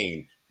Daddy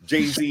Kane.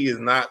 Jay-Z is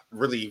not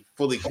really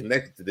fully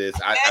connected to this.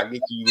 I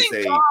get you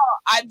say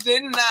I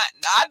did not.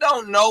 I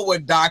don't know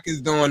what Doc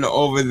is doing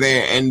over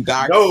there. And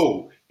Doc,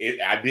 no,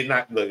 I did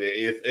not look.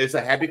 It's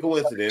a happy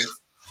coincidence.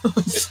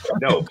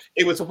 No,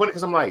 it was so funny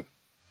because I'm like,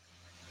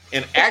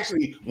 and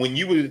actually, when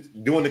you was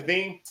doing the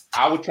thing,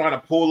 I was trying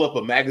to pull up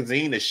a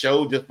magazine to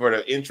show just for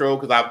the intro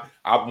because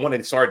I wanted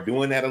to start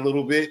doing that a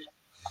little bit.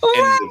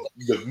 And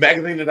the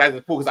magazine that I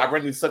just pulled because I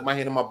randomly stuck my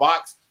hand in my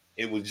box,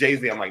 it was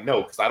Jay-Z. I'm like,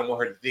 no, because I don't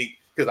want her to think.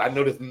 Because I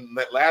noticed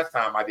that last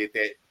time I did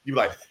that, you were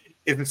like,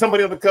 is it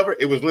somebody on the cover?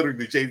 It was literally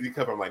the Jay-Z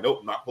cover. I'm like,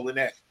 nope, not pulling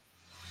that.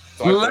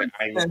 So I said,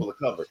 I ain't gonna pull the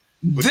cover.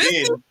 But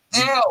then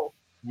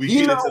we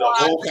get into the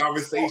whole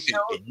conversation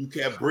and you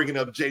kept bringing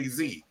up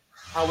Jay-Z.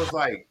 I was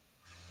like,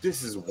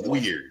 this is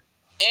weird.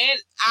 And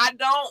I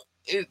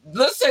don't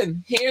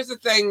listen. Here's the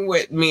thing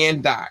with me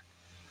and Doc.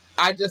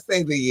 I just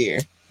say the year.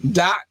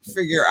 Doc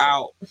figure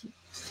out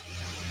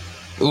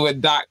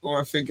what Doc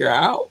gonna figure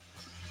out.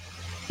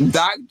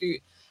 Doc do.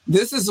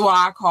 This is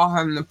why I call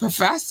him the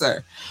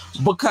professor,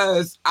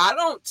 because I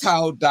don't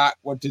tell Doc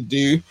what to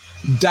do.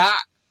 Doc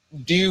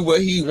do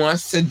what he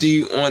wants to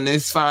do on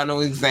his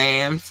final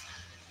exams,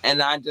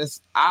 and I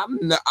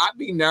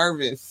be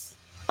nervous.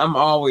 I'm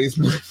always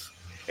nervous.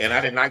 And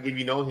I did not give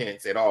you no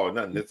hints at all,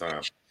 nothing this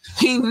time.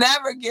 He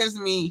never gives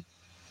me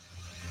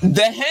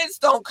the hints.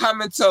 Don't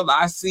come until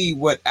I see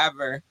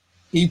whatever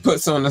he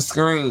puts on the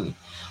screen.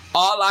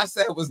 All I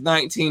said was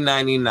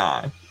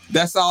 1999.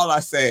 That's all I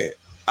said.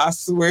 I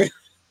swear.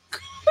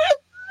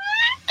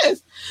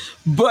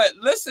 But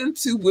listen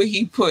to what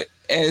he put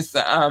as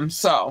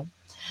so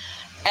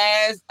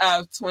as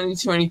of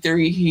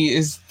 2023, he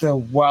is the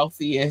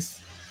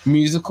wealthiest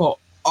musical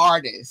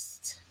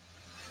artist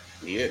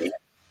in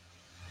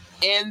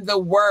the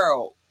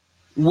world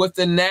with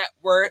the net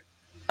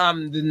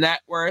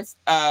worth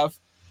of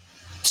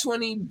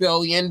 $20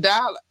 billion.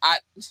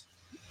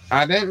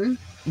 I didn't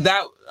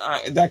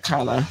that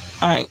kind of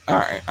I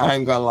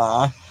ain't gonna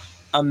lie.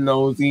 I'm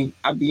nosy.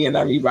 I be in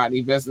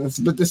everybody's business.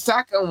 But the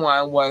second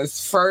one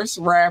was first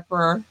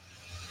rapper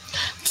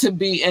to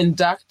be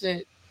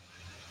inducted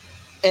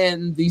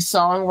in the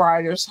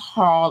Songwriters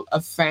Hall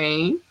of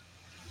Fame,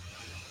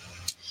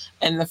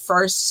 and the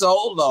first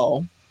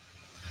solo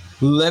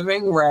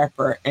living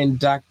rapper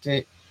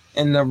inducted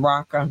in the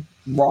Rock and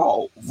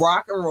Roll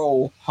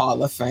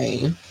Hall of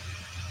Fame.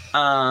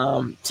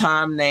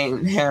 Time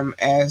named him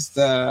as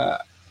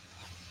the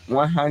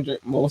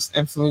 100 most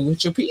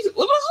influential people.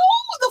 Who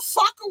the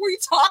fuck are we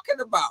talking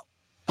about?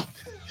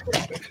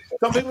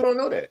 Some people don't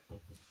know that.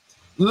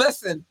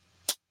 Listen.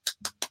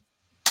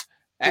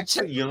 Ask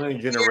the young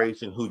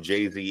generation who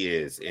Jay-Z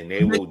is, and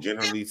they will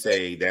generally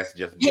say that's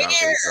just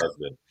Beyonce's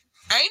husband.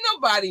 Ain't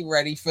nobody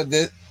ready for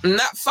this.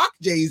 Not fuck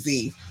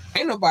Jay-Z.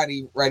 Ain't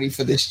nobody ready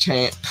for this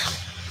champ.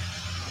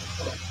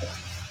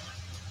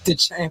 The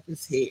champ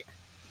is here.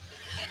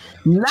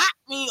 Knock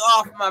me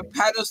off my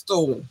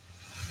pedestal.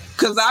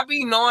 Cause I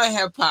be knowing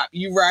hip hop.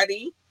 You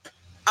ready?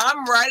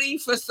 I'm ready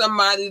for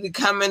somebody to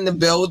come in the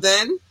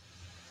building.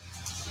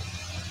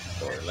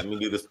 Let me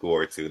do the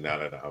score too. Now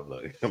that I'm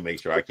looking, make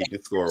sure I keep the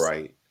score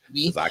right.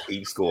 Because I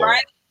keep scoring.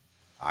 Right?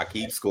 I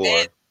keep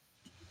scoring.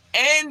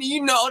 And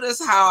you notice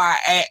how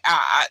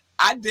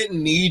I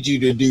didn't need you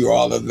to do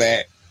all of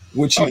that.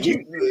 which Oh,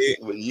 you just did.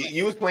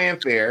 you was playing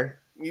fair.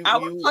 I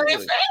was playing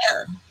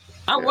fair.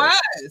 I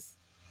was.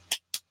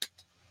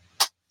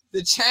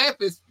 The champ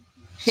is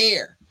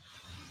here.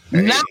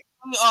 Hey. Knock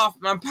me off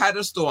my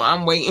pedestal.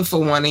 I'm waiting for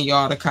one of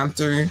y'all to come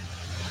through.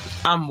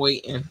 I'm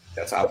waiting.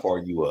 That's how far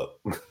you up.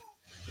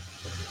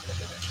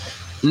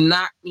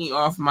 Knock me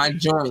off my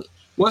joint.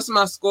 What's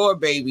my score,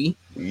 baby?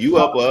 You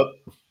up.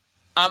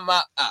 I'm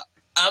up.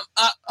 I'm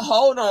up.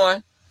 Hold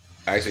on.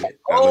 Actually,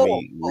 let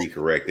me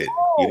recorrect it.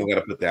 You don't got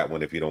to put that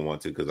one if you don't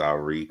want to, because I'll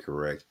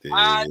recorrect it.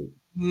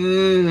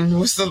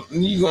 What's the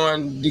you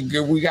going?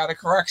 We got a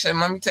correction.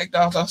 Let me take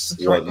that off.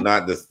 Well,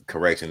 not the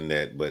correction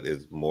but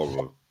it's more of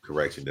a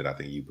correction that I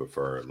think you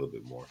prefer a little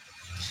bit more.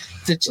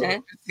 The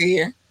champ is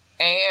here.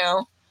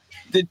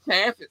 The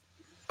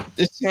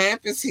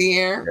champ is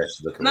here. That's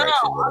the correction. No,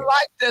 I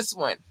like this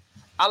one.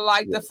 I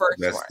like the first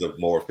one. That's the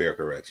more fair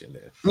correction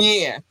there.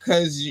 Yeah,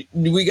 because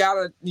we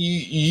gotta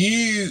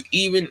you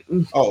even.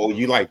 Oh,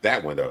 you like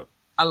that one though?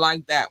 I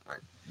like that one.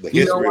 The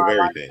history of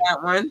everything.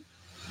 That one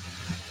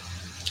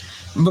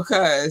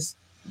because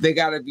they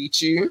gotta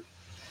beat you,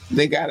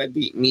 they gotta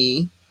beat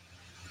me,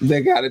 they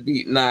gotta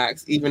beat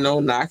Knox, even though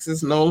Knox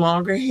is no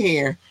longer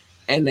here,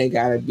 and they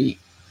gotta beat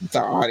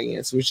the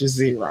audience, which is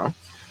 0.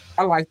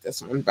 I like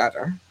this one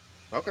better.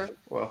 Okay,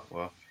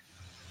 well,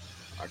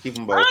 I keep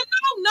them both. I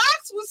know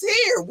Knox was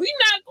here. We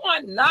not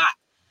going not.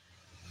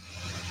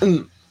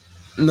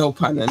 No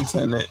pun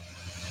intended.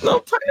 No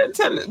pun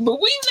intended.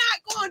 But we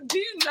not going to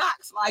do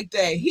Knox like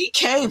that. He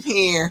came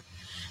here.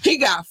 He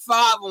got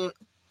 5 on.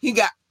 He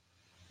got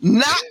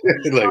not.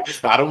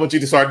 Look, I don't want you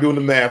to start doing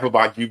the math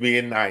about you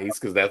being nice,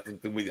 because that's the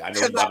thing I know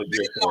you about to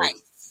do.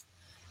 Nice.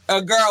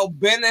 A girl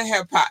been in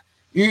hip hop.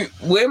 You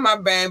where my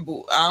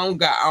bamboo? I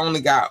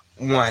only got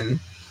one,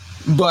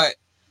 but.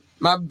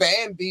 My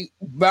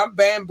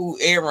bamboo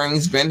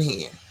earrings been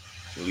here.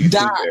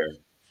 At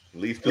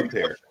least 2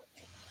 pair.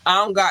 I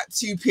don't got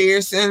 2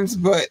 piercings,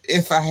 but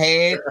if I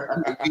had, it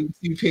would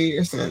be 2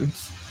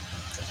 piercings.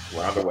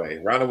 Round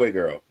away,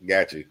 girl.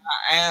 Got you.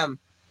 I am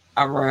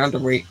a round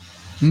away.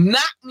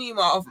 Knock me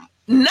off.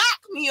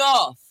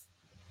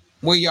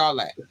 Where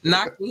y'all at?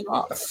 Knock me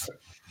off.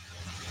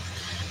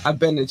 I've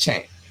been the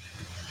champ.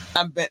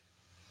 I'm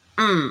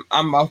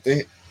out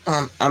there.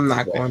 I'm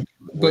not going.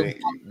 But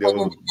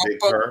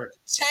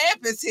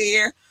champ is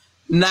here.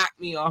 Knock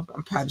me off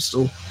my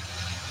pedestal.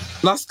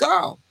 Let's go.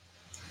 All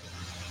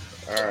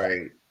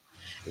right.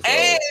 So,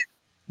 and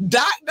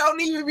Doc don't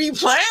even be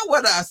playing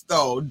with us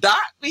though. Doc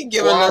be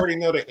giving. I already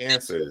know the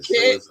answers, so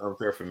it's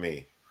unfair for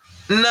me.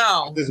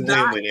 No, this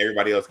win when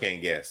everybody else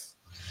can't guess.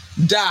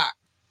 Doc,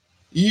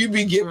 you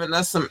be giving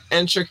us some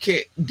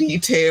intricate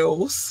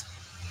details.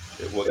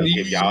 Well,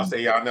 if y'all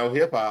say y'all know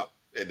hip hop,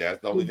 that's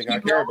the only thing I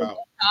care about.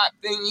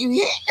 Then you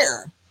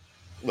hear.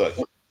 Look,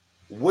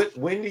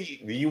 when do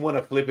you want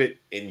to flip it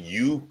and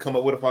you come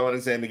up with a final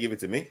exam and give it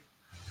to me?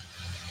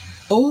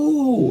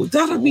 Oh,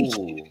 that'll be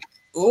cute.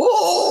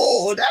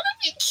 Oh, that'll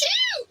be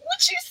cute.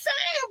 What you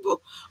saying? All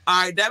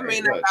right, that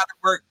may not gotta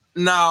work.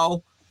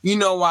 No, you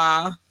know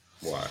why?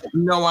 Why?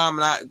 You know why I'm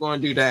not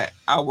going to do that?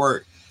 I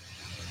work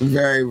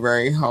very,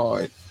 very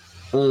hard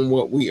on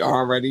what we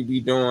already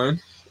be doing.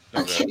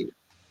 Okay.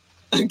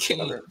 I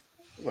can't.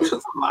 It's a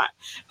lot.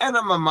 And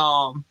I'm a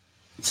mom.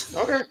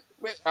 Okay.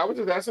 I was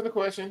just asking the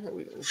question.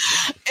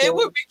 It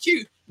would be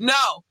cute.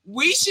 No,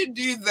 we should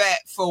do that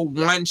for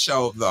one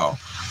show, though.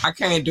 I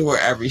can't do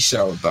it every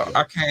show, though.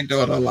 I can't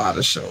do it a lot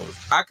of shows.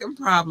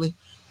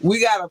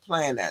 We got to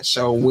plan that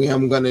show where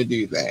I'm going to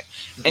do that.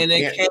 And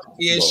it can't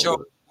be a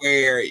show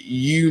where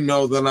you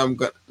know that I'm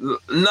going to.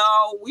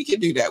 No, we can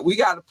do that. We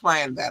got to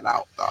plan that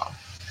out,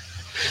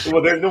 though.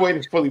 Well, there's no way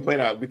to fully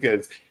plan out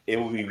because it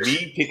will be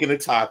me picking a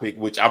topic,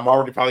 which I'm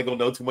already probably going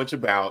to know too much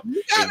about. And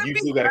you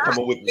still got to come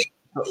up with me.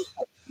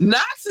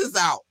 Knox is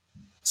out.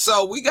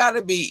 So we got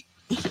to be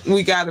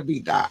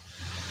Doc.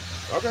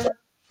 Okay.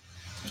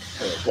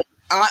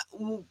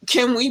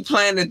 Can we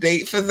plan a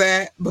date for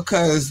that?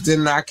 Because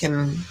then I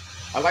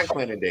like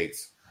planning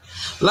dates.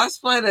 Let's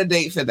plan a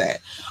date for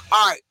that.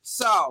 All right.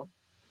 So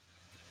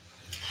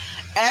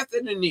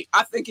after the new,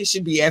 I think it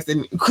should be after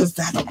because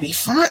that'll be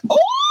fun. Ooh!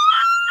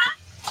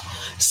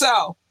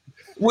 So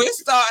we're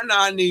starting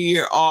our new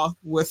year off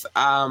with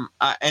an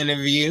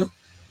interview.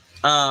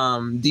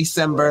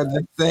 January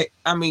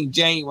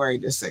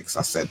the 6th.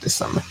 I said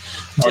December.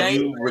 Are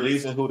you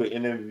releasing who the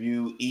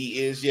interviewee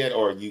is yet,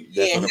 or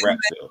that's on the rap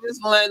still? It's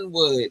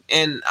Linwood,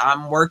 and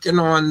I'm working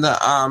on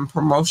the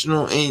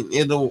promotional, and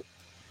it'll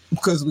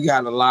because we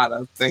got a lot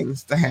of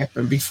things to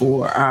happen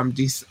before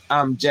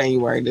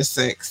January the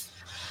 6th.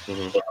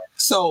 Mm-hmm.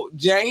 So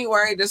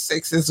January the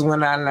 6th is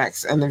when our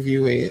next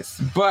interview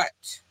is. But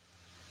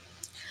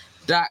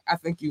Doc, I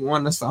think you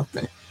wanted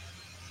something.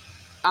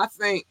 I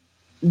think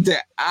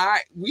that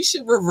we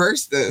should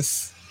reverse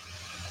this.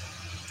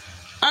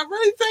 I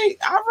really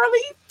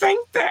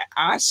think that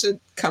I should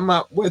come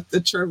up with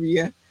the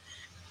trivia,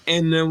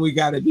 and then we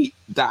got to beat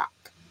Doc.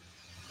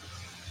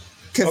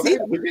 Okay,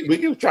 we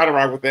can try to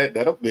rock with that.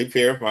 That'll be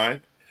fair, fine.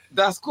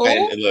 That's cool.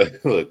 And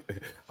look,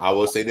 I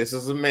will say this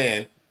as a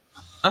man.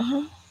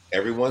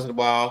 Every once in a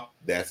while,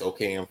 that's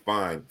okay and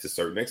fine to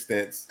certain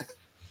extents.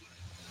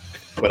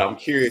 But I'm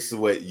curious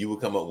what you would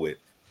come up with.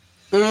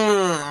 You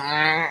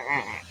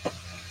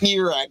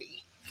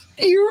ready?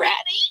 You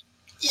ready?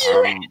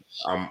 You ready?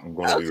 I'm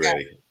going to be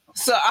ready.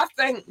 So I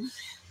think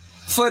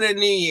for the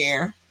new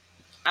year,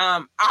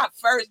 our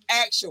first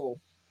action.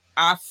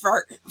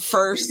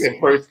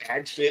 First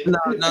action. No.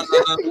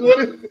 What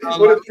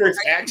is first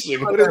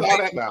action? What is all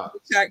that about?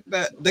 Check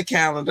the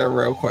calendar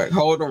real quick.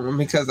 Hold on,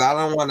 because I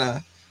don't want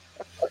to.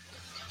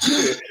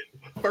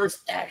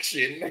 First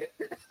action.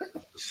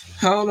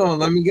 Hold on,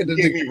 let me get it.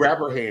 Give me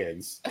rapper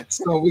hands.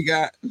 So we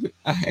got.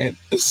 I had.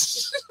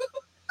 Stop.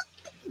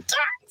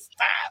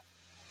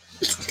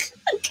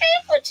 I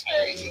can't put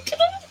you.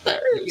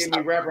 Give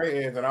me rapper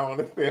hands, and I don't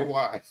understand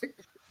why.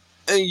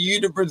 And you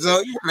the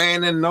Brazilian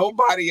man, and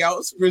nobody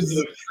else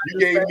Brazilian. You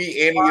gave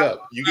me Annie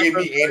up. You gave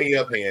me Annie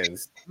up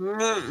hands.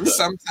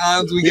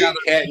 Sometimes we Big got.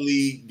 Cat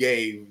Lee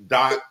gave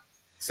Doc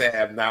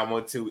Sav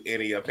 912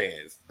 Annie up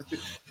hands.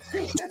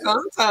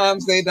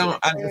 Sometimes they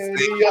don't understand.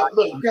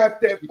 Look,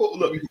 got that.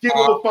 Look, give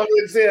him a final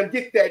exam.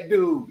 Get that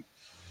dude.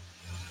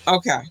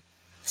 Okay,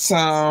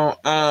 so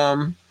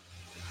I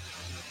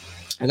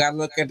gotta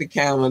look at the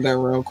calendar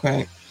real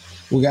quick.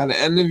 We got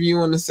an interview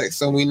on the 6th,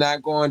 so we're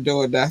not going to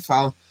do it that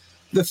far.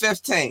 The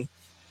 15th.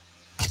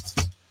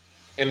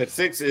 And the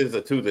 6th is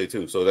a Tuesday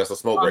too, so that's a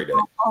smoke break day.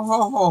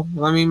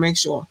 Let me make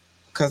sure,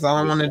 because I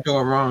don't want to do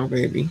it wrong,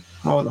 baby.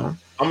 Hold on.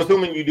 I'm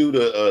assuming you do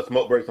the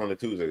smoke breaks on the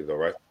Tuesdays, though,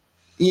 right?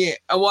 Yeah,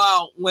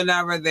 well,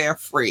 whenever they're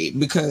free,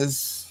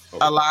 because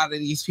a lot of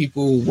these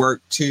people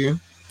work too.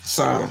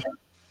 So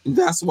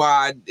that's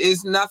why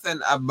it's nothing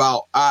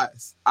about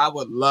us. I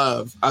would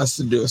love us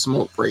to do a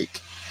smoke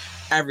break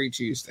every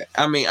Tuesday.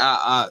 I mean,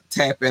 I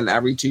tap in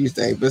every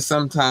Tuesday, but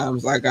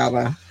sometimes I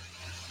gotta.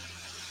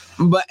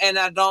 And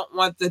I don't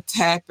want the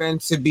tap in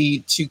to be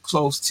too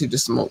close to the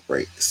smoke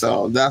break.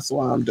 So that's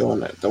why I'm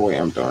doing it the way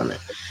I'm doing it.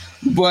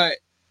 But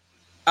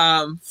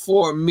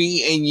for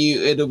me and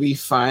you, it'll be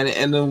fun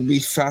and it'll be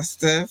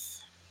festive.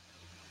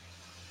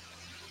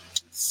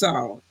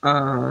 So,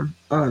 oh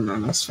no,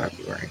 that's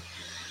February.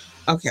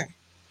 Okay.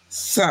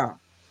 So,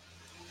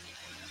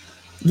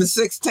 the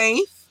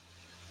 16th,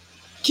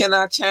 can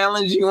I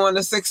challenge you on the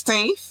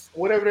 16th?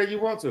 Whatever you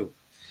want to.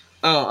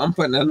 Oh, I'm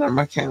putting it on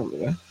my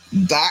calendar.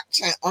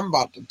 I'm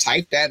about to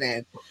type that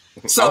in.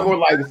 So I'm more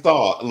like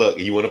Saw. Look,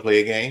 you want to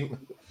play a game?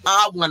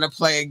 I want to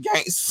play a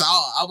game.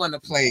 I want to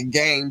play a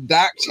game.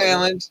 Doc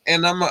challenge,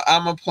 and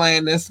I'm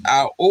playing this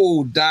out.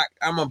 Oh, Doc,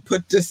 I'm gonna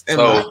put this in.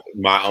 So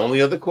my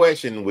only other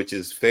question, which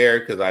is fair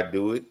because I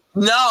do it.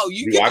 No,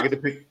 I get to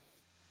pick.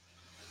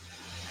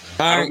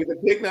 I don't get to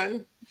pick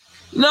nothing.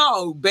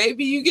 No,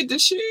 baby, you get to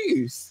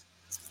choose.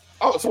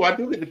 Oh, so I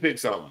do get to pick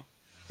something.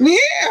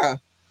 Yeah,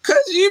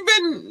 because you've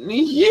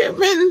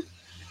been,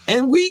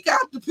 and we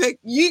got to pick.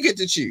 You get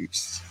to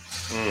choose.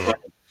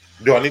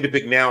 Do I need to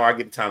pick now, or I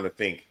get time to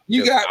think?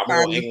 You got. I'm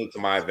going English to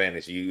my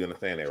advantage. You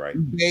understand that, right?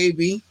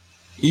 Baby,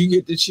 you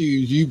get to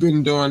choose. You've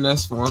been doing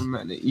this for a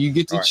minute. You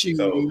get to choose.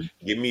 So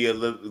give me a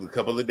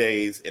couple of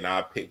days, and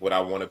I'll pick what I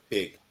want to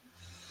pick.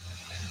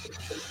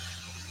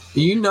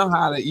 You know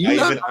how to.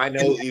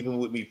 Even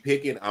with me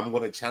picking, I'm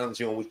going to challenge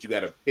you on what you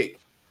got to pick.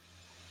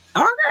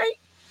 All right,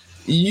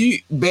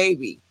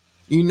 baby,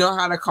 you know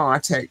how to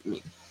contact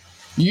me.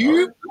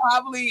 You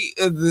probably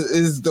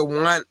is the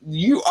one.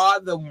 You are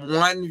the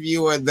one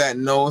viewer that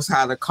knows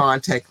how to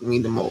contact me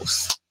the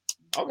most.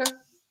 Okay.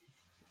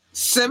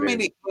 Send me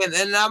the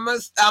and I'm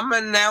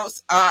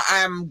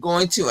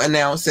going to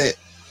announce it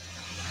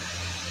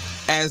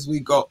as we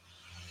go.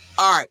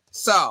 All right.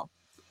 So,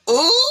 this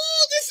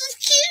is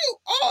cute.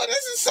 Oh,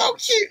 this is so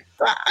cute.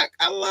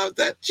 I love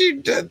that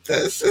you did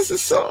this. This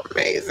is so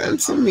amazing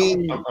to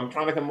me. I'm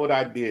trying to come up with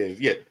ideas.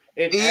 Yeah.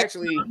 And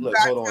actually, look,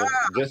 hold on.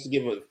 Just to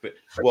give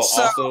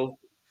also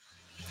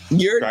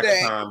your track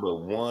day. Time, but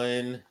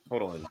 1,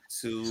 hold on,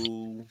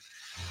 2.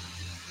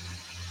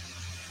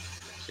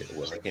 Shit,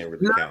 well, I can't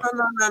really count.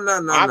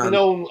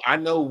 No. I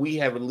know we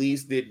have at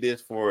least did this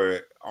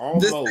for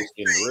almost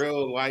in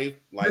real life.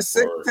 Like the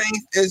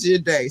 16th is your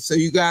day, so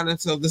you got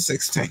until the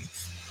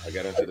 16th. I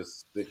got until the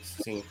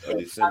 16th of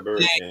December,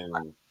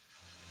 and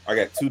I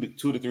got 2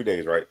 to 3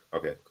 days, right?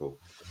 Okay, cool.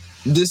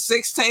 The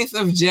 16th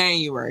of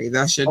January,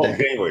 that's your day.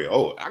 January.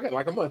 Oh, I got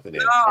like a month in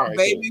there. No, right,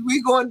 baby, cool.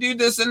 We're going to do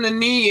this in the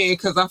new year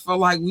because I feel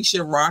like we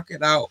should rock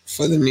it out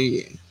for the new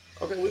year.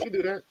 Okay, we can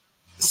do that.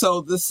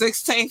 So the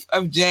 16th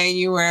of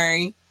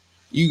January,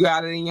 you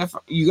got it in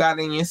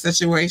your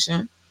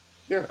situation?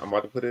 Yeah, I'm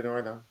about to put it in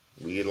right now.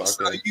 We get locked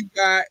in. So you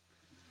got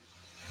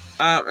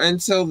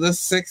until the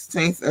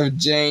 16th of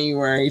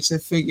January to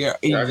figure.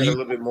 Yeah, I got a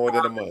little bit more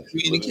than a month.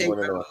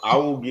 I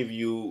will give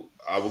you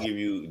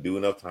do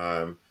enough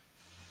time.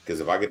 Because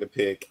if I get to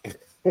pick,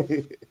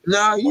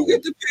 no, you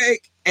get to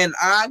pick, and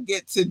I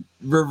get to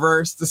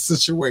reverse the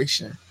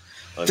situation.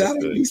 That'll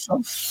be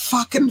so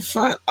fucking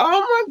fun.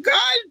 Oh my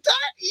god,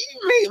 you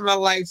made my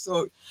life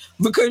so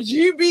because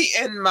you be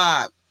in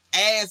my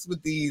ass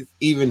with these,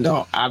 even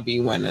though I be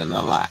winning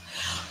a lot,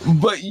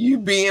 but you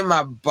be in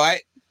my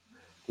butt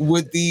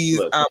with these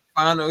Look,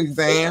 final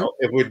exams.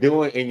 if we're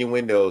doing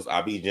innuendos,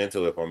 I'll be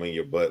gentle if I'm in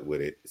your butt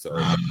with it. So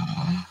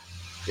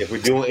if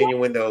we're doing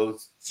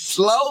innuendos,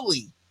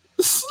 Slowly.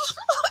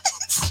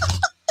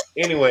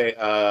 anyway,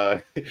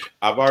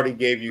 I've already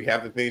gave you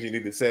half the things you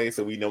need to say,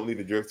 so we don't need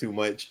to drift too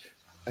much.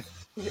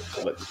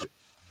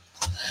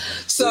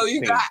 So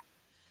you got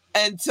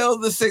until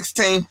the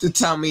 16th to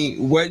tell me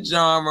what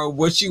genre,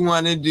 what you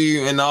want to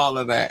do, and all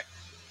of that.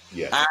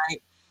 Yeah. All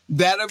right.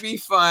 That'll be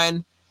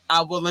fun.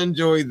 I will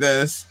enjoy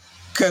this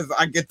because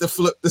I get to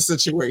flip the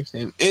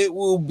situation. It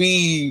will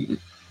be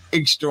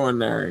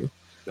extraordinary.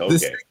 Okay.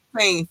 The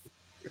 16th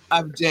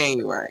of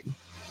January.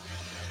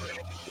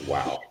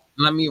 Wow.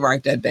 Let me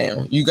write that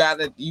down. You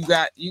got a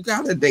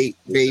date,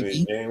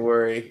 baby.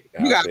 January.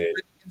 You got a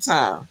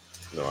time.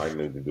 No, I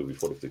need to do it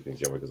before the 16th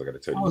January because I got to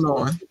tell you. Hold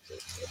on.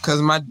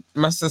 Because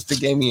my sister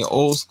gave me an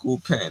old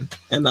school pen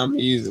and I'm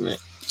using it.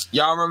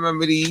 Y'all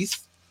remember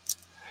these?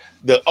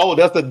 That's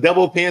the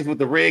double pens with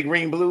the red,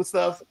 green, blue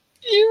stuff.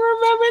 You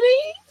remember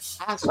these?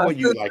 I swear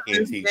you like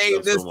antique stuff.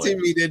 Gave this to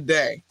me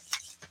today,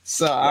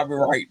 so I'll be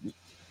writing.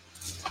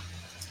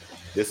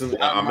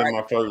 I'm in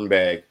my flirting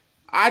bag.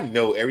 I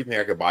know everything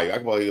I could buy you. I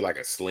could buy you like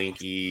a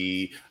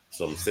Slinky,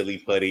 some Silly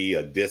Putty,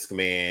 a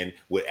Discman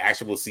with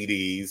actual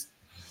CDs.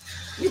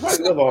 You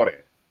probably love all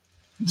that.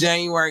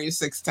 January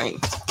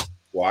 16th.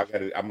 Well,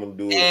 I'm gonna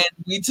do it. And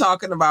we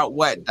talking about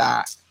what,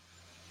 Doc?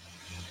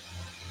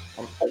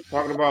 I'm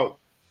talking about.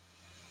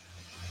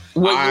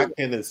 I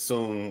can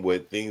assume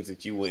what things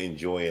that you would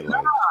enjoy in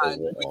life. We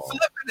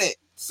flipping it.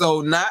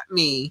 So not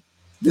me.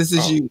 This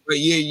is you. What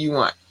year you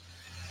want?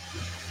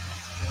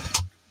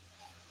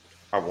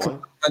 I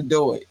want. I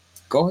do it.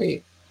 Go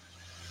ahead.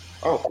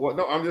 Oh well,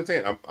 no. I'm just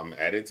saying. I'm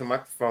adding to my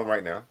phone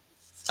right now.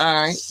 All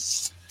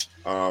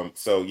right.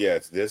 So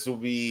yes, this will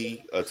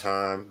be a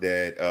time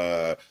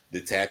that the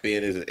tap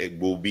in it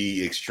will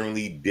be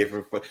extremely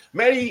different for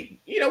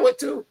maybe you know what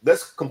too?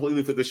 Let's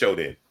completely flip the show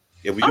then.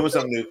 If we're doing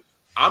something new,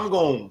 I'm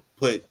gonna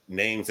put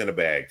names in a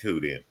bag too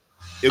then.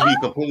 It'll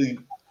be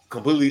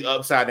completely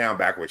upside down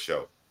backwards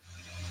show.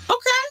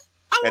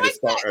 Okay. At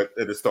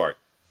the start.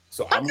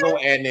 So I'm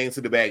gonna add names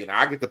to the bag and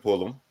I get to pull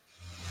them.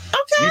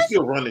 Okay. You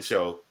still run the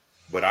show,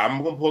 but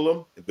I'm gonna pull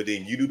them, but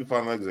then you do the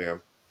final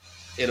exam.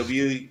 It'll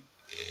be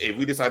if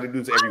we decide to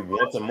do this every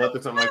once a month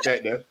or something like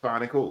that, that's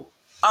fine and cool.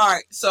 All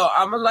right, so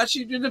I'm gonna let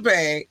you do the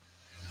bag,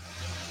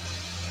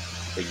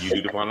 and you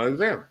do the final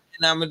exam,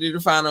 and I'm gonna do the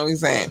final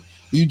exam.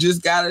 You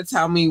just gotta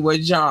tell me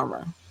what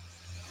genre.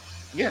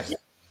 Yes.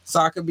 So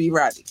I could be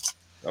ready.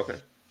 Okay.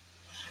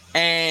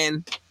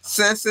 And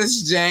since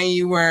it's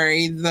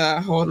January,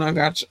 hold on, I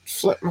got to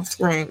flip my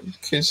screen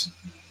because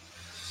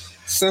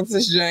since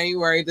it's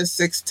January the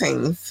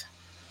 16th,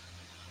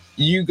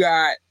 you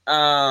got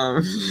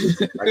I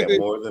got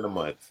more than a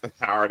month.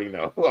 I already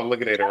know. I'm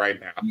looking at it right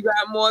now. You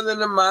got more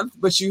than a month,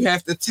 but you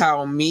have to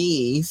tell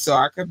me so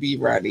I could be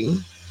ready.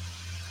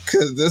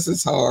 Cause this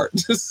is hard.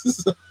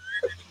 It's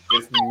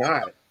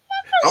not.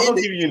 I'm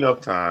gonna give you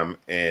enough time.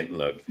 And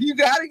look, you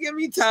gotta give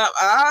me time.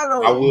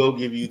 I will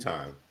give you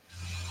time.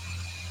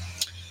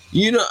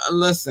 You know,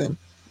 listen,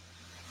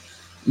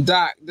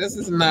 Doc. This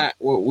is not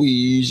what we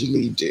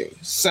usually do.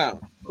 So,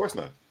 of course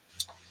not.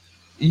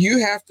 You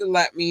have to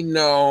let me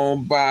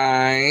know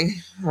by.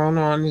 Hold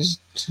on.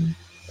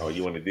 Oh,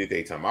 you want to do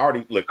daytime? I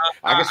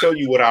can show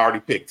you what I already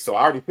picked. So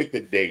I already picked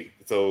the date.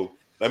 So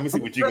let me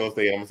see what you're gonna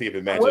say. I'm gonna see if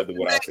it matches up to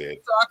what I said.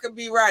 So I can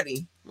be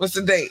ready. What's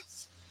the date?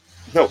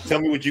 No, tell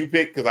me what you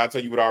picked because I'll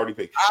tell you what I already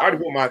picked. I already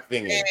put my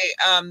thing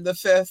in. The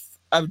 5th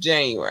of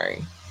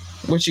January.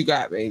 What you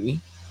got, baby?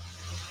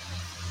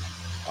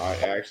 I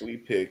actually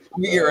picked.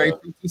 We get right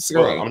to the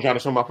screen. I'm trying to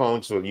show my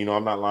phone so you know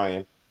I'm not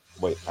lying.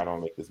 Wait, I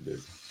don't make this big.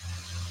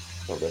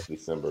 So that's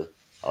December.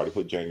 I already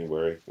put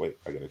January. Wait,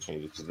 I gotta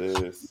change it to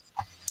this.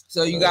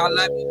 So you gotta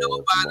let me know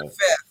by the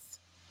 5th.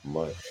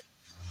 Month.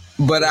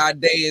 But our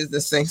day is the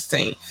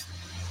 16th.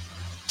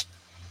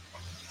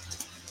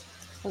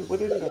 Wait, what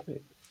did I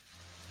pick?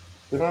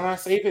 Did I not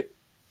save it?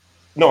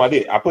 No, I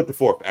did. I put the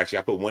 4th. Actually,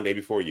 I put one day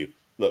before you.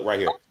 Look right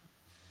here.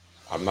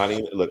 I'm not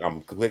even. Look,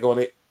 I'm click on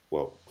it.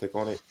 Well, click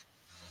on it.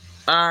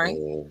 All right.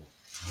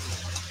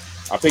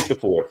 I picked the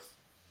 4th.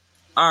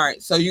 All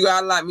right. So you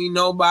gotta let me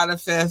know by the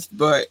 5th,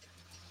 but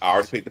I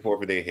already picked the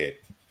 4th a day ahead.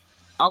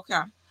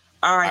 Okay.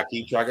 All right. I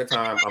keep track of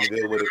time. I'm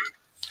good with it.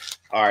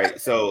 All right.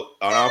 So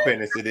on our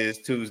fairness, it is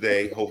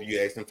Tuesday. Hope you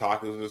ate some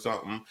tacos or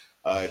something.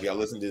 If y'all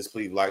listen to this,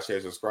 please like,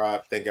 share,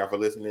 subscribe. Thank y'all for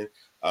listening.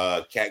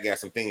 Kat got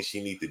some things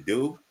she needs to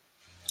do.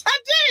 I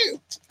do.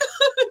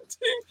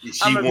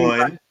 She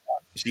won.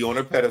 She on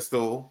her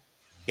pedestal.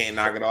 Can't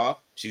knock it off.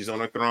 She's on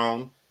her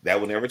throne. That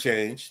will never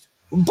change.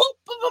 Boop,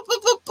 boop, boop,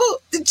 boop, boop, boop.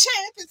 The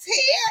champ is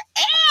here.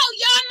 Ow,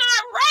 y'all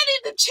not ready.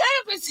 The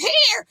champ is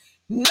here.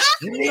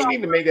 You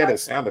need to make that a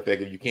sound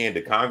effect if you can.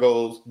 The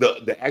Congos,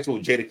 the actual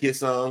Jada Kiss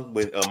song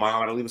when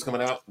Muhammad Ali was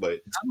coming out. But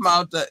I'm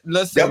about to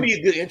listen. That'll be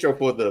a good intro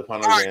for the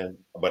final exam.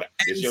 But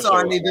so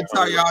I need to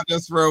tell y'all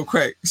this real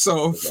quick.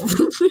 So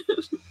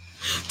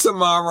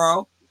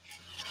tomorrow,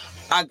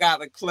 I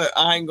got a clip.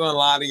 I ain't gonna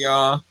lie to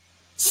y'all.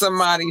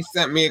 Somebody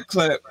sent me a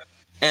clip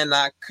and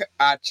I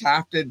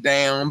chopped it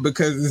down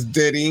because it's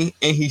Diddy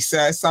and he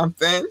said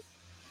something.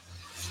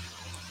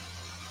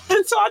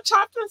 And so I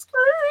chopped and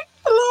screwed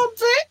a little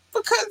bit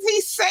because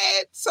he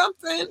said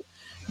something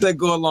that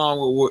go along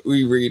with what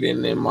we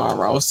reading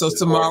tomorrow. So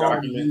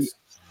tomorrow,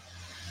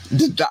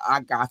 I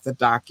got the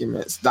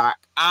documents, Doc.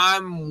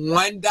 I'm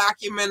one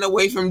document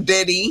away from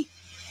Diddy.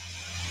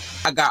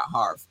 I got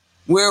Harv.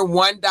 We're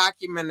one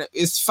document.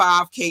 It's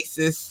 5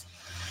 cases,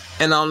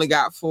 and I only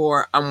got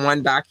 4. I'm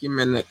one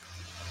document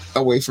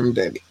away from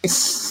Diddy.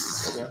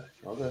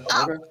 Okay.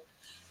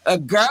 A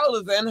girl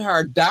is in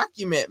her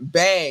document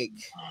bag.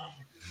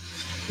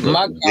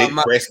 Big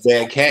fresh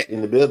bag cat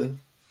in the building.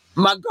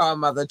 My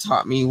godmother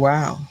taught me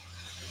wow.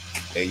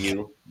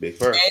 AU Big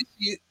Purr.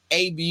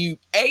 AU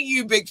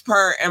Big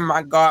Purr, and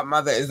my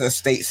godmother is a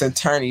state's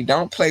attorney.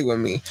 Don't play with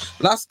me.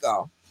 Let's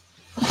go.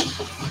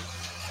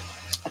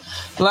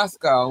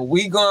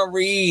 We gonna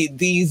read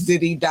these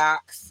Diddy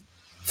docs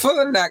for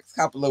the next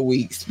couple of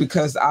weeks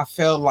because I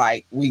feel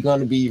like we're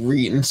gonna be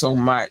reading so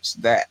much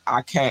that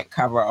I can't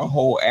cover a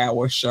whole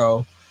hour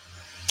show.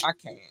 I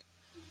can't.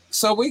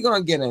 So we're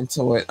going to get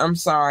into it. I'm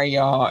sorry,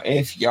 y'all,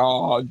 if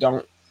y'all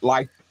don't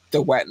like the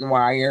Wet and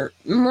Wired.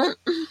 We're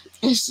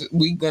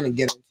going to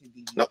get into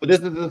these. No, but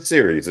this is a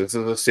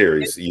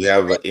series. You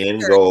have an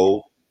end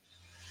goal.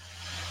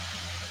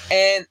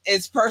 And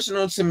it's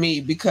personal to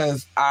me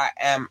because I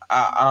am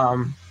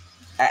an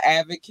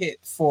advocate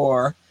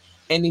for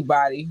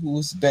anybody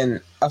who's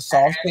been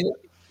assaulted.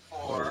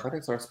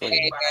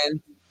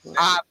 And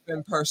I've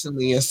been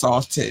personally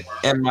assaulted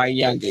in my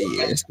younger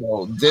years.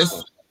 So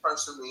this...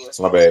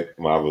 My bad.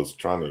 I was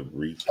trying to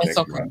reach. It's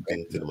okay.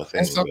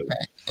 It's okay.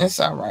 It's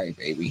all right,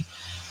 baby.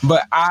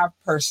 But I've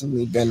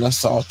personally been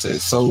assaulted.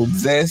 So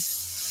this.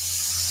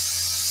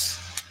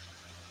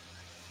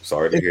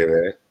 Sorry to hear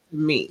that.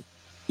 Me.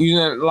 You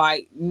know,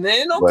 like,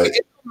 it don't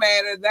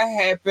matter. That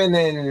happened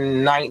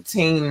in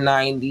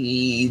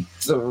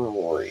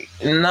 1993.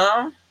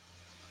 No?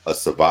 A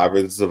survivor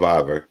is a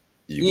survivor.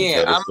 You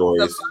can tell the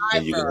stories,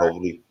 and you can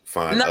hopefully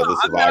find other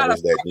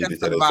survivors that need to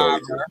tell their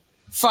stories.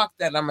 Fuck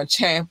that, I'm a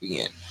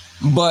champion.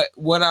 But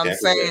what I'm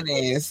saying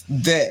is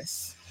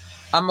this.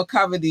 I'm going to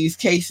cover these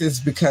cases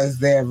because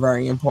they're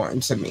very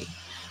important to me.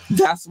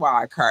 That's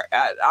why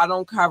I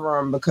don't cover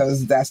them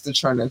because that's the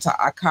trending time.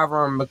 I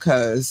cover them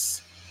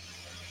because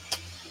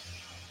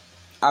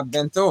I've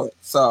been through it.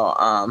 So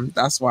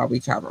that's why we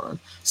cover them.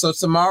 So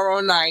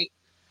tomorrow night,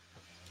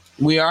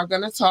 we are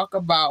going to talk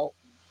about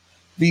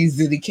these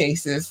Diddy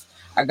cases.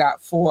 I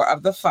got 4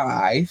 of the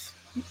 5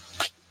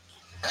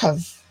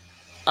 because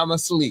I'm a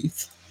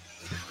sleuth.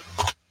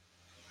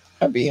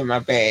 I'll be in my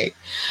bag.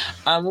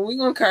 We're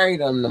going to carry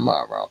them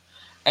tomorrow.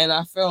 And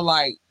I feel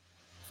like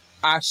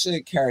I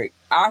should carry it.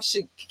 I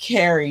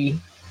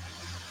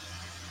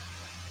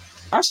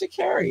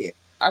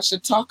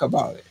should talk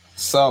about it.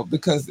 So,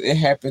 because it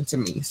happened to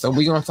me. So,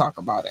 we're going to talk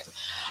about it.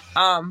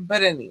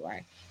 But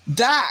anyway,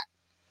 Doc.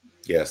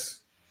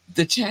 Yes.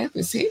 The champ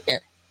is here.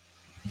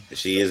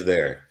 She is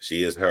there.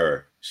 She is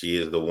her. She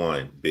is the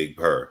one. Big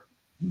Purr.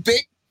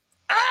 Big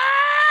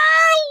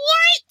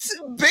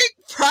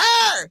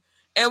Purr.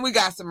 And we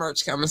got some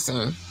merch coming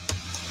soon.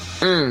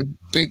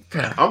 Big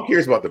Purr. I'm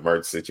curious about the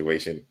merch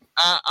situation.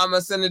 I'm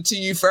going to send it to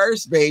you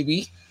first,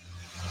 baby.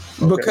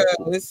 Okay.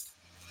 Because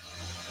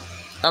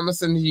I'm going to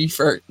send it to you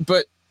first.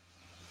 But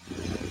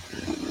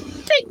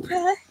Big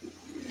Purr.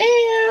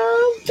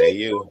 Hey,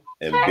 you.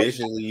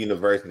 Ambition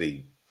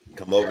University.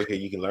 Come over here.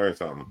 You can learn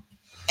something.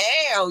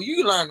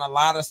 You learn a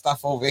lot of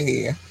stuff over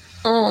here.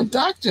 Oh,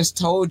 Doc just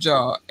told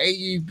y'all.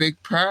 AU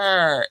Big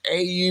Purr.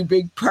 AU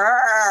Big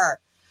Purr.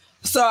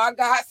 So I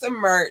got some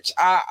merch.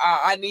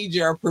 I need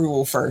your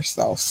approval first,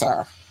 though,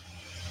 sir.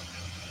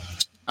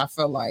 I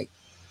feel like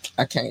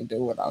I can't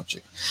do without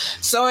you.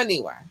 So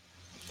anyway,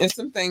 there's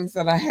some things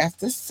that I have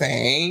to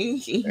say.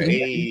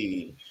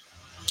 Hey.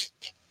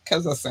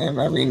 Because I say them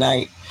every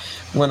night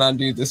when I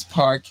do this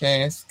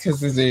podcast.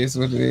 Because it is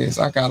what it is.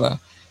 I gotta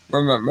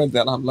remember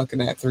that I'm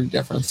looking at 3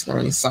 different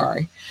screens.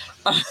 Sorry.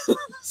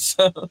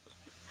 So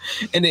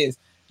it is.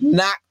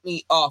 Knock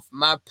me off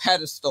my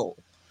pedestal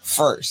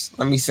first.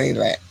 Let me say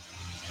that.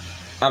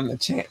 I'm the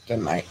champ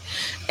tonight.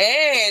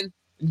 And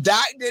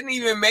Doc didn't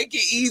even make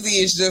it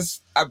easy. It's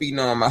just I be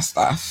knowing my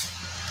stuff.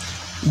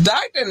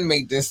 Doc didn't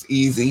make this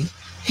easy.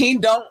 He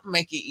don't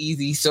make it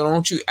easy. So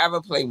don't you ever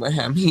play with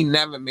him. He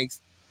never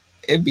makes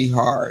it be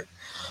hard.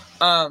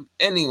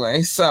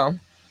 Anyway, so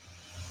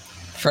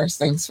first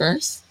things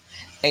first.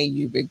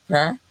 AU Big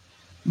Purr.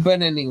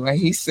 But anyway,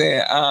 he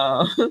said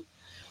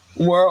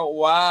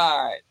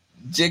worldwide.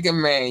 Jigga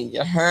Man,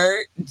 you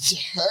heard? You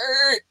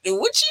heard?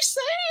 What you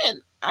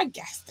saying? I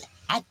guessed it.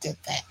 I did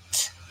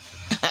that.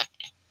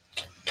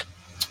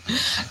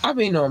 I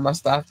be knowing my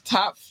stuff.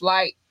 Top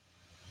Flight.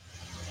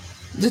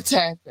 The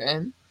tap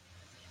in.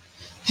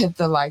 Hit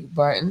the like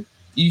button.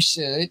 You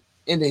should.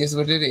 It is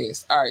what it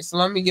is. All right, so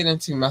let me get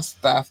into my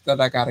stuff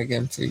that I gotta get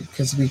into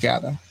because we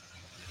gotta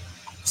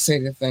say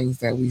the things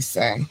that we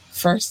say.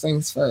 First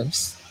things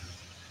first.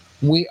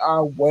 We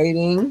are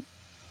waiting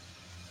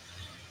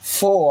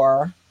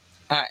for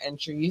our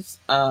entries.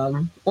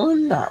 We're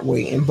not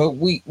waiting, but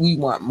we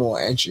want more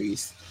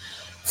entries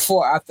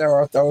for our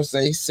Thorough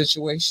Thursday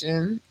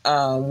situation.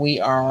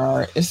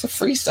 It's a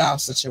freestyle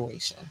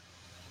situation.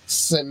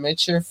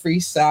 Submit your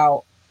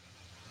freestyle,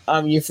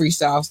 your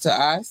freestyles to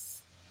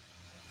us,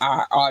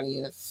 our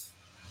audience.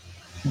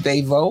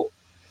 They vote,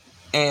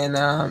 and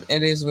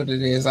it is what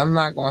it is. I'm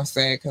not gonna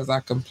say it because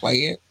I can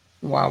play it.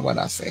 Why would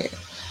I say it?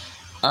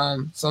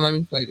 So let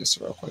me play this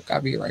real quick.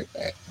 I'll be right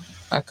back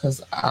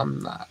because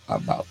I'm not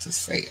about to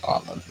say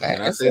all of that.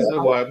 And I said,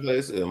 so why I play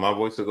this? My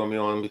voice is gonna be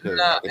on because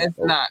no, it's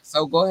not.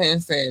 So go ahead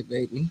and say it,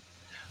 baby.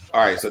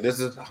 All right. So this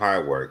is how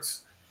it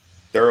works.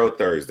 Thorough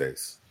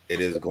Thursdays. It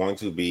is going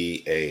to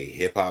be a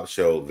hip hop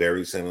show,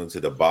 very similar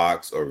to the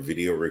box or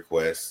video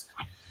requests,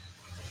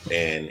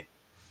 and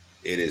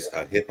it is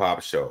a hip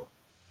hop show.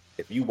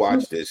 If you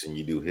watch this and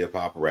you do hip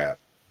hop rap,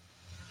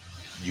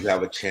 you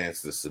have a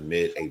chance to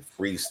submit a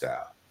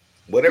freestyle.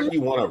 Whatever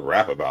you want to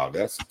rap about,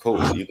 that's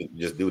cool. You can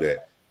just do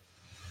that.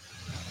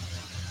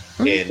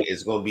 And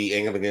it's going to be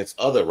aimed against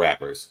other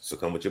rappers. So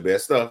come with your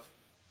best stuff.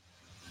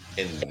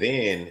 And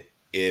then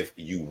if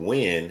you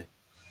win,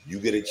 you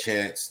get a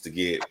chance to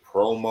get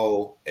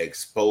promo,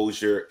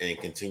 exposure, and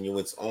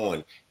continuance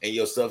on. And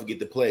your stuff get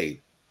to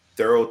play.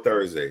 Thorough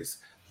Thursdays.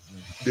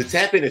 The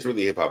Tap In is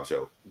really a hip-hop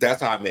show.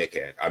 That's how I met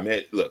Kat.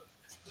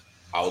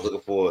 I was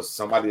looking for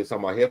somebody to talk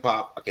about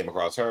hip-hop. I came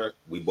across her.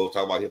 We both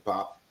talk about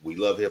hip-hop. We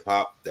love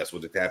hip-hop. That's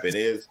what the Tap In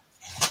is.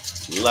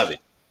 Love it.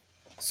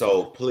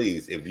 So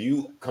please, if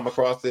you come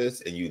across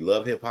this and you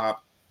love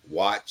hip-hop,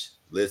 watch,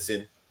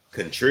 listen,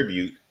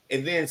 contribute,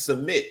 and then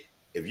submit.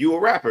 If you're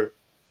a rapper,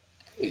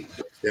 hey,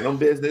 stand on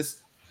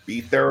business,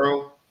 be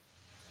thorough,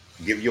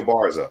 give your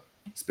bars up,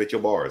 spit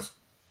your bars.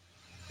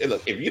 Hey,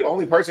 look, if you're the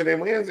only person that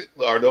wins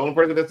or the only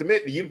person that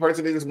submits, you're the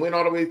person that just win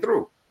all the way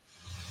through.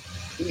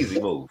 Easy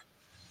move.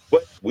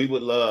 But we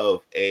would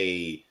love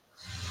a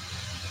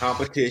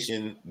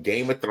competition,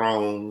 Game of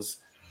Thrones,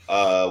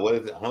 what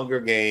is it, Hunger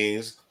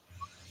Games,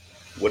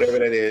 whatever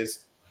that is.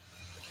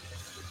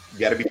 You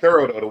got to be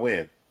thorough though to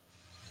win.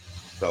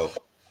 So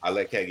I'll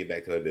let Kat get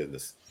back to her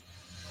business.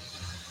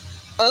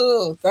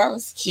 Oh, that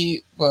was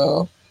cute.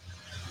 Well,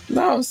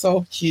 that was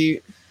so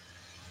cute.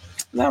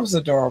 That was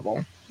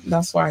adorable.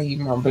 That's why he's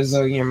my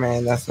Brazilian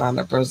man. That's not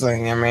a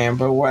Brazilian man,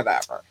 but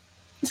whatever.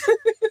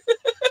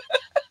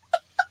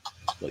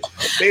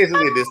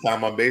 Basically, this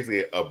time I'm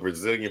basically a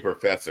Brazilian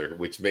professor,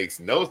 which makes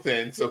no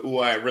sense of who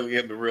I really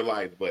am in real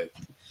life. But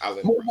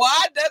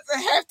why does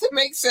it have to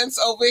make sense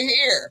over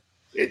here?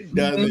 It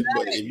doesn't.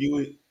 But if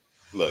you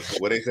look,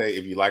 what they say,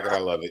 if you like it, I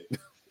love it.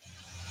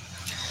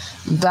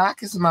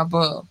 Doc is my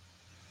bub,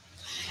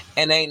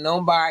 and ain't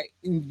nobody.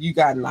 You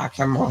gotta knock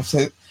him off.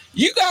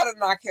 You gotta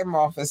knock him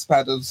off his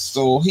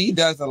pedestal. He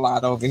does a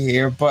lot over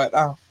here, but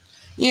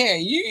yeah,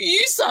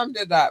 you summed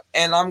it up.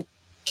 And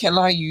can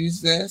I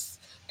use this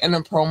in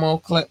a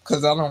promo clip?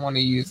 Because I don't want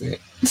to use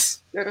it.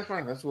 Yeah, that's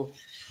fine. That's cool.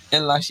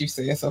 Unless you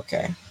say it's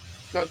okay.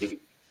 No, okay,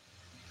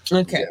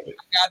 I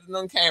got it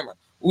on camera.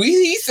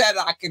 He said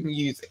I can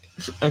use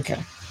it.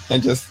 Okay,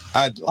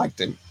 I'd like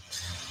to,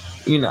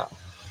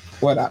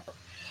 whatever.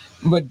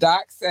 But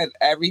Doc said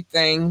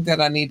everything that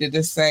I needed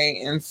to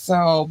say, and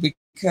so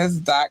because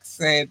Doc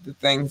said the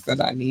things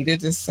that I needed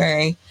to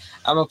say,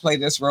 I'm gonna play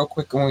this real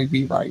quick, and we'll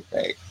be right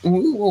back.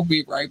 We will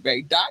be right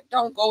back. Doc,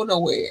 don't go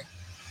nowhere.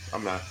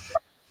 I'm not.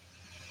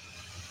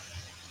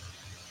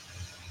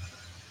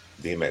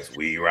 DMX,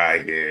 we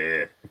right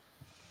here.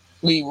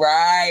 We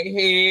right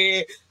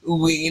here.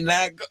 We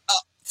not go. Oh,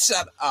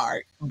 shut up. All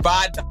right.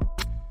 Bye, Doc.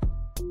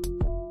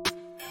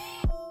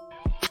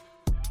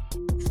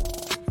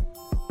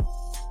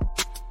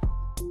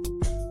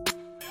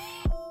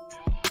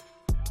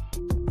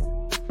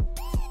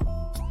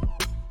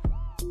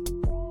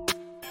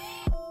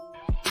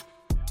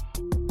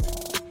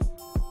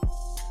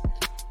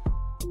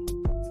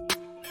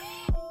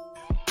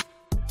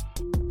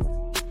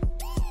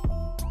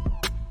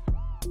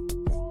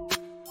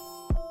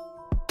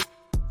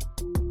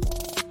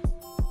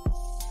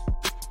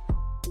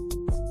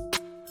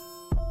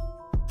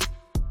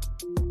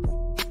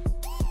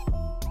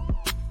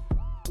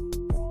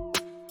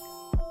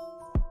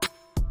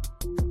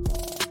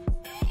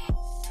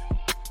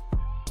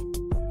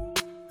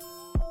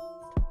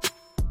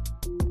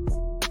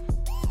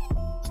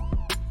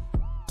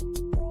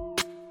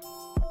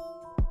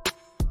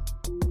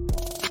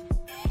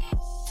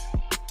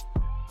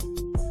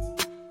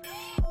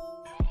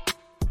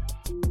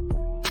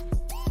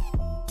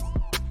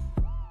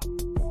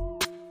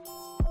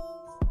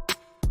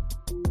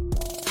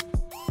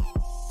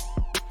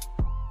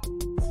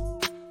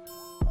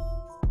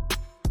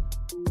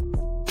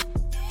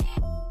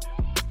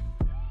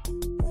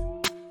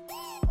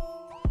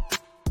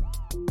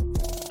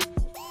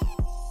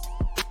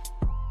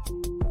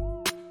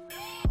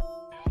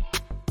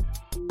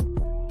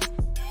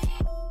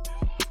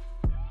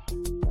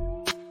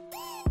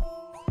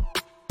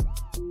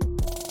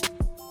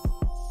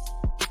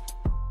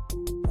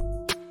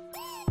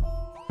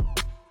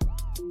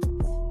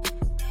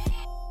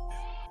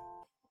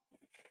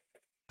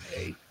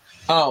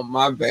 Oh,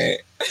 my bad.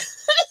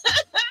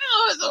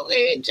 I was over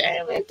here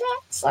jamming.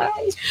 Doc,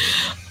 sorry.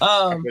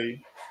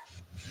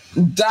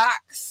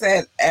 Doc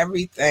said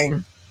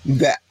everything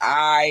that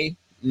I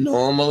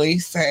normally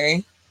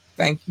say.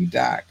 Thank you,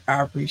 Doc.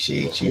 I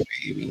appreciate you,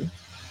 baby.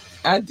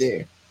 I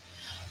do.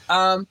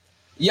 Y'all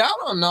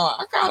don't know,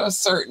 I got a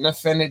certain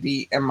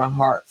affinity in my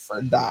heart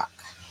for Doc.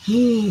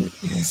 He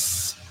is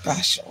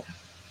special.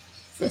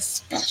 He's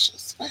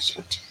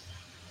special.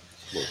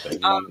 Well,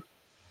 thank you.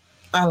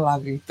 I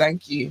love you.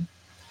 Thank you.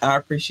 I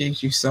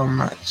appreciate you so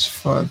much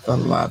for the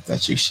love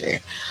that you share.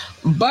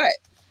 But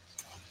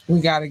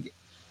we gotta get.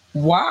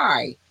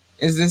 Why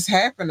is this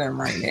happening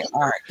right now?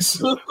 All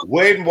right.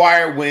 Wade and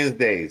Wire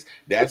Wednesdays.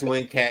 That's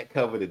when Cat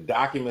covered the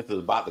documents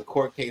about the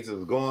court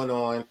cases going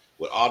on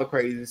with all the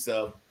crazy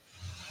stuff.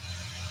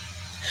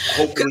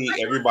 Hopefully,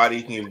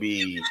 everybody can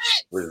be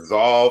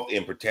resolved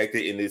and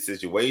protected in these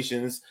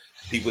situations.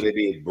 People that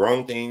did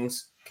wrong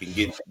things can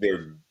get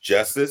their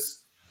justice.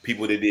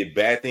 People that did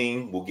bad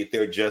things will get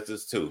their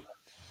justice too.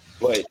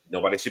 But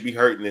nobody should be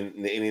hurt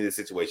in any of the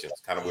situations.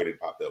 Kind of weird it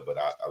popped up, but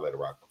I'll let it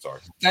rock. I'm sorry.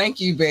 Thank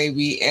you,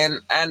 baby.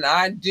 And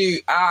I do.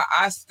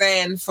 I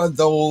stand for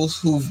those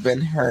who've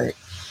been hurt.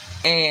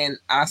 And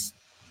I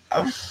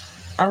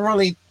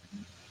really,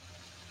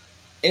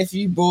 if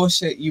you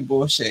bullshit, you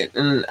bullshit.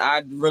 And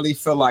I really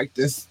feel like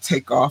this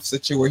takeoff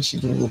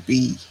situation will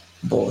be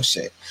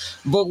bullshit.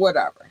 But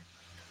whatever.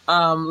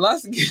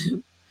 Let's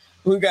get.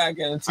 We gotta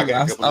get into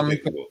that.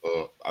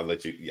 I'll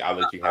let you have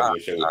your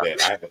show with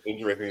that. I have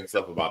interesting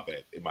stuff about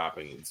that, in my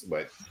opinions.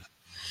 But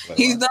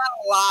he's not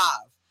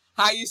alive.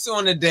 How you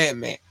suing a dead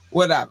man?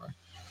 Whatever.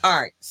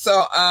 All right.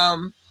 So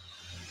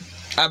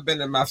I've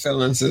been in my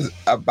feelings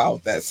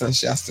about that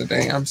since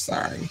yesterday. I'm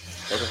sorry.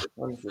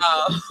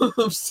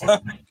 I'm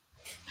sorry.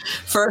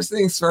 First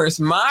things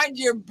first, mind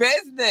your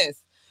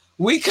business.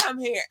 We come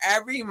here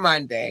every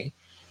Monday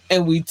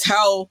and we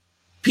tell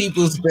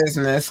people's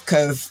business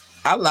because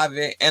I love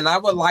it. And I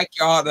would like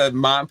y'all to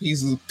mind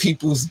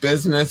people's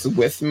business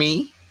with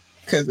me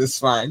because it's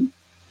fun.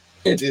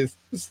 It is.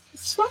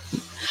 It's fun.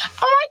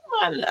 I like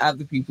minding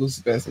other people's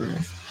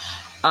business.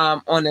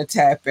 On the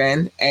tap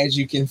in, as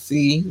you can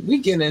see, we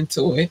get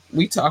into it.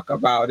 We talk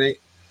about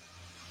it.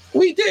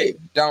 We do,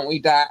 don't we,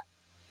 Doc?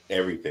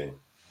 Everything.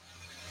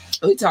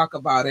 We talk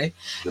about it.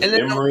 The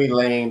and memory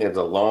lane is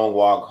a long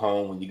walk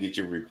home when you get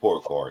your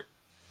report card.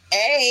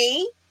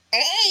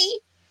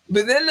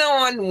 But then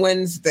on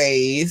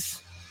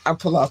Wednesdays, I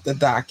pull out the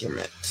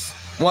documents.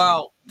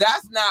 Well,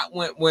 that's not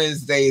what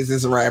Wednesdays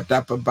is wrapped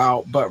up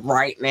about. But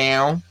right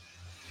now,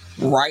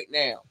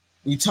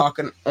 we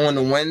talking on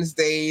the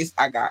Wednesdays.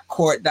 I got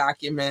court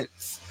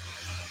documents,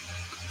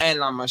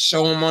 and I'm gonna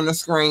show them on the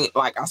screen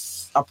like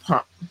a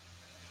prompt.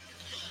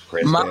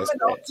 Mama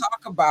don't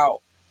talk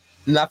about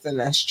nothing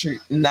that's true,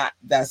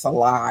 that's a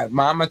lie.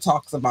 Mama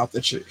talks about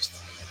the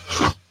truth.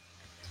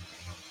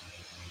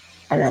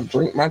 I gotta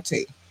drink my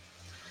tea.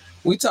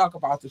 We talk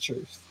about the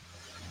truth.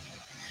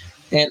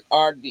 And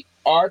RT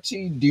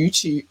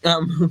Ducci,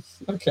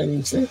 I can't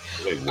even say.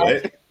 Wait,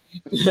 what?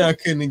 I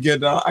couldn't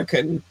get on. I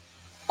couldn't.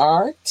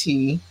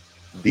 RT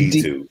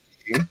D2. You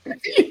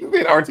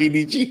been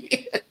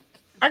RTDG?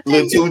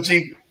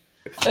 Litucci.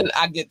 And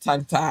I get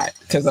tongue tied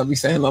because I'll be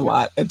saying a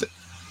lot.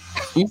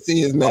 You see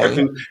his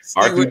name.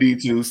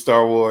 R2D2,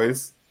 Star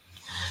Wars.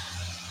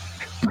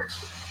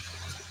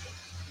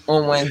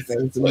 On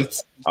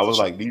Wednesdays. I was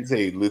like, these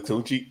say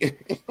Litucci.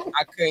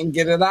 I couldn't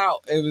get it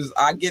out.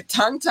 I get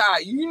tongue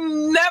tied.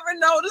 You never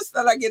notice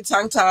that I get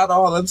tongue tied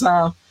all the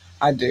time.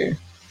 I do.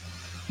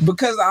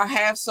 Because I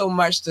have so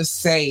much to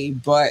say,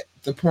 but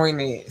the point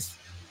is,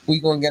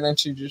 we're gonna get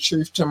into the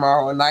truth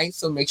tomorrow night.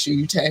 So make sure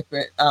you tap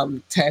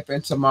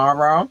in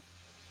tomorrow,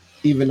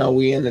 even though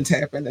we're in the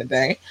tap in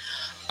today.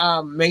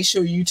 Make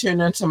sure you tune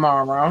in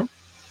tomorrow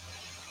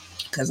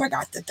because I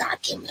got the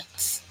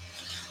documents.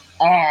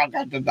 Oh, I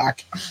got the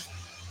documents.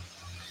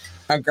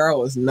 A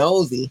girl is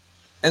nosy.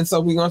 And so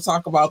we're going to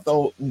talk about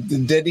the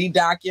Diddy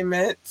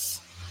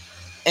documents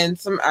and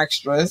some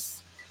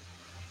extras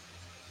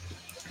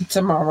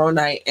tomorrow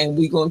night. And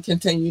we're going to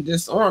continue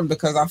this on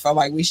because I feel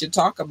like we should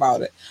talk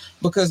about it.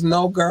 Because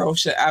no girl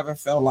should ever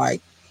feel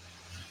like.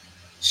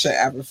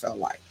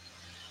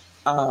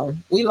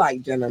 We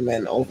like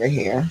gentlemen over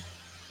here.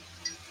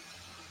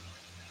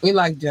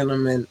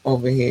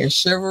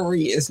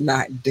 Chivalry is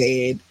not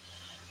dead.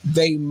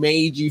 They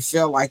made you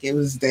feel like it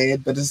was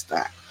dead, but it's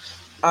not.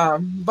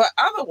 But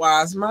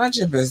otherwise, mind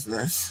your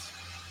business.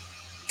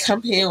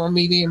 Come here on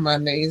Media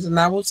Mondays, and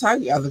I will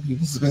tell you other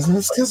people's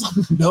business because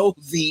I'm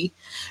nosy.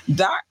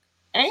 Doc,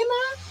 ain't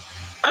I?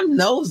 I'm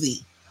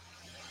nosy.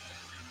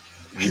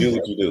 You do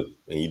what you do,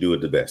 and you do it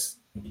the best.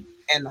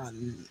 And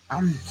I'm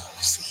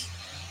nosy.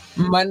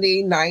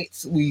 Monday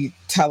nights, we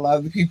tell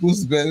other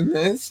people's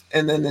business,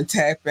 and then the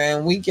tap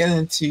in, we get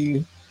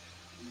into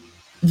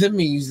the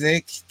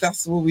music.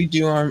 That's what we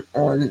do on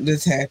the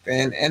tap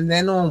in. And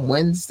then on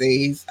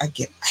Wednesdays, I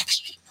get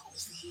extra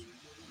nosy.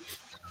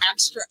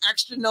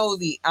 Extra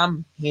nosy.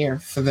 I'm here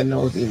for the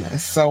nosiness.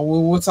 So we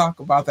will talk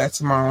about that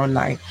tomorrow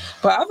night.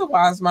 But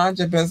otherwise, mind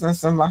your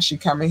business unless you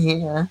come in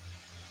here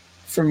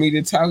for me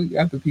to tell you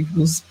other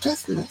people's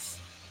business.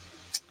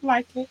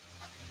 Like it.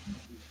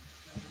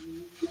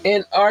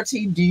 And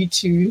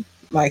RTD2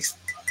 likes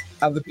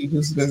other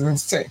people's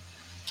business too.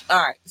 All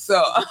right,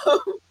 so,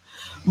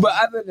 but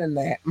other than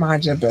that,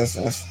 mind your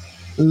business.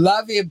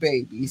 Love your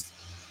babies.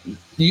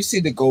 You see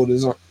the gold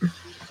is on.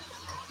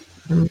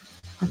 I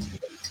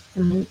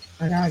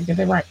gotta get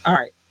it right. All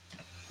right.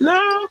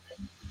 No.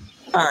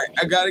 All right,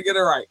 I gotta get it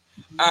right.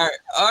 All right,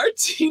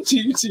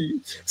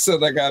 RTD2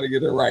 said I gotta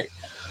get it right.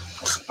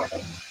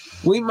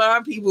 We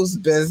mind people's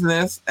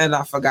business, and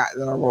I forgot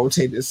that I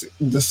rotated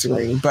the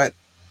screen, but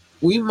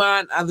we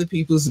mind other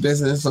people's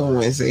business on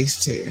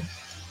Wednesdays too.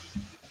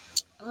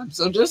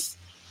 So just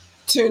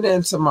tune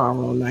in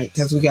tomorrow night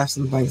because we got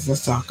some things to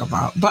talk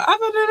about. But other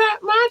than that,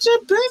 mind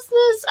your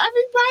business.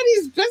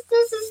 Everybody's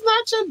business is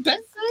not your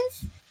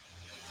business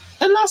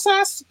unless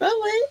I spill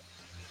it.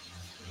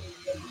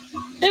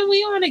 And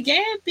we on a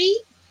Gabby,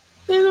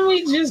 and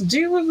we just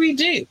do what we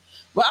do.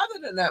 But other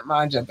than that,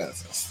 mind your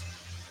business.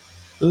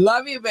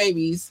 Love your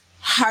babies,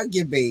 hug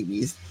your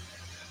babies,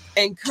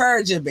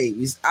 encourage your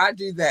babies. I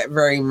do that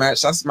very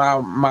much. That's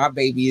my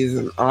baby is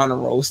an honor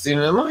roll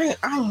student. And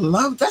I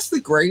love, that's the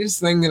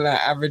greatest thing that I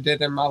ever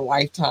did in my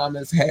lifetime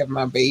is have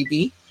my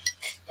baby.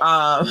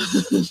 I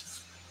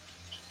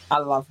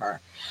love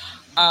her.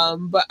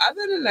 But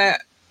other than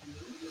that,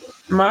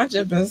 mind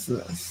your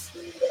business.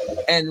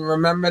 And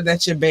remember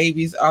that your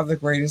babies are the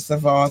greatest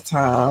of all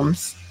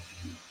times.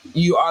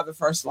 You are the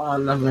first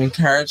line of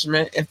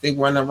encouragement. If they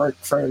want to work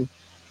for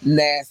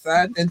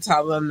NASA, then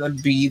tell them to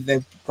be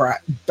the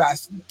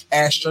best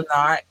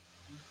astronaut,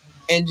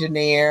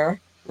 engineer,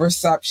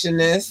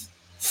 receptionist,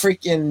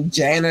 freaking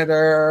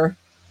janitor,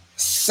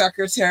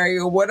 secretary,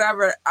 or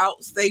whatever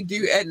else they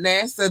do at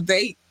NASA.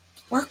 They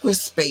work with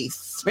space.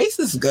 Space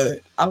is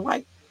good. I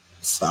like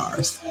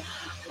stars.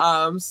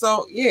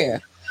 So yeah.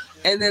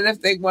 And then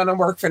if they want to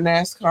work for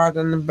NASCAR,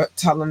 then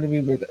tell them to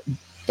be the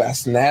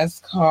best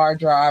NASCAR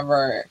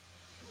driver,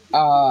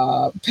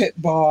 pit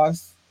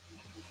boss,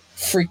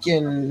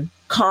 freaking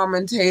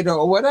commentator,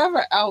 or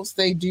whatever else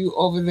they do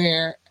over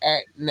there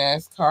at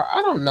NASCAR.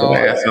 I don't know.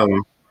 Can I ask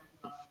something?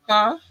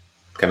 Huh?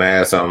 Can I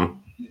ask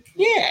something?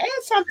 Yeah,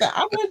 add something.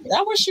 I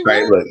wish you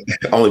Right, would. look,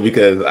 only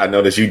because I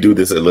know that you do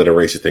this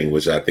alliteration thing,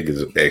 which I think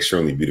is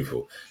extremely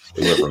beautiful.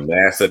 It went from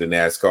NASA to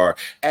NASCAR.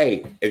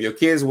 Hey, if your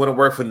kids want to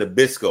work for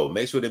Nabisco,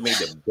 make sure they make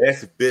the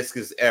best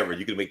biscuits ever.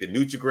 You can make the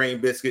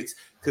Nutri-Grain biscuits.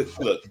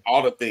 Look,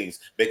 all the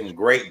things. Make them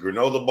great.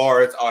 Granola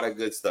bars, all that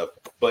good stuff.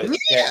 But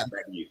Yeah.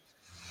 back to you.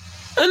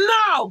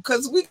 No,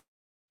 because we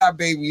our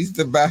babies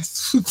the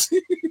best.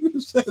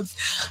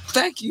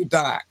 Thank you,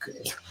 Doc.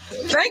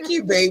 Thank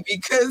you, baby.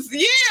 Because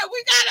we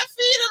gotta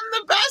feed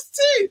them the best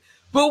too.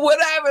 But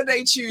whatever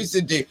they choose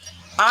to do,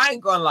 I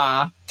ain't gonna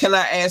lie. Can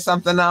I add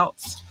something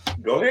else?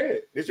 Go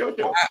ahead. It's your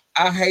show.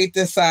 I hate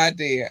this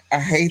idea.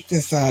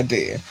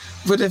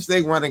 But if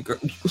they want to go,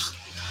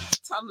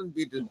 tell them to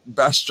be the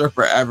best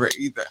stripper ever.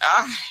 Either.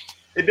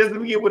 It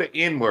doesn't begin with an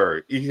N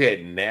word. You said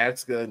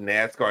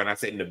NASCAR, and I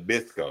said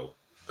Nabisco.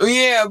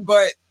 Yeah,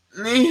 but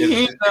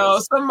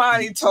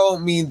somebody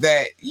told me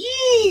that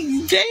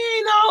they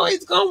ain't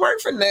always gonna work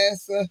for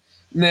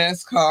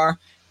NASCAR,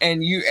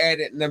 and you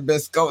added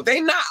Nabisco. They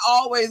not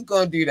always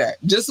gonna do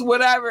that. Just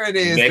whatever it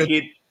is.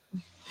 Naked.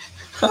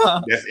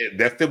 That's it.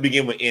 That still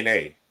begin with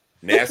NA.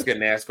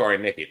 NASCAR,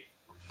 and Naked,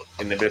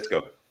 and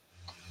Nabisco.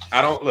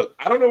 I don't know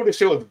where the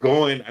show is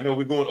going. I know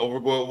we're going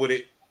overboard with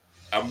it.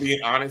 I'm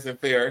being honest and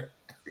fair.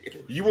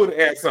 You want to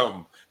add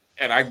something,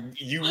 and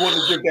you want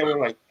to get that one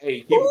like,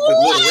 hey, the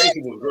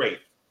alliteration was great.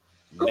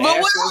 But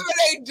whatever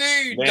they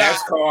do,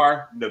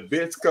 NASCAR,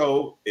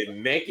 Nabisco,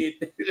 and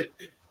Naked.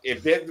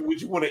 If that's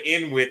what you want to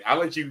end with, I'll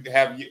let you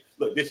have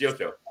look. This is your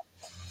show.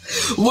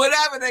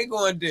 Whatever they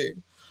gonna do.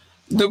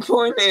 The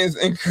point is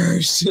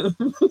encourage them.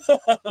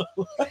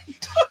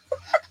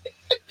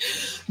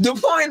 The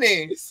point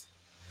is,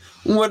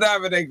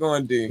 whatever they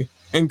gonna do,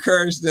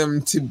 encourage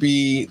them to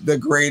be the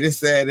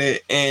greatest at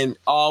it, and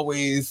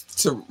always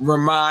to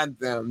remind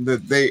them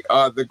that they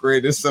are the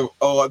greatest of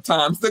all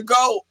times. The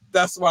GOAT.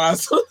 That's why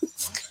it's on the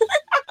screen.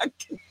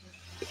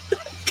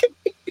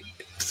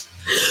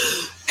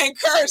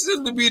 Encourage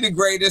them to be the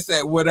greatest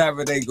at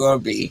whatever they're gonna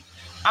be.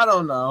 I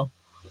don't know.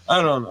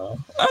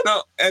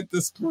 At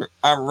this point,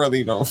 I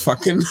really don't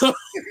fucking know.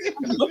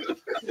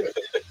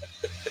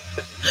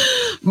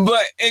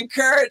 But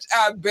encourage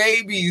our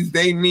babies.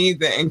 They need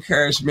the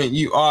encouragement.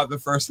 You are the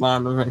first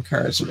line of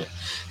encouragement.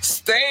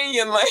 Stay in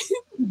your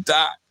lane.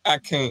 Doc, I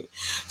can't.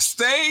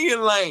 Stay in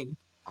your lane.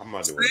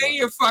 Stay in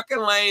your fucking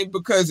lane,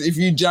 because if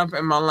you jump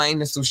in my lane,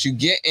 that's what you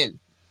get in.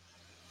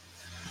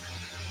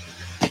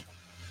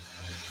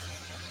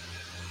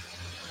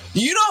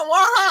 You don't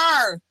want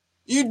her.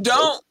 You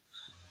don't.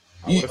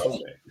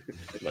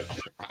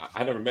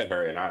 I never met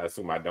her, and I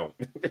assume I don't.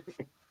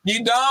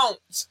 You don't.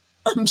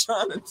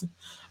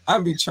 I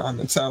be trying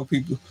to tell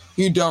people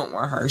you don't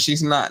want her.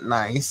 She's not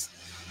nice.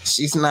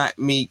 She's not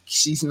meek.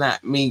 She's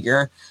not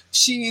meager.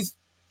 She's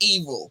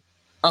evil.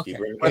 Okay,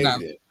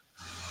 whatever.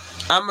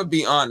 I'm gonna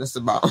be honest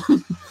about.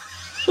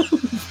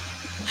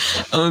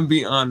 I'm gonna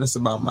be honest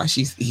about my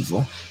she's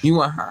evil. You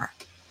want her.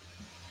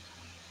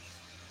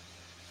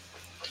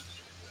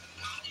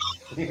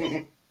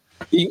 You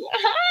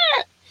want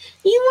her.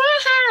 You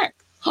want her.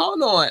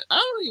 Hold on.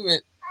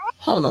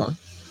 Hold on.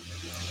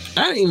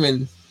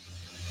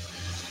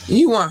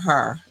 You want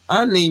her.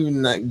 I'm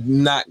even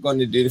not going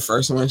to do the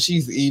first one.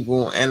 She's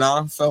evil, and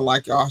I feel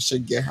like y'all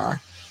should get her.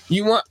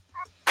 You want,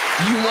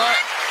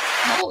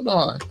 hold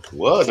on.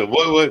 What is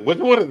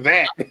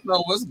that? I don't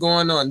know what's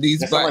going on.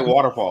 These buttons. Like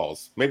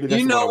waterfalls. Maybe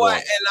that's what?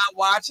 And I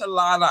watch a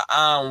lot of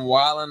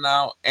Wildin'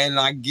 Out, and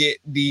I get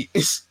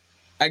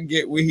I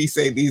get where he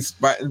say these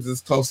buttons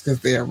is close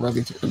because they are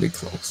really, really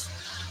close.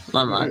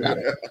 Oh my God.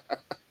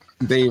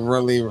 They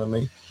really,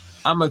 really.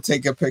 I'm going to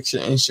take a picture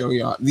and show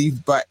y'all. These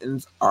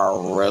buttons are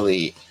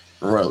really,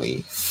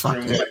 really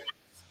fucking.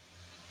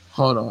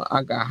 Hold on.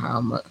 I got how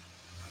I'm going to.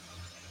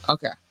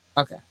 Okay.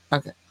 I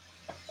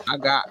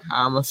got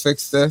how I'm going to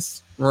fix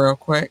this real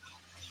quick.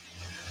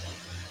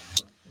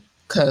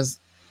 Because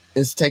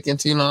it's taking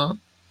too long.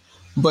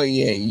 But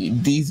yeah,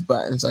 these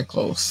buttons are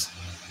close.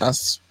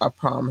 I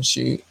promise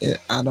you.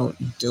 I don't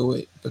do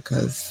it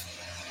because.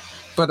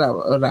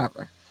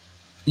 Whatever.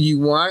 You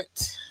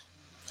want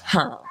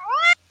her.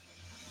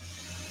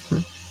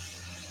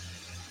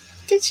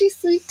 Get you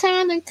sweet,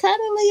 kind, and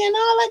cuddly and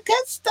all that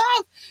good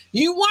stuff.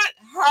 You want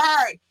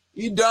her.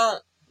 You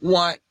don't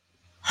want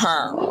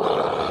her.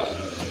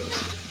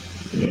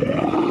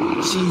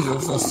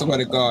 Jesus, I swear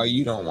to God,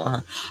 you don't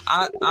want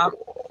her.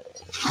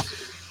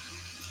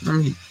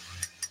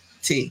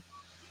 T.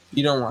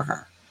 You don't want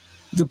her.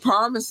 The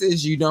promise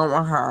is you don't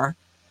want her.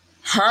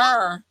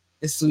 Her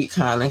is sweet,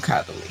 kind, and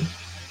cuddly.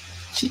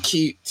 She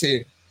cute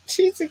too.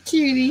 She's a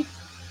cutie.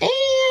 Ew,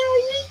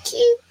 you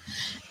cute.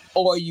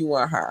 Or you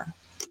want her.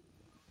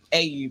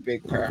 Hey, you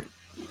big purr.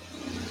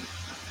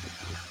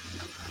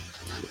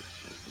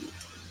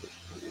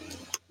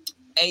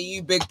 Hey,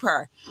 you big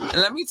purr.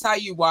 And let me tell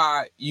you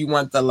why you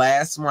want the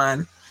last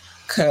one.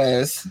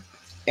 Because,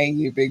 hey,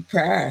 you big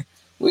purr.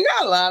 We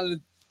got a lot of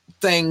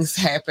things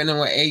happening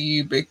with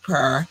AU Big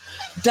Purr.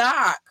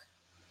 Doc,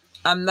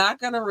 I'm not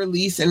going to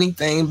release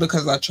anything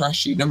because I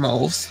trust you the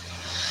most.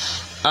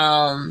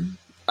 I'm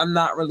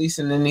not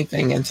releasing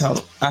anything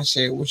until I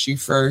share it with you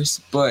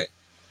first. But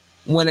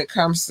when it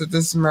comes to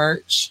this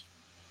merch,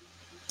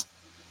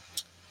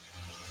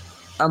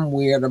 I'm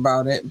weird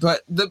about it.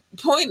 But the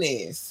point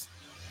is,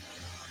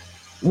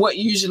 what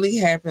usually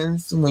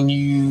happens when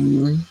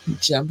you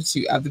jump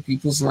into other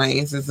people's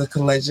lanes is a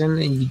collision,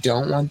 and you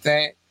don't want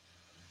that.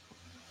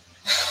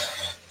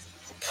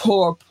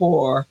 Poor 2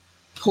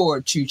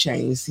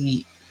 Chainz.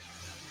 He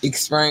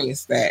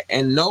experienced that,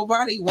 and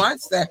nobody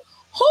wants that.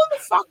 Who the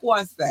fuck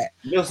wants that?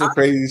 You know some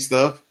crazy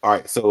stuff? All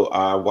right, so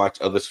I watch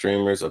other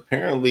streamers.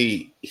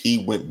 Apparently,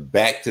 he went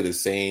back to the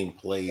same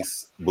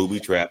place, booby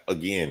trap,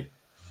 again.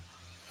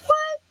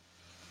 What?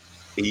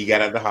 He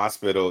got out of the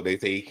hospital. They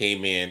say he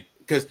came in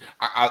because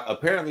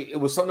apparently it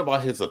was something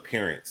about his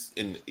appearance,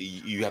 and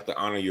you have to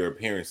honor your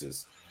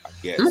appearances, I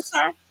guess. I'm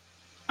sorry.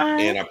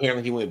 And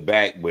apparently he went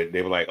back, but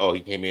they were like, "Oh, he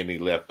came in and he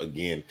left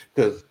again,"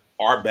 because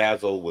Art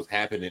Basel was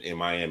happening in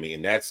Miami,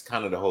 and that's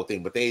kind of the whole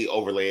thing. But they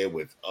overlay it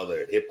with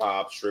other hip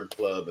hop, strip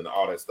club, and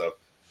all that stuff.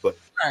 But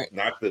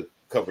not to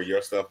cover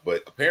your stuff,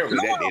 but apparently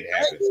that did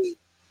happen.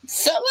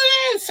 Fill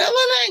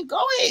it in.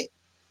 Go ahead.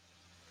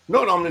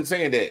 No, I'm just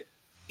saying that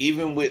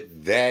even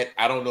with that,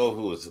 I don't know if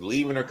it was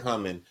leaving or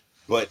coming,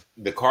 but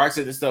the car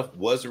accident stuff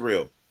was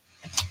real.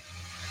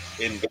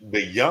 And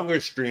the younger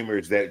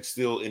streamers that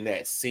still in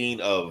that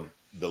scene of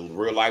the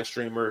real life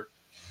streamer,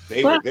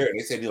 they were there. They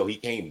said, he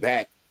came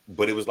back,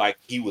 but it was like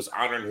he was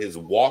honoring his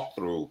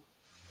walkthrough.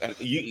 And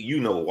you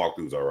know what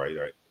walkthroughs are, right?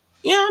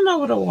 Yeah, I know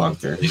what a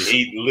walkthrough.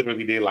 He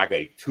literally did like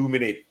a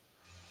 2-minute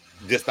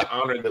just to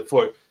honor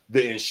for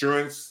the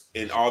insurance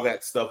and all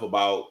that stuff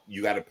about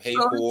you got to pay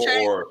for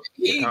or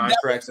the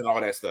contracts and all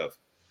that stuff.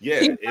 Yeah,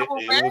 it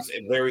was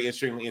very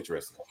extremely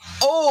interesting.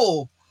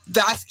 Oh,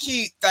 that's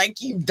cute.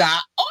 Thank you,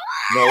 Doc. Oh.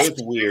 No,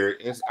 it's weird.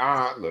 It's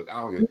look,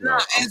 I don't get. No,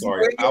 I'm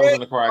sorry. Weird. I was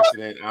in a car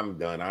accident. I'm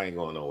done. I ain't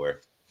going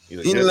nowhere.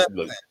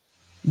 Look.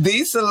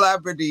 These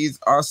celebrities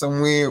are some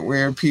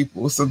weird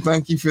people. So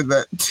thank you for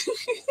that.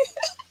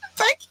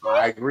 Thank you.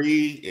 I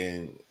agree.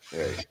 And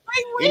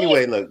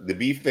anyway, look. To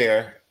be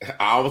fair,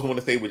 I always want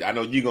to say, which I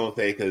know you're gonna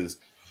say, because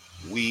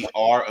we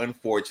are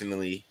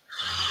unfortunately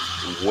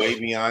way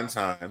beyond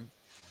time.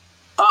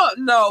 Oh,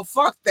 no,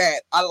 fuck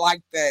that. I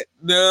like that.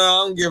 No,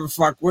 I don't give a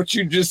fuck what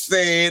you just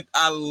said.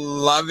 I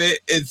love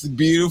it. It's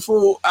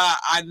beautiful.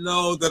 I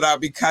know that I'll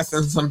be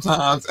cussing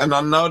sometimes, and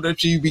I know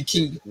that you be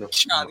trying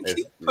to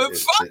keep, but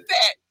fuck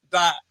that,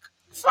 Doc.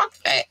 Fuck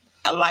that.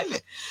 I like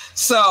it.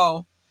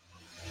 So,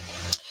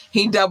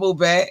 he doubled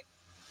back.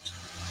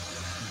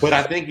 But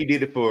I think he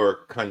did it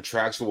for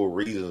contractual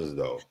reasons,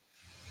 though.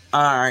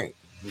 All right.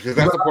 Because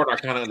that's the part I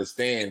kind of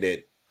understand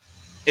that,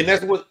 and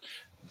that's what...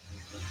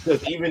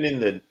 Because even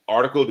in the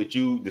article that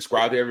you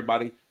described to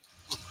everybody,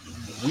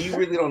 we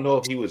really don't know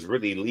if he was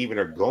really leaving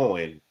or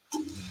going,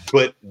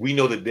 but we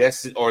know the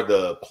desk or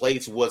the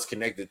place was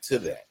connected to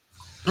that.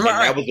 Right. And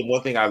that was the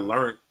one thing I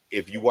learned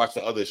if you watch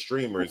the other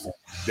streamers,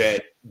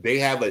 that they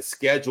have a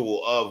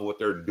schedule of what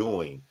they're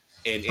doing.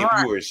 And if you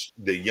are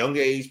the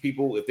younger age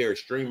people, if they're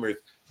streamers,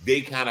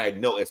 they kind of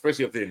know,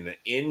 especially if they're in the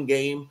end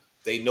game,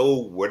 they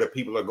know where the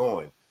people are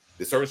going.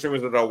 The certain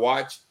streamers that I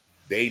watch,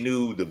 they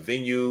knew the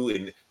venue,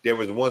 and there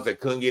was ones that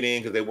couldn't get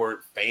in because they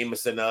weren't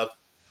famous enough.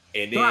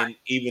 And then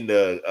even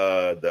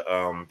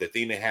the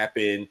thing that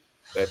happened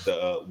at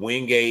the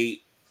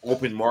Wingate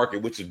Open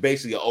Market, which is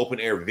basically an open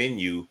air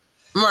venue,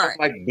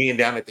 like being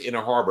down at the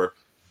Inner Harbor.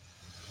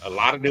 A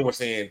lot of them were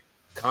saying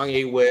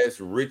Kanye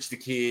West, Rich the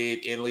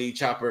Kid, and Lee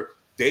Chopper.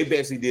 They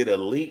basically did a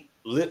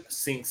lip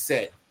sync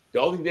set. The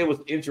only thing that was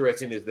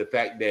interesting is the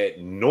fact that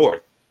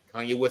North,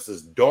 Kanye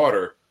West's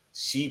daughter,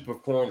 she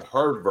performed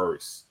her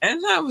verse.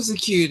 And that was the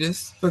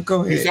cutest, but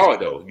go ahead. You saw it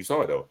though.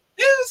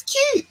 It was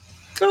cute.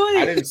 Go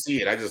ahead. I didn't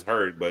see it. I just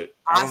heard, but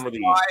I don't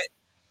really.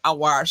 I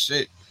watched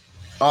it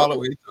all the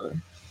way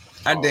through.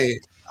 I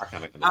did. I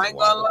ain't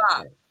gonna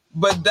lie.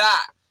 But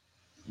Doc,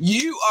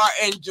 you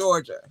are in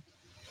Georgia.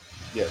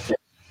 Yes.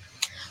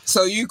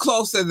 So you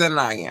closer than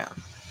I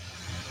am.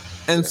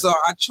 And so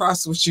I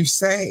trust what you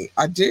say.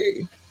 I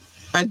do.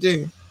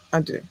 Okay.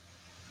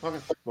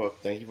 Well,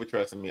 thank you for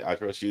trusting me. I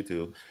trust you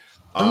too.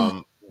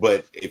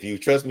 But if you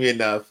trust me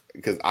enough,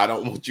 because I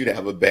don't want you to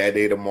have a bad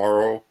day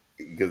tomorrow,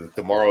 because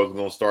tomorrow is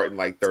gonna start in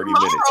like 30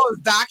 minutes. Tomorrow is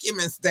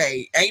Documents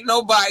Day. Ain't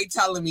nobody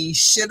telling me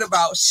shit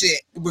about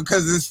shit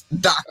because it's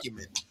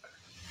documented.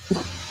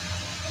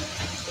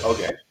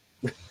 Okay.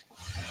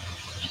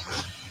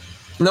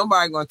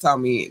 Nobody gonna tell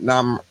me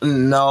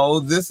no,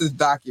 this is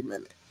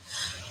documented.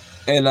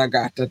 And I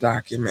got the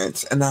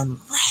documents and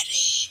I'm ready.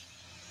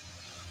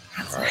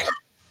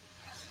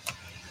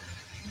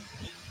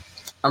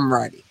 I'm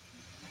ready.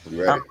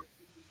 You ready?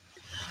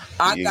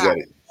 I got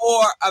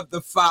 4 of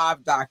the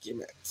 5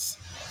 documents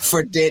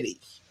for Diddy.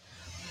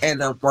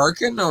 And I'm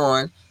working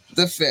on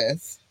the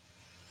 5th.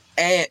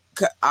 And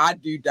I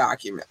do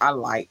document. I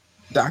like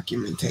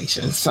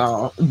documentation.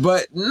 So,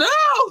 but no,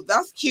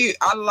 that's cute.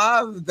 I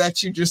love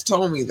that you just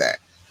told me that.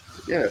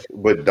 Yeah,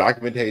 but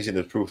documentation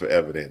is proof of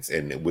evidence,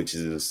 and which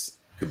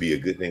could be a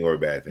good thing or a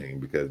bad thing,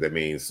 because that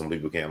means some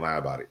people can't lie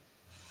about it.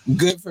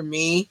 Good for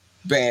me,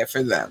 bad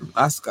for them.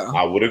 Let's go.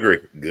 I would agree.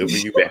 Good for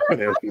you, bad for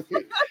them.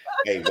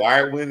 Hey,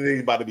 Wired Wednesday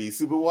is about to be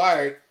super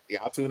wired.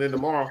 Y'all tune in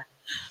tomorrow.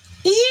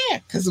 Yeah,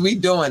 because we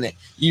doing it.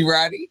 You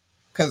ready?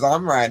 Because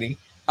I'm ready.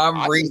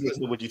 I'm reading.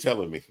 Listen to what you're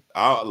telling me.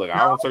 I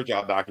don't search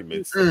out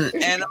documents.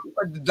 And I'll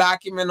put the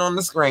document on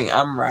the screen.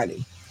 I'm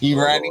ready. You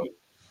ready? Lord.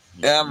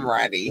 I'm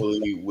ready.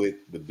 With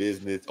the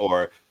business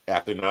or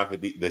after not the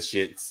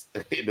shits,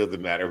 it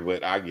doesn't matter.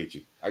 But I get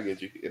you.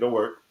 It'll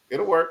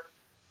work.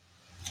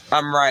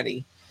 I'm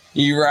ready.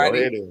 You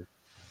ready?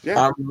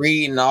 Yeah. I'm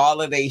reading all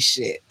of they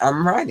shit.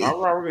 I'm ready. I'll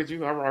rock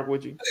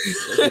with you.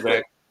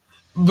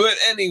 But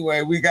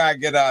anyway, we gotta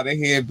get out of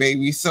here,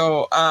 baby.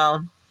 So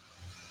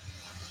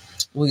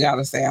we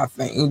gotta say our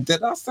thing.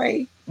 Did I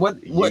say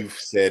what? You've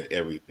said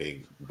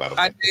everything. By the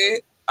way. I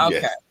did.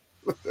 Okay. Yes.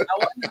 I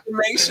wanted to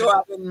make sure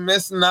I didn't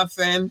miss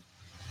nothing.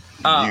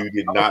 You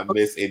did not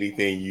miss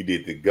anything. You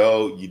did the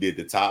GOAT. You did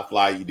the Top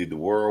Flight. You did the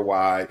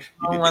Worldwide.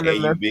 You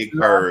did the AU Big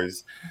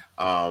Purrs.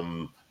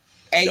 The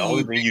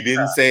only thing you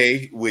didn't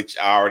say, which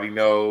I already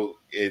know,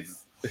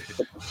 is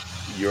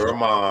you're a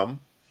mom.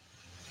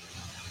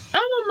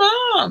 I'm a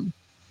mom.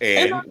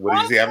 And what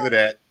did you say after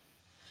that?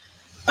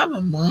 I'm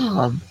a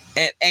mom.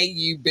 And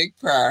AU Big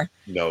Purr.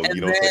 No,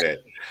 you don't say that.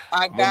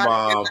 I'm a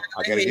mom.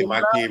 I gotta get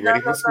my kid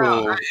ready for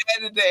school. I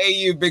added the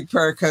AU Big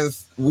Purr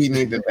because we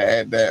needed to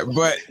add that.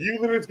 But you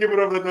literally skip it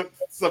over the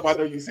stuff I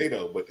know you say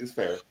though, but it's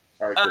fair.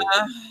 All right, cool.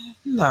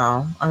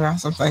 No, I got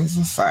some things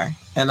to say,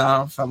 and I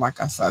don't feel like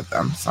I said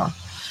them. So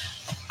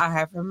I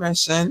have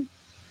permission.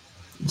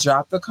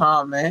 Drop the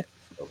comment.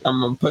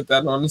 I'm gonna put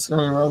that on the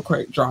screen real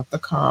quick. Drop the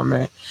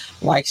comment,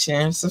 like,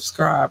 share, and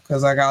subscribe,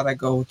 because I gotta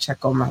go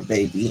check on my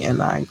baby,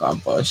 and I ain't gonna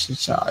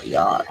bullshit y'all.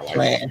 Y'all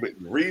playing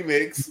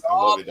remix.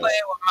 All playing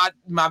with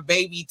my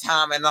baby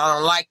time, and I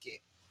don't like it.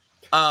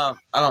 I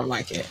don't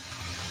like it.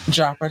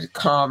 Drop a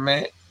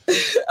comment.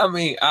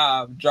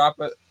 Drop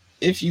it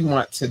if you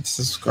want to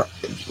subscribe.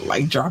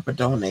 Like, drop a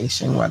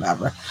donation,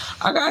 whatever.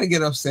 I gotta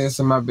get upstairs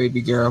to my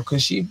baby girl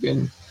because she's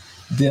been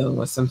dealing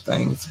with some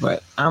things,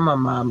 but I'm a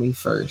mommy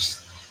first.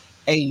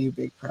 AU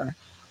Big Purr.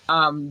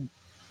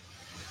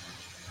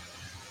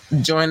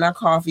 During our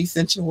coffee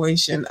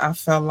situation, I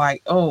felt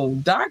like, oh,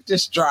 Doc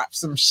just dropped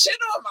some shit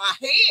on my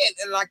head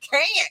and I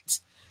can't.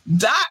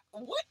 Doc,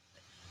 what?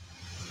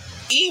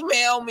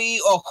 Email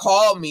me or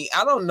call me.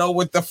 I don't know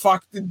what the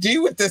fuck to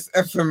do with this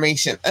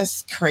information.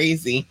 That's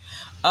crazy.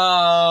 Shout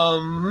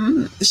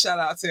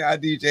out to our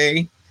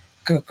DJ,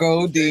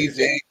 Coco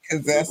DJ,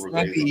 because that's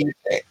my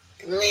DJ.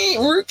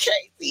 Man, we're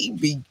crazy.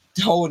 Be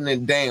holding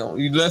it down.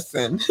 You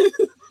listen.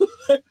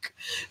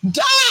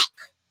 Doc,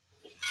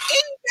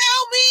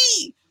 email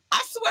me.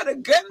 I swear to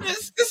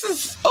goodness, this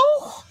is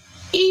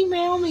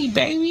email me,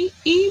 baby.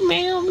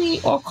 Email me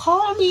or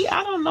call me.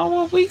 I don't know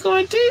what we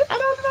gonna do. I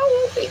don't know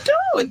what we do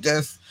with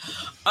this.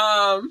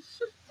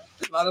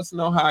 let us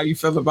know how you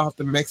feel about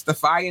the mix. The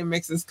fire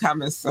mix is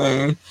coming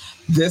soon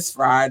this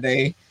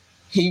Friday.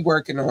 He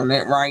working on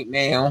it right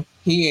now.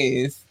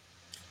 He is.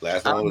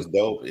 Last one was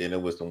dope, and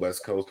it was some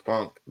West Coast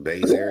funk,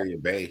 Bay's area,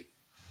 Bay.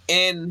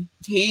 And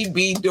he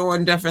be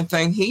doing different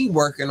things. He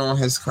working on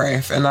his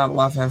craft, and I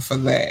love him for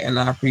that, and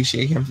I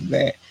appreciate him for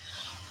that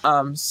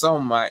so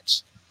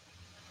much.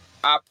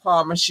 I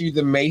promise you,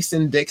 the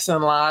Mason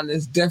Dixon line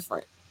is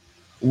different.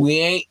 We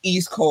ain't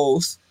East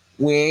Coast,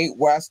 we ain't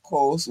West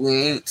Coast, we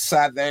ain't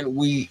Southern,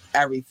 we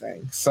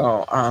everything.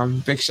 So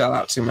big shout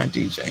out to my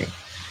DJ.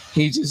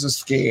 He just was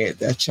scared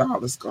that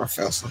y'all is gonna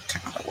feel some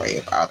kind of way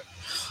about it.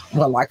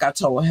 Well, like I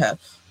told him,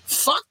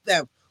 fuck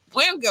them.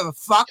 We don't give a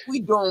fuck.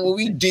 We doing what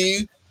we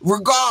do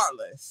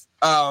regardless.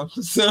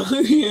 So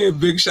yeah,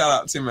 big shout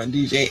out to my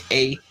DJ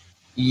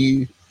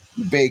AU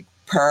Big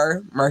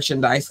Per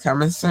merchandise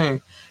coming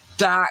soon.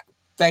 Doc,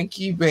 thank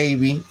you,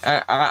 baby.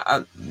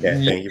 Thank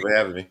you for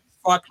having me.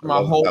 Fucked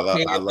my whole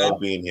head I love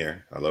up. being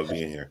here. I love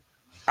being here.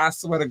 I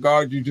swear to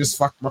God, you just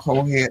fucked my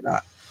whole head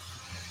up.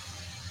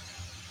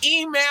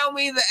 Email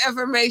me the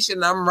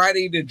information. I'm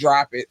ready to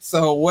drop it.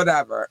 So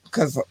whatever,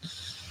 because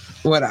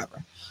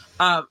whatever.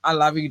 I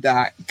love you,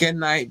 Doc. Good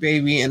night,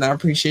 baby, and I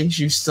appreciate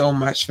you so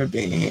much for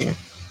being here.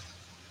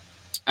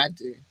 I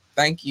do.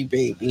 Thank you,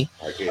 baby.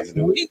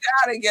 We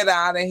gotta get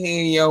out of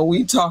here, yo.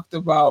 We talked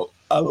about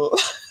what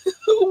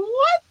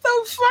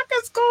the fuck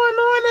is going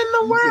on in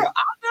the world?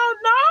 I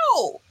don't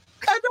know.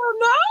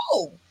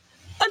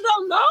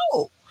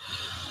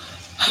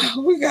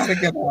 We gotta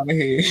get out of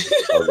here.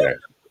 Okay.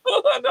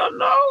 I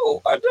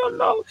don't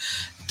know.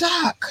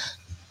 Doc,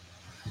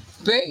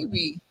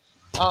 baby.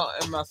 Oh,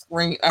 and my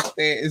screen up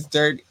there is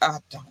dirty. I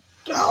don't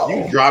know.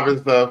 You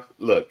dropping stuff?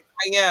 Look.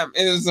 I am.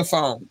 It is a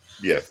phone.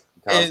 Yes.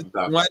 It's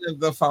one of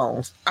the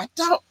phones. I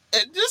don't.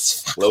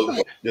 Just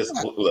look.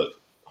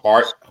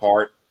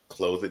 Heart.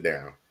 Close it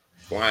down.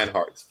 Blind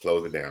hearts.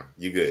 Close it down.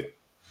 You good?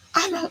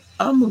 I'm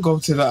gonna go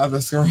to the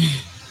other screen.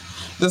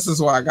 This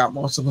is why I got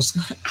multiple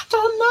screens. I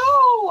don't know.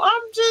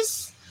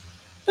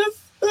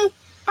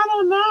 I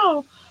don't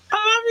know. I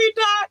love you,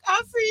 Doc.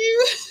 I'll see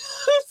you.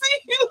 See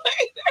you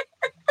later.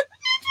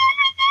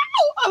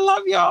 I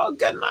love y'all.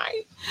 Good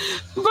night.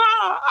 Bye.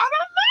 I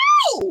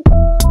don't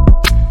know.